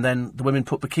 days, and then the women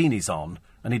put bikinis on,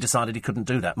 and he decided he couldn't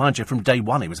do that. Mind you, from day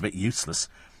one he was a bit useless.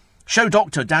 Show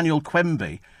doctor Daniel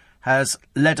Quemby has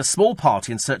led a small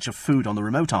party in search of food on the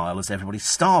remote isle as everybody's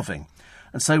starving.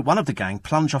 And so one of the gang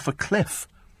plunged off a cliff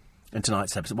in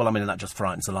tonight's episode. Well, that just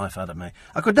frightens the life out of me.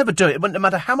 I could never do it. No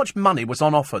matter how much money was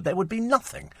on offer, there would be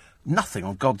nothing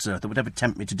on God's earth that would ever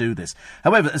tempt me to do this.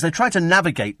 However, as they try to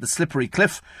navigate the slippery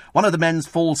cliff, one of the men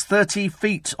falls 30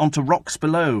 feet onto rocks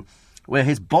below, where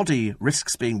his body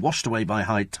risks being washed away by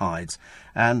high tides.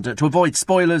 And to avoid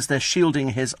spoilers, they're shielding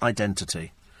his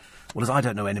identity. Well, as I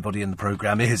don't know anybody in the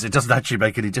programme is, it doesn't actually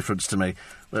make any difference to me.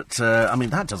 But,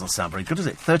 that doesn't sound very good, does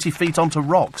it? 30 feet onto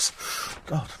rocks.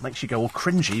 God, makes you go all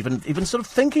cringy, even sort of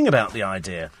thinking about the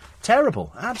idea.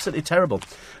 Terrible, absolutely terrible.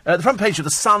 The front page of The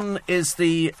Sun is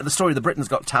the story of the Britain's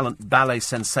Got Talent ballet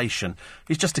sensation.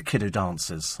 He's just a kid who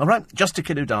dances, all right? Just a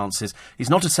kid who dances. He's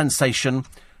not a sensation.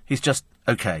 He's just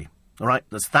okay, all right?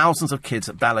 There's thousands of kids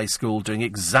at ballet school doing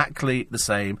exactly the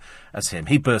same as him.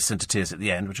 He bursts into tears at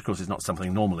the end, which, of course, is not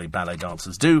something normally ballet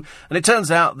dancers do. And it turns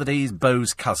out that he's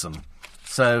Beau's cousin.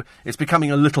 So it's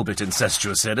becoming a little bit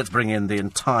incestuous here. Let's bring in the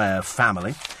entire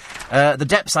family. The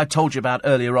Depps I told you about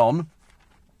earlier on.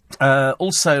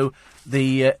 Also,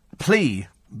 the plea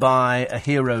by a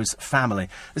hero's family.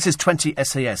 This is 20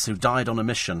 SAS who died on a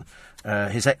mission.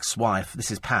 His ex-wife,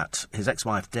 this is Pat, his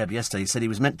ex-wife Deb yesterday, said he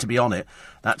was meant to be on it.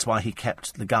 That's why he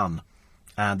kept the gun.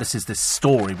 And this is this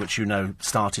story which, you know,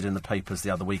 started in the papers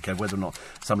the other week of whether or not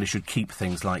somebody should keep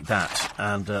things like that.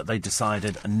 And they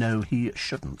decided, no, he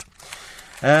shouldn't.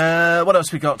 What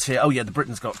else we got here? Oh, yeah, the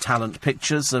Britain's Got Talent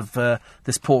pictures of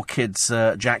this poor kid's,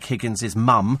 Jack Higgins'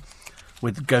 mum,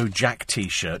 with Go Jack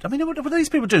T-shirt. I mean, what do these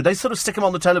people do? They sort of stick them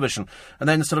on the television and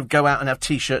then sort of go out and have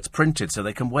T-shirts printed so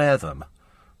they can wear them.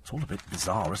 It's all a bit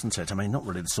bizarre, isn't it? I mean, not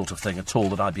really the sort of thing at all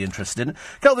that I'd be interested in.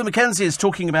 Kelvin Mackenzie is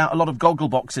talking about a lot of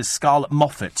Gogglebox's Scarlett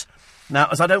Moffat. Now,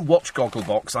 as I don't watch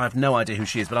Gogglebox, I have no idea who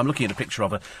she is, but I'm looking at a picture of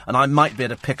her, and I might be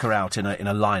able to pick her out in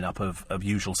a lineup of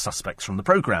usual suspects from the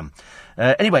programme.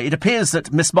 Anyway, it appears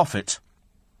that Miss Moffat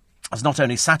has not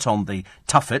only sat on the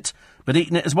tuffet, but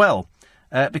eaten it as well.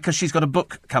 Because she's got a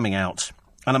book coming out,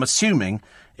 and I'm assuming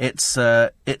it's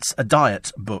a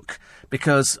diet book,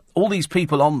 because all these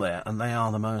people on there, and they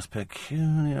are the most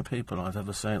peculiar people I've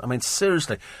ever seen. I mean,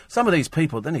 seriously, some of these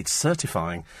people, they need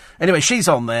certifying. Anyway, she's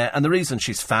on there, and the reason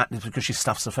she's fat is because she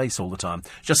stuffs her face all the time.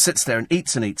 Just sits there and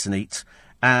eats and eats and eats.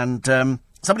 And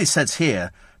somebody says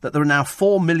here that there are now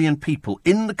 4 million people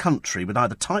in the country with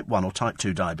either type 1 or type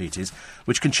 2 diabetes,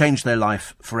 which can change their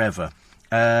life forever.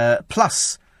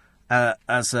 Plus...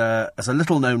 as a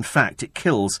little-known fact, it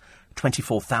kills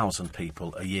 24,000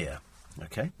 people a year.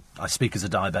 OK? I speak as a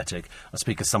diabetic. I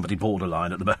speak as somebody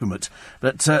borderline at the moment.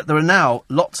 But there are now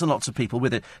lots and lots of people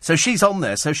with it. So she's on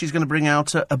there, so she's going to bring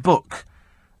out a book.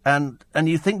 And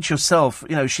you think to yourself,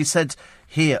 you know, she said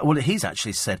here... Well, he's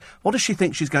actually said, what does she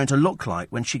think she's going to look like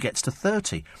when she gets to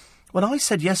 30? Well, I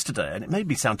said yesterday, and it made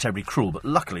me sound terribly cruel, but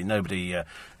luckily nobody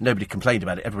complained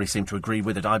about it. Everybody seemed to agree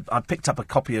with it. I picked up a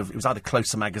copy of, it was either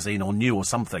Closer magazine or New or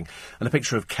something, and a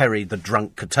picture of Kerry, the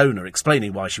drunk Katona,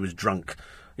 explaining why she was drunk,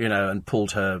 you know, and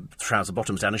pulled her trouser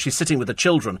bottoms down. And she's sitting with the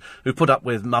children who put up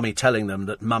with Mummy telling them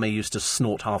that Mummy used to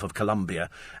snort half of Columbia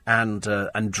and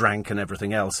drank and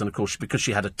everything else. And, of course, because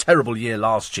she had a terrible year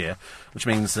last year, which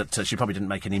means that she probably didn't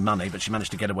make any money, but she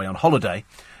managed to get away on holiday,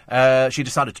 she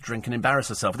decided to drink and embarrass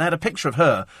herself. And they had a picture of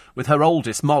her with her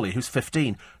oldest, Molly, who's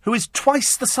 15, who is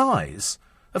twice the size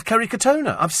of Kerry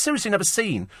Katona. I've seriously never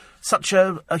seen such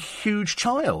a huge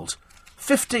child.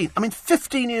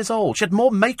 15 years old. She had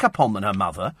more makeup on than her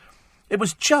mother. It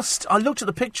was just... I looked at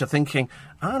the picture thinking,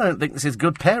 I don't think this is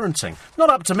good parenting. Not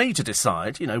up to me to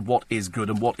decide, you know, what is good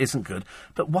and what isn't good.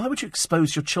 But why would you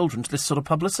expose your children to this sort of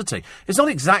publicity? It's not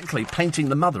exactly painting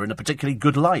the mother in a particularly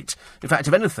good light. In fact,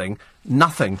 if anything,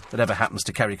 nothing that ever happens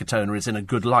to Kerry Katona is in a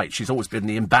good light. She's always been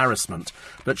the embarrassment.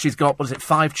 But she's got,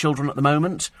 5 children at the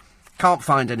moment? Can't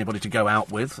find anybody to go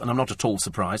out with, and I'm not at all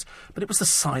surprised. But it was the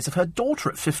size of her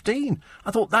daughter at 15.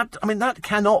 I thought that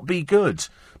cannot be good.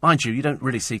 Mind you, you don't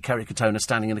really see Kerry Katona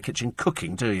standing in the kitchen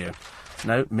cooking, do you?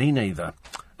 No, me neither.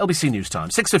 LBC News Time,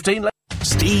 6:15.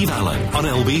 Steve Allen on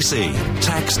LBC.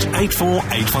 Text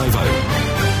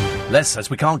 84850. Les says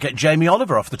we can't get Jamie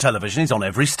Oliver off the television. He's on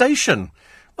every station.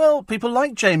 Well, people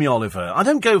like Jamie Oliver. I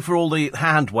don't go for all the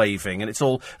hand-waving, and it's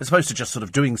all as opposed to just sort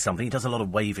of doing something. He does a lot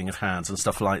of waving of hands and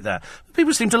stuff like that.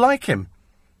 People seem to like him.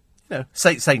 You know,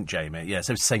 Saint Jamie. Yeah,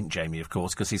 so Saint Jamie, of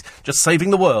course, because he's just saving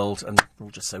the world, and we're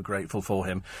all just so grateful for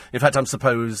him. In fact, I'm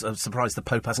surprised the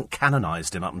Pope hasn't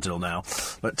canonised him up until now.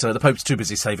 But the Pope's too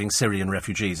busy saving Syrian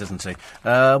refugees, isn't he?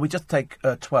 We just take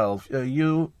 12.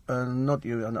 You, not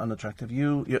you, unattractive.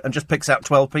 You, and just picks out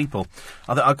 12 people.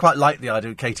 I quite like the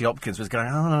idea Katie Hopkins was going,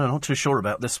 oh, no, not too sure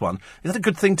about this one. Is that a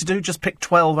good thing to do? Just pick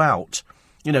 12 out.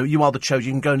 You know, you are the chosen.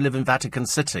 You can go and live in Vatican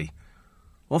City.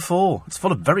 What for? It's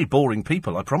full of very boring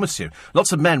people, I promise you.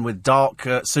 Lots of men with dark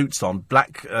suits on,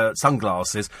 black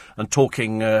sunglasses, and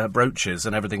talking brooches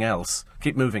and everything else.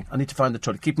 Keep moving. I need to find the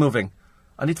toilet. Keep moving.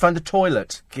 I need to find the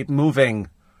toilet. Keep moving.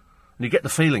 And you get the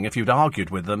feeling if you'd argued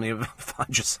with them, you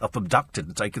find yourself abducted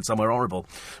and taken somewhere horrible.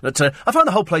 But I found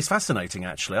the whole place fascinating,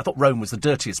 actually. I thought Rome was the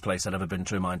dirtiest place I'd ever been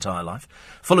to in my entire life.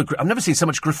 Full of... I've never seen so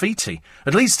much graffiti.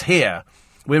 At least here...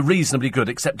 We're reasonably good,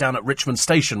 except down at Richmond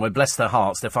Station, where, bless their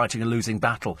hearts, they're fighting a losing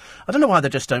battle. I don't know why they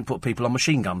just don't put people on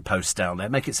machine gun posts down there,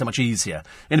 make it so much easier.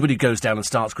 Anybody who goes down and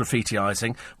starts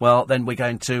graffitiising, well, then we're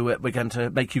going to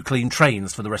make you clean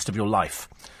trains for the rest of your life.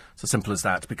 It's as simple as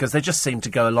that, because they just seem to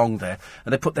go along there,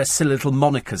 and they put their silly little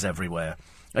monikers everywhere.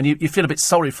 And you feel a bit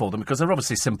sorry for them, because they're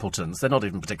obviously simpletons. They're not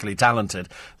even particularly talented.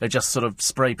 They just sort of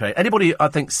spray paint. Anybody, I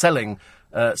think, selling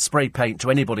spray paint to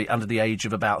anybody under the age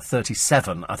of about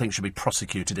 37, I think should be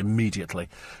prosecuted immediately.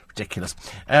 Ridiculous.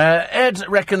 Ed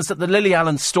reckons that the Lily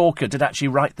Allen stalker did actually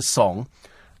write the song,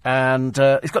 and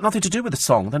it's got nothing to do with the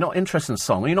song. They're not interested in the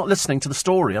song. You're not listening to the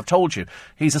story. I've told you.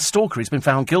 He's a stalker. He's been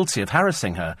found guilty of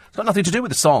harassing her. It's got nothing to do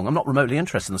with the song. I'm not remotely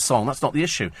interested in the song. That's not the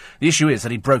issue. The issue is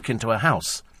that he broke into her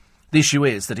house. The issue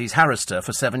is that he's harassed her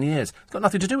for 7 years. It's got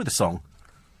nothing to do with the song.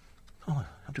 Oh,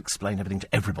 I have to explain everything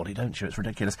to everybody, don't you? It's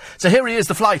ridiculous. So here he is,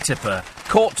 the fly tipper,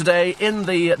 caught today in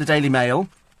the Daily Mail,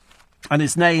 and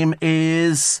his name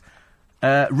is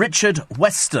Richard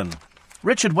Weston.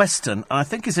 Richard Weston, I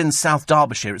think, is in South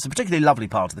Derbyshire. It's a particularly lovely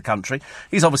part of the country.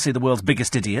 He's obviously the world's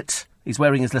biggest idiot. He's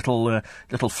wearing his little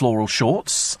floral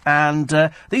shorts,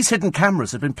 and these hidden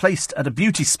cameras have been placed at a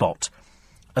beauty spot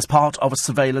as part of a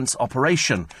surveillance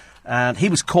operation. And he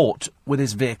was caught with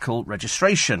his vehicle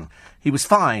registration. He was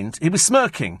fined. He was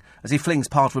smirking as he flings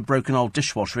part of a broken old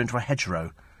dishwasher into a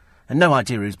hedgerow. And no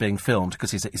idea he was being filmed,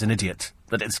 because he's an idiot.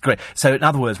 But it's great. So, in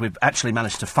other words, we've actually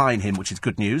managed to fine him, which is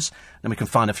good news. Then we can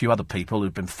fine a few other people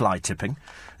who've been fly tipping.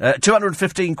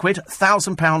 215 quid,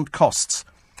 £1,000 costs.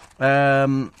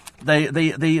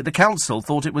 The council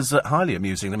thought it was highly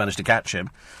amusing. They managed to catch him.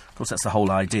 Of course, that's the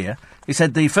whole idea. He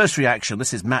said the first reaction,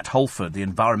 this is Matt Holford, the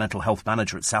Environmental Health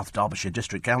Manager at South Derbyshire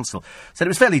District Council, said it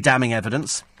was fairly damning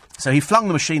evidence. So he flung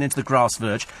the machine into the grass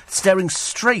verge, staring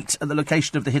straight at the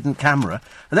location of the hidden camera,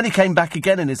 and then he came back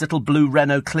again in his little blue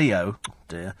Renault Clio, oh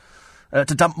dear,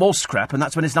 to dump more scrap, and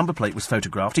that's when his number plate was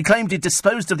photographed. He claimed he'd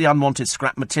disposed of the unwanted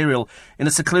scrap material in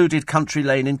a secluded country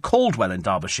lane in Caldwell in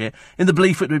Derbyshire, in the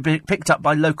belief it would be picked up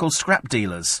by local scrap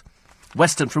dealers.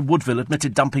 Weston from Woodville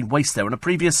admitted dumping waste there on a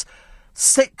previous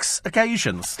 6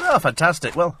 occasions. Oh,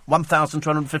 fantastic. Well,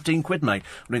 1,215 quid, mate.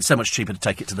 I mean, it's so much cheaper to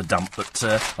take it to the dump, but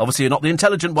obviously you're not the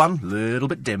intelligent one. Little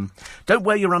bit dim. Don't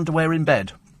wear your underwear in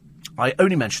bed. I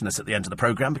only mention this at the end of the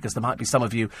programme because there might be some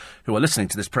of you who are listening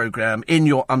to this programme in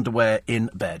your underwear in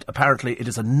bed. Apparently it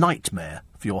is a nightmare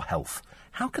for your health.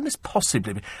 How can this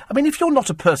possibly be? I mean, if you're not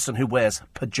a person who wears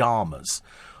pyjamas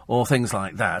or things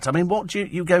like that, I mean, what do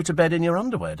you go to bed in your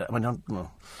underwear? I mean, don't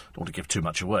want to give too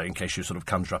much away in case you sort of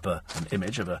conjure up an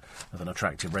image of an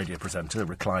attractive radio presenter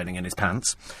reclining in his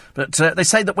pants. But they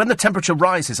say that when the temperature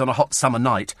rises on a hot summer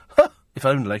night, if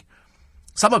only,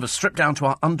 some of us strip down to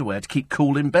our underwear to keep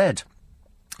cool in bed.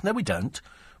 No, we don't.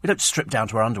 We don't strip down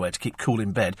to our underwear to keep cool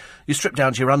in bed. You strip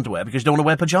down to your underwear because you don't want to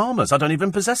wear pyjamas. I don't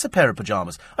even possess a pair of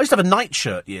pyjamas. I used to have a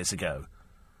nightshirt years ago.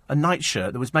 A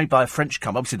nightshirt that was made by a French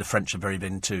company. Obviously, the French are very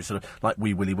into sort of like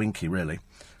Wee Willie Winky, really.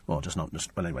 Well, well,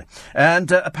 anyway. And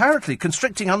apparently,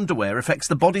 constricting underwear affects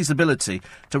the body's ability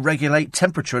to regulate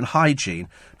temperature and hygiene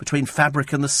between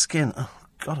fabric and the skin. Oh,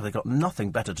 God, have they got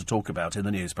nothing better to talk about in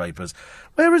the newspapers?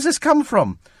 Where has this come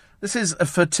from? This is a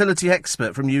fertility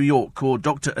expert from New York called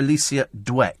Dr. Alicia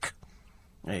Dweck.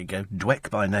 There you go, Dweck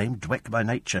by name, Dweck by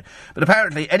nature. But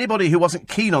apparently anybody who wasn't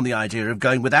keen on the idea of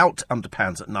going without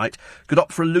underpants at night could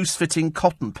opt for a loose-fitting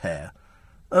cotton pair.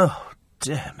 Oh,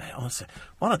 dear me, honestly,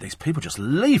 why don't these people just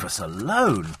leave us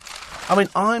alone? I mean,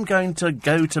 I'm going to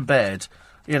go to bed,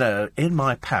 you know, in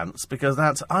my pants, because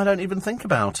I don't even think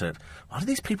about it. Why do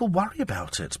these people worry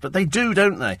about it? But they do,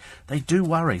 don't they? They do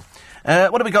worry.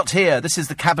 What have we got here? This is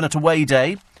the Cabinet Away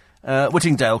Day.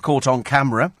 Whittingdale caught on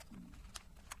camera.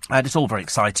 And it's all very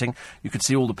exciting. You can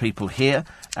see all the people here.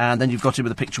 And then you've got him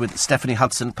with a picture with Stephanie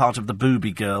Hudson, part of the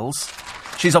Booby Girls.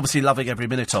 She's obviously loving every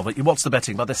minute of it. What's the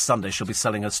betting? By this Sunday, she'll be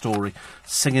selling her story,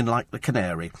 Singing Like the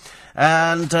Canary.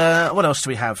 And what else do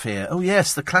we have here? Oh,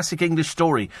 yes, the classic English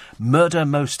story, Murder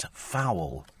Most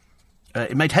Foul.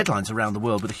 It made headlines around the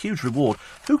world with a huge reward.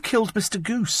 Who killed Mr.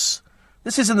 Goose?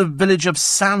 This is in the village of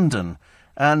Sandon.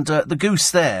 And the goose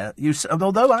there,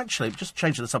 although actually, just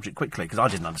changing the subject quickly, because I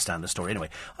didn't understand the story anyway.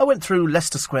 I went through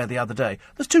Leicester Square the other day.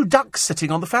 There's 2 ducks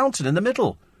sitting on the fountain in the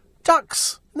middle.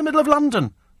 Ducks! In the middle of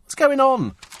London. What's going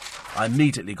on? I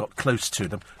immediately got close to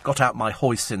them, got out my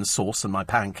hoisin sauce and my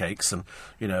pancakes and,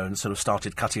 you know, and sort of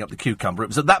started cutting up the cucumber. It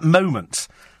was at that moment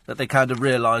that they kind of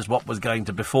realised what was going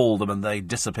to befall them and they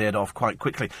disappeared off quite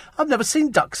quickly. I've never seen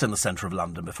ducks in the centre of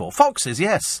London before. Foxes,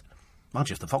 yes. Mind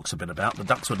you, if the fox had been about, the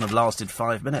ducks wouldn't have lasted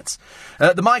 5 minutes.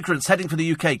 The migrants heading for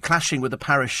the UK clashing with the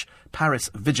Paris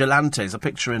vigilantes. A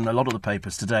picture in a lot of the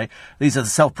papers today. These are the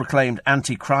self-proclaimed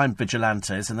anti-crime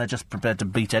vigilantes, and they're just prepared to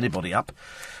beat anybody up.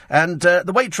 And the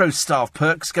Waitrose staff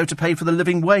perks go to pay for the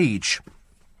living wage.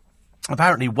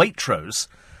 Apparently, Waitrose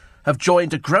have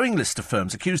joined a growing list of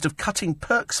firms accused of cutting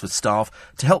perks for staff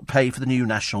to help pay for the new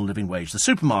national living wage. The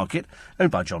supermarket,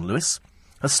 owned by John Lewis,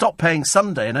 has stopped paying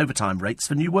Sunday and overtime rates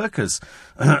for new workers.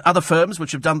 Other firms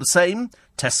which have done the same,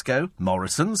 Tesco,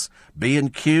 Morrisons,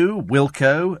 B&Q,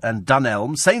 Wilko and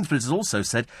Dunelm. Sainsbury's has also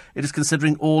said it is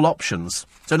considering all options.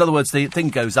 So in other words, the thing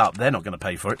goes up, they're not going to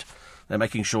pay for it. They're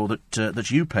making sure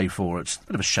that you pay for it. A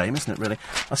bit of a shame, isn't it, really?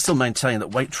 I still maintain that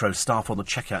Waitrose staff on the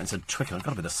checkout said, Twickenham, I've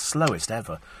got to be the slowest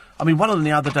ever. I mean, one of them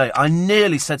the other day, I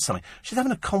nearly said something. She's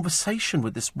having a conversation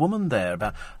with this woman there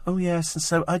about, oh, yes, and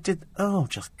so I did... Oh,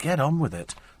 just get on with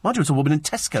it. Mind you, it was a woman in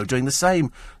Tesco doing the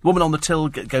same. The woman on the till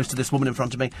goes to this woman in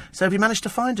front of me. So have you managed to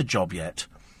find a job yet?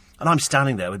 And I'm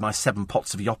standing there with my 7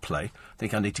 pots of Yoplait.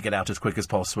 Think I need to get out as quick as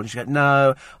possible. And she goes,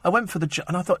 no, I went for the job.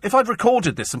 And I thought, if I'd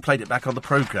recorded this and played it back on the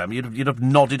programme, you'd have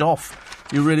nodded off.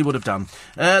 You really would have done.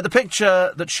 The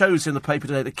picture that shows in the paper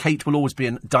today that Kate will always be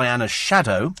in Diana's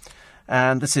shadow.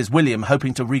 And this is William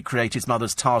hoping to recreate his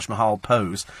mother's Taj Mahal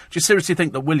pose. Do you seriously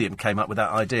think that William came up with that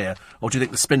idea? Or do you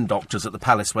think the spin doctors at the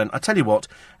palace went, I tell you what,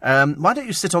 why don't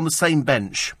you sit on the same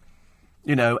bench,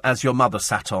 you know, as your mother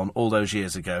sat on all those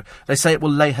years ago? They say it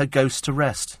will lay her ghost to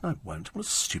rest. No, it won't. What a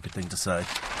stupid thing to say.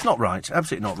 It's not right.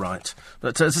 Absolutely not right.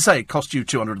 But as I say, it cost you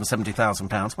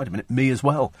 £270,000. Wait a minute, me as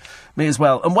well. Me as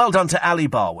well. And well done to Ali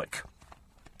Barwick.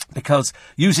 Because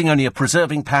using only a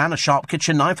preserving pan, a sharp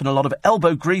kitchen knife and a lot of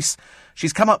elbow grease,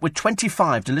 she's come up with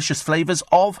 25 delicious flavours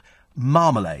of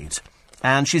marmalade.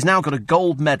 And she's now got a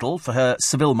gold medal for her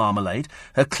Seville marmalade.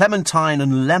 Her clementine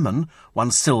and lemon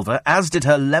won silver, as did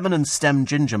her lemon and stem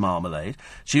ginger marmalade.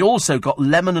 She also got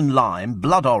lemon and lime,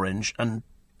 blood orange and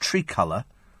tricolour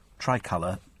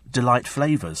delight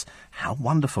flavours. How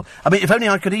wonderful. I mean, if only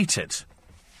I could eat it.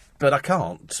 But I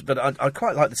can't. But I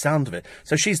quite like the sound of it.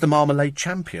 So she's the marmalade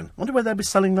champion. I wonder where they'll be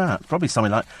selling that. Probably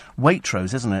something like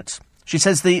Waitrose, isn't it? She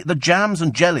says the jams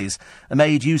and jellies are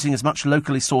made using as much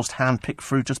locally sourced hand-picked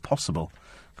fruit as possible.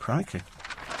 Crikey.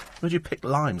 Where do you pick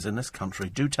limes in this country?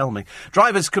 Do tell me.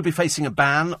 Drivers could be facing a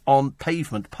ban on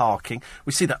pavement parking.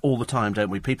 We see that all the time, don't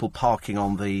we? People parking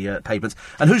on the pavements.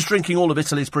 And who's drinking all of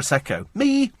Italy's Prosecco?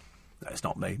 Me? No, it's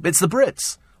not me. It's the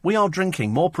Brits. We are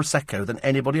drinking more Prosecco than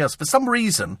anybody else. For some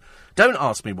reason, don't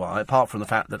ask me why, apart from the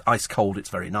fact that ice cold, it's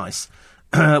very nice,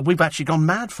 we've actually gone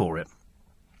mad for it.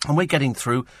 And we're getting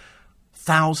through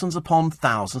thousands upon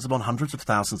hundreds of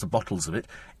thousands of bottles of it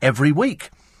every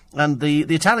week. And the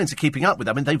Italians are keeping up with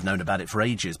it. I mean, they've known about it for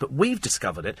ages, but we've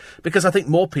discovered it because I think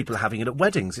more people are having it at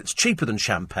weddings. It's cheaper than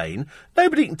champagne.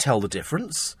 Nobody can tell the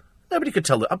difference. Nobody could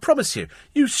tell that. I promise you,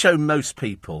 you show most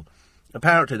people...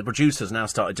 Apparently, the producer's now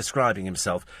started describing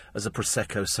himself as a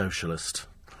Prosecco socialist.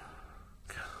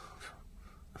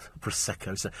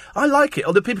 Prosecco. I like it.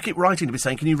 Although people keep writing to me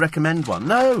saying, can you recommend one?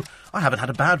 No, I haven't had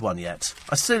a bad one yet.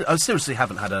 I seriously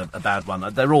haven't had a bad one.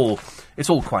 It's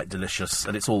all quite delicious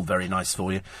and it's all very nice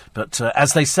for you. But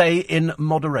as they say, in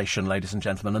moderation, ladies and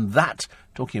gentlemen. And that,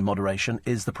 talking in moderation,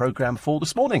 is the programme for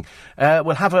this morning.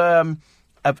 We'll have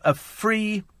a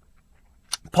free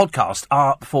podcast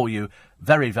up for you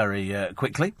very, very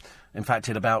quickly. In fact,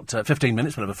 in about 15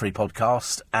 minutes, we'll have a free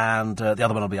podcast, and the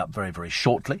other one will be up very, very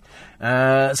shortly.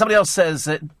 Somebody else says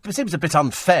it seems a bit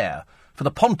unfair for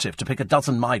the Pontiff to pick a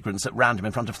dozen migrants at random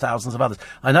in front of thousands of others.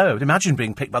 I know. Imagine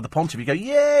being picked by the Pontiff. You go,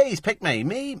 yay, he's picked me.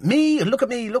 Me, look at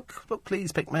me, look,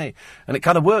 please pick me. And it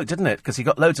kind of worked, didn't it? Because he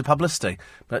got loads of publicity.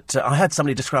 But I had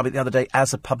somebody describe it the other day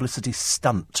as a publicity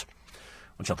stunt,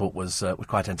 which I thought was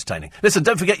quite entertaining. Listen,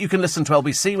 don't forget you can listen to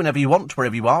LBC whenever you want,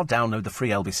 wherever you are. Download the free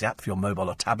LBC app for your mobile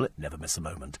or tablet. Never miss a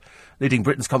moment. Leading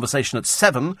Britain's conversation at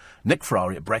 7, Nick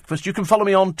Ferrari at breakfast. You can follow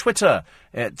me on Twitter.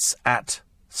 It's at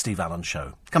Steve Allen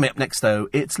Show. Coming up next, though,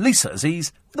 it's Lisa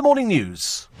Aziz with the morning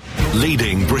news.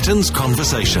 Leading Britain's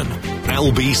conversation.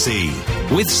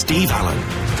 LBC with Steve Allen.